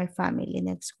beach with my family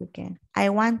next weekend. I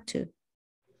want to.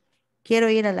 Quiero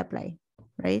ir a la playa,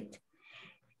 right?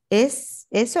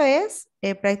 Eso es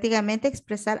prácticamente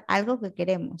expresar algo que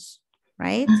queremos,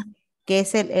 right? Que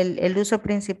es el uso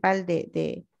principal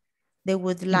de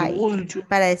would like,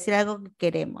 para decir algo que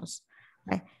queremos.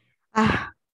 Right?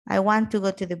 I want to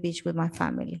go to the beach with my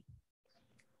family.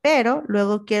 Pero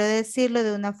luego quiero decirlo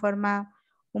de una forma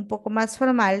un poco más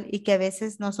formal y que a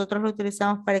veces nosotros lo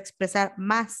utilizamos para expresar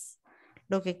más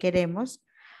lo que queremos.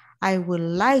 I would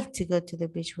like to go to the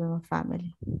beach with my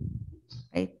family.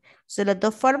 Right? So, las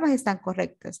dos formas están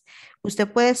correctas.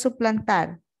 Usted puede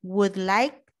suplantar would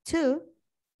like to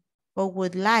o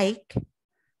would like,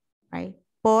 right,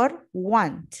 por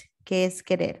want, que es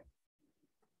querer.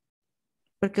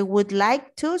 Porque would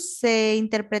like to se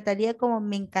interpretaría como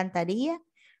me encantaría,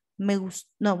 me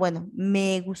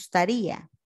gustaría.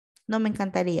 No me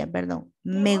encantaría, perdón.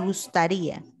 Me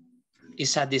gustaría.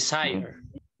 It's a desire.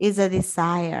 It's a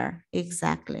desire,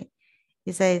 exactly.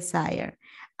 It's a desire.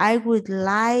 I would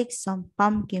like some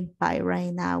pumpkin pie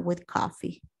right now with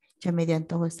coffee. Ya me dio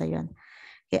antojo esta Yona.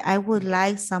 Okay, I would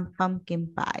like some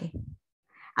pumpkin pie.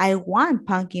 I want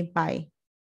pumpkin pie.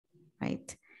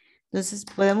 Right? Entonces,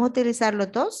 podemos utilizar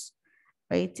los dos.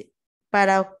 Right?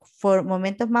 Para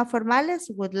momentos más formales,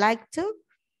 would like to.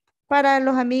 Para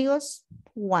los amigos,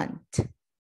 want.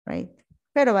 Right?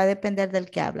 Pero va a depender del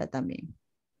que habla también.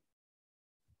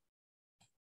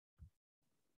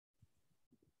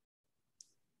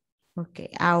 Ok,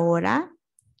 ahora,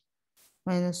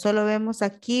 bueno, solo vemos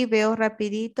aquí, veo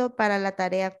rapidito para la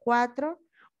tarea 4.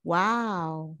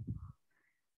 ¡Wow!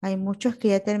 Hay muchos que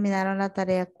ya terminaron la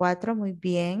tarea 4, muy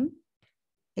bien.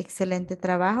 Excelente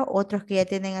trabajo. Otros que ya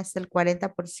tienen hasta el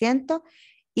 40%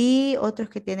 y otros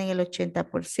que tienen el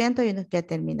 80% y unos que ya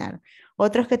terminaron.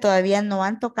 Otros que todavía no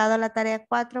han tocado la tarea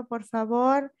 4, por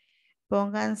favor,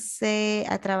 pónganse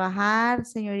a trabajar,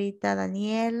 señorita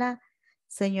Daniela,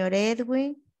 señor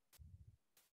Edwin.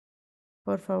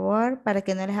 Por favor, para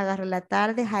que no les agarre la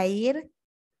tarde. Jair,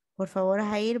 por favor,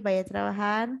 Jair, vaya a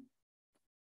trabajar.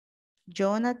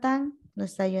 Jonathan, ¿no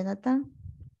está Jonathan?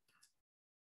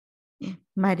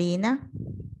 Marina.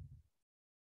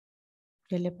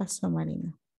 ¿Qué le pasó,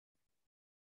 Marina?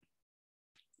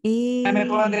 Y... Ya me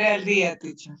pondré al día,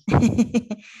 teacher.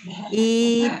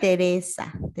 y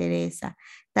Teresa.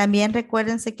 También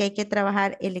recuérdense que hay que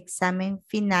trabajar el examen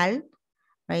final.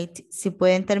 Right? Si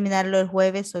pueden terminarlo el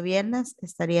jueves o viernes,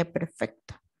 estaría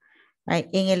perfecto. Right?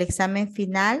 En el examen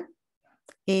final,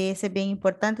 ese es bien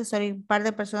importante. Solo hay un par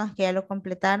de personas que ya lo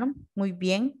completaron. Muy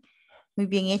bien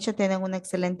hecho. Tienen una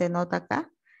excelente nota acá.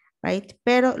 Right?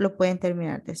 Pero lo pueden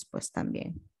terminar después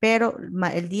también. Pero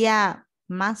el día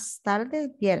más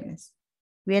tarde, viernes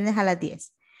a las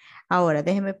 10. Ahora,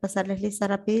 déjenme pasarles lista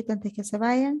rapidito antes que se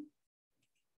vayan.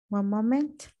 One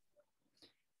moment.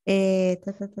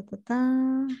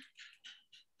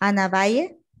 Ana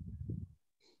Valle.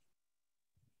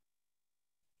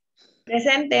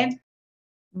 Presente.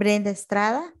 Brenda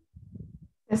Estrada.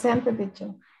 Presente, teacher.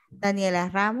 Daniela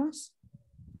Ramos.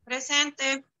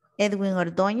 Presente. Edwin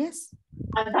Ordóñez.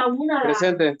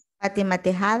 Presente. Fátima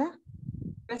Tejada.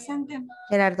 Presente.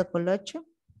 Gerardo Colocho.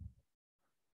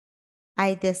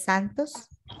 Aide Santos.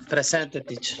 Presente,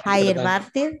 teacher. Jair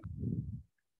Mártir.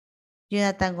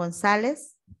 Jonathan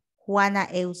González. Juana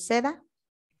Euceda.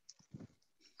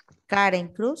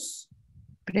 Karen Cruz.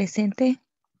 Presente.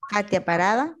 Katia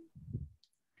Parada.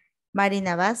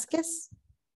 Marina Vázquez.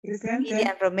 Presente.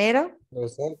 Miriam Romero.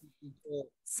 Presente.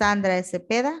 Sandra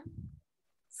Cepeda.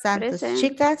 Santos Presente.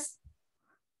 Chicas.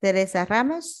 Teresa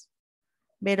Ramos.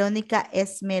 Verónica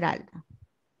Esmeralda.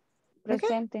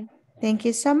 Presente. Thank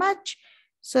you so much.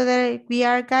 So there we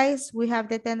are, guys. We have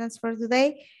the attendance for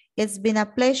today. It's been a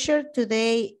pleasure.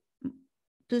 Today,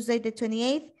 Tuesday the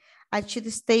 28th, I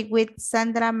should stay with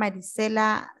Sandra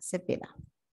Marisela Cepeda.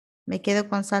 Me quedo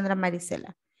con Sandra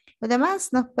Marisela. Los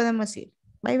demás nos podemos ir.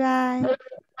 Bye, bye.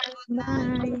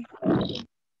 Bye.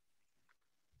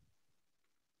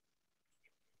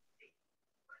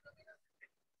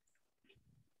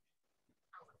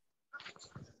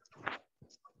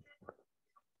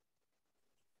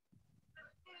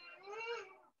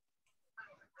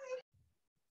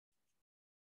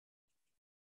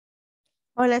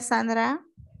 Hola, Sandra.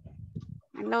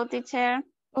 Hello, teacher.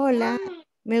 Hola.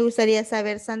 Me gustaría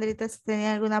saber, Sandrita, si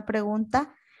tenía alguna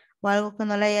pregunta o algo que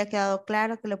no le haya quedado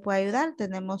claro que le pueda ayudar.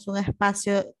 Tenemos un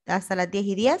espacio hasta las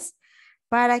 10:10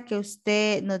 para que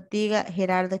usted nos diga,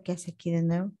 Gerardo, ¿qué hace aquí de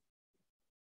nuevo?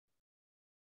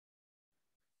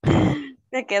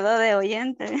 Se quedó de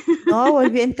oyente. No,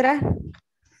 volví a entrar.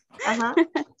 Ajá.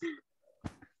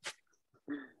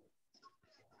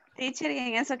 Teacher, y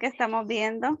en eso que estamos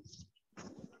viendo,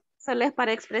 solo es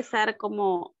para expresar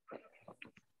como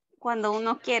cuando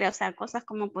uno quiere, o sea, cosas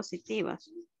como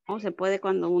positivas. O se puede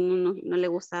cuando uno no le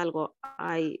gusta algo.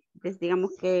 Pues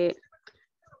digamos que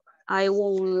I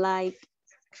won't like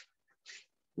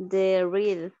the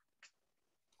read.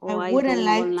 I wouldn't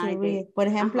like to the- read. Por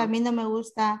ejemplo, Ajá. a mí no me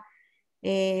gusta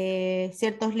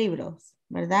ciertos libros,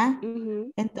 ¿verdad?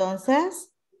 Ujú.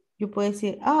 Entonces, yo puedo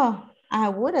decir, oh, I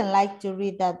wouldn't like to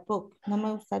read that book. No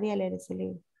me gustaría leer ese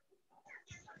libro.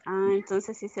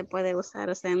 Entonces sí se puede usar,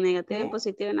 o sea, en negativo y ¿Sí? en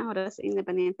positivo en las horas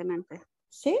independientemente.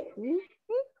 ¿Sí? ¿Sí?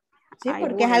 Sí, I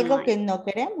porque es wouldn't algo like. que no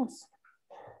queremos.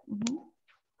 Ujú.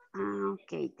 Ok,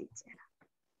 teacher.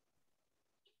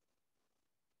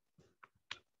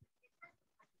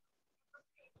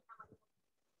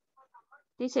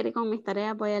 Teacher, y con mis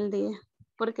tareas voy al día.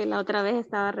 Porque la otra vez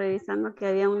estaba revisando que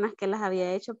había unas que las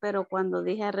había hecho, pero cuando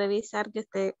dije a revisar que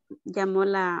usted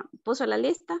puso la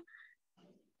lista,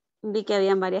 vi que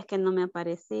habían varias que no me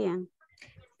aparecían.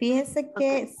 Fíjese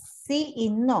que sí y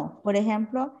no. Por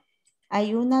ejemplo,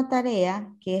 hay una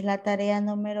tarea que es la tarea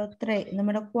número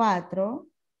 4,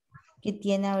 que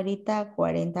tiene ahorita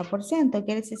 40%.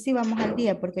 Quiere decir, sí, vamos al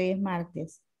día porque hoy es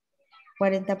martes.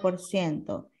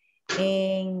 40%.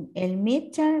 En el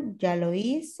midterm ya lo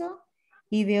hizo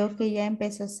y veo que ya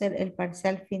empezó a hacer el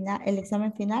parcial final, el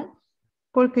examen final,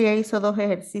 porque ya hizo 2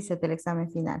 ejercicios del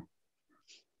examen final.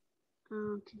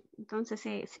 Ok. Entonces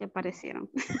sí aparecieron.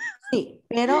 Sí,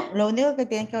 pero lo único que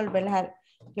tienen que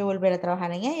volver a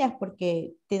trabajar en ellas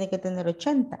porque tiene que tener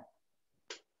 80.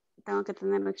 Tengo que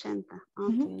tener 80.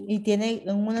 Ok. Y en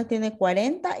una tiene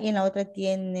 40 y en la otra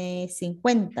tiene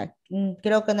 50.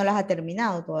 Creo que no las ha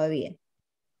terminado todavía.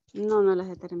 No las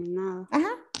he terminado. Ajá,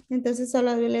 entonces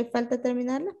solo le falta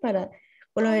terminarlas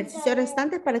con los ejercicios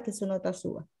restantes para que su nota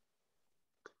suba.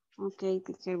 Ok,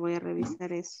 teacher, voy a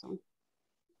revisar eso.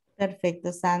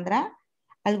 Perfecto, Sandra.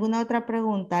 ¿Alguna otra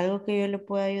pregunta? ¿Algo que yo le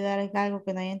pueda ayudar? ¿Es algo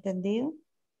que no haya entendido?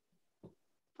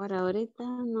 Por ahorita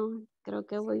no, creo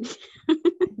que voy.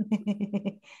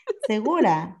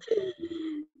 ¿Segura?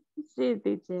 Sí,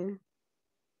 teacher.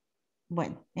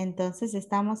 Bueno, entonces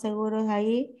estamos seguros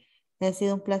ahí. Ha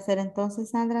sido un placer entonces,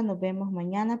 Sandra. Nos vemos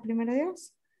mañana, primero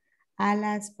Dios, a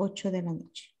las 8 de la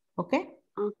noche. ¿Ok?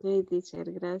 Ok,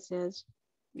 teacher, gracias.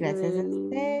 Gracias Good a evening.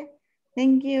 usted.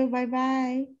 Thank you. Bye,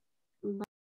 bye.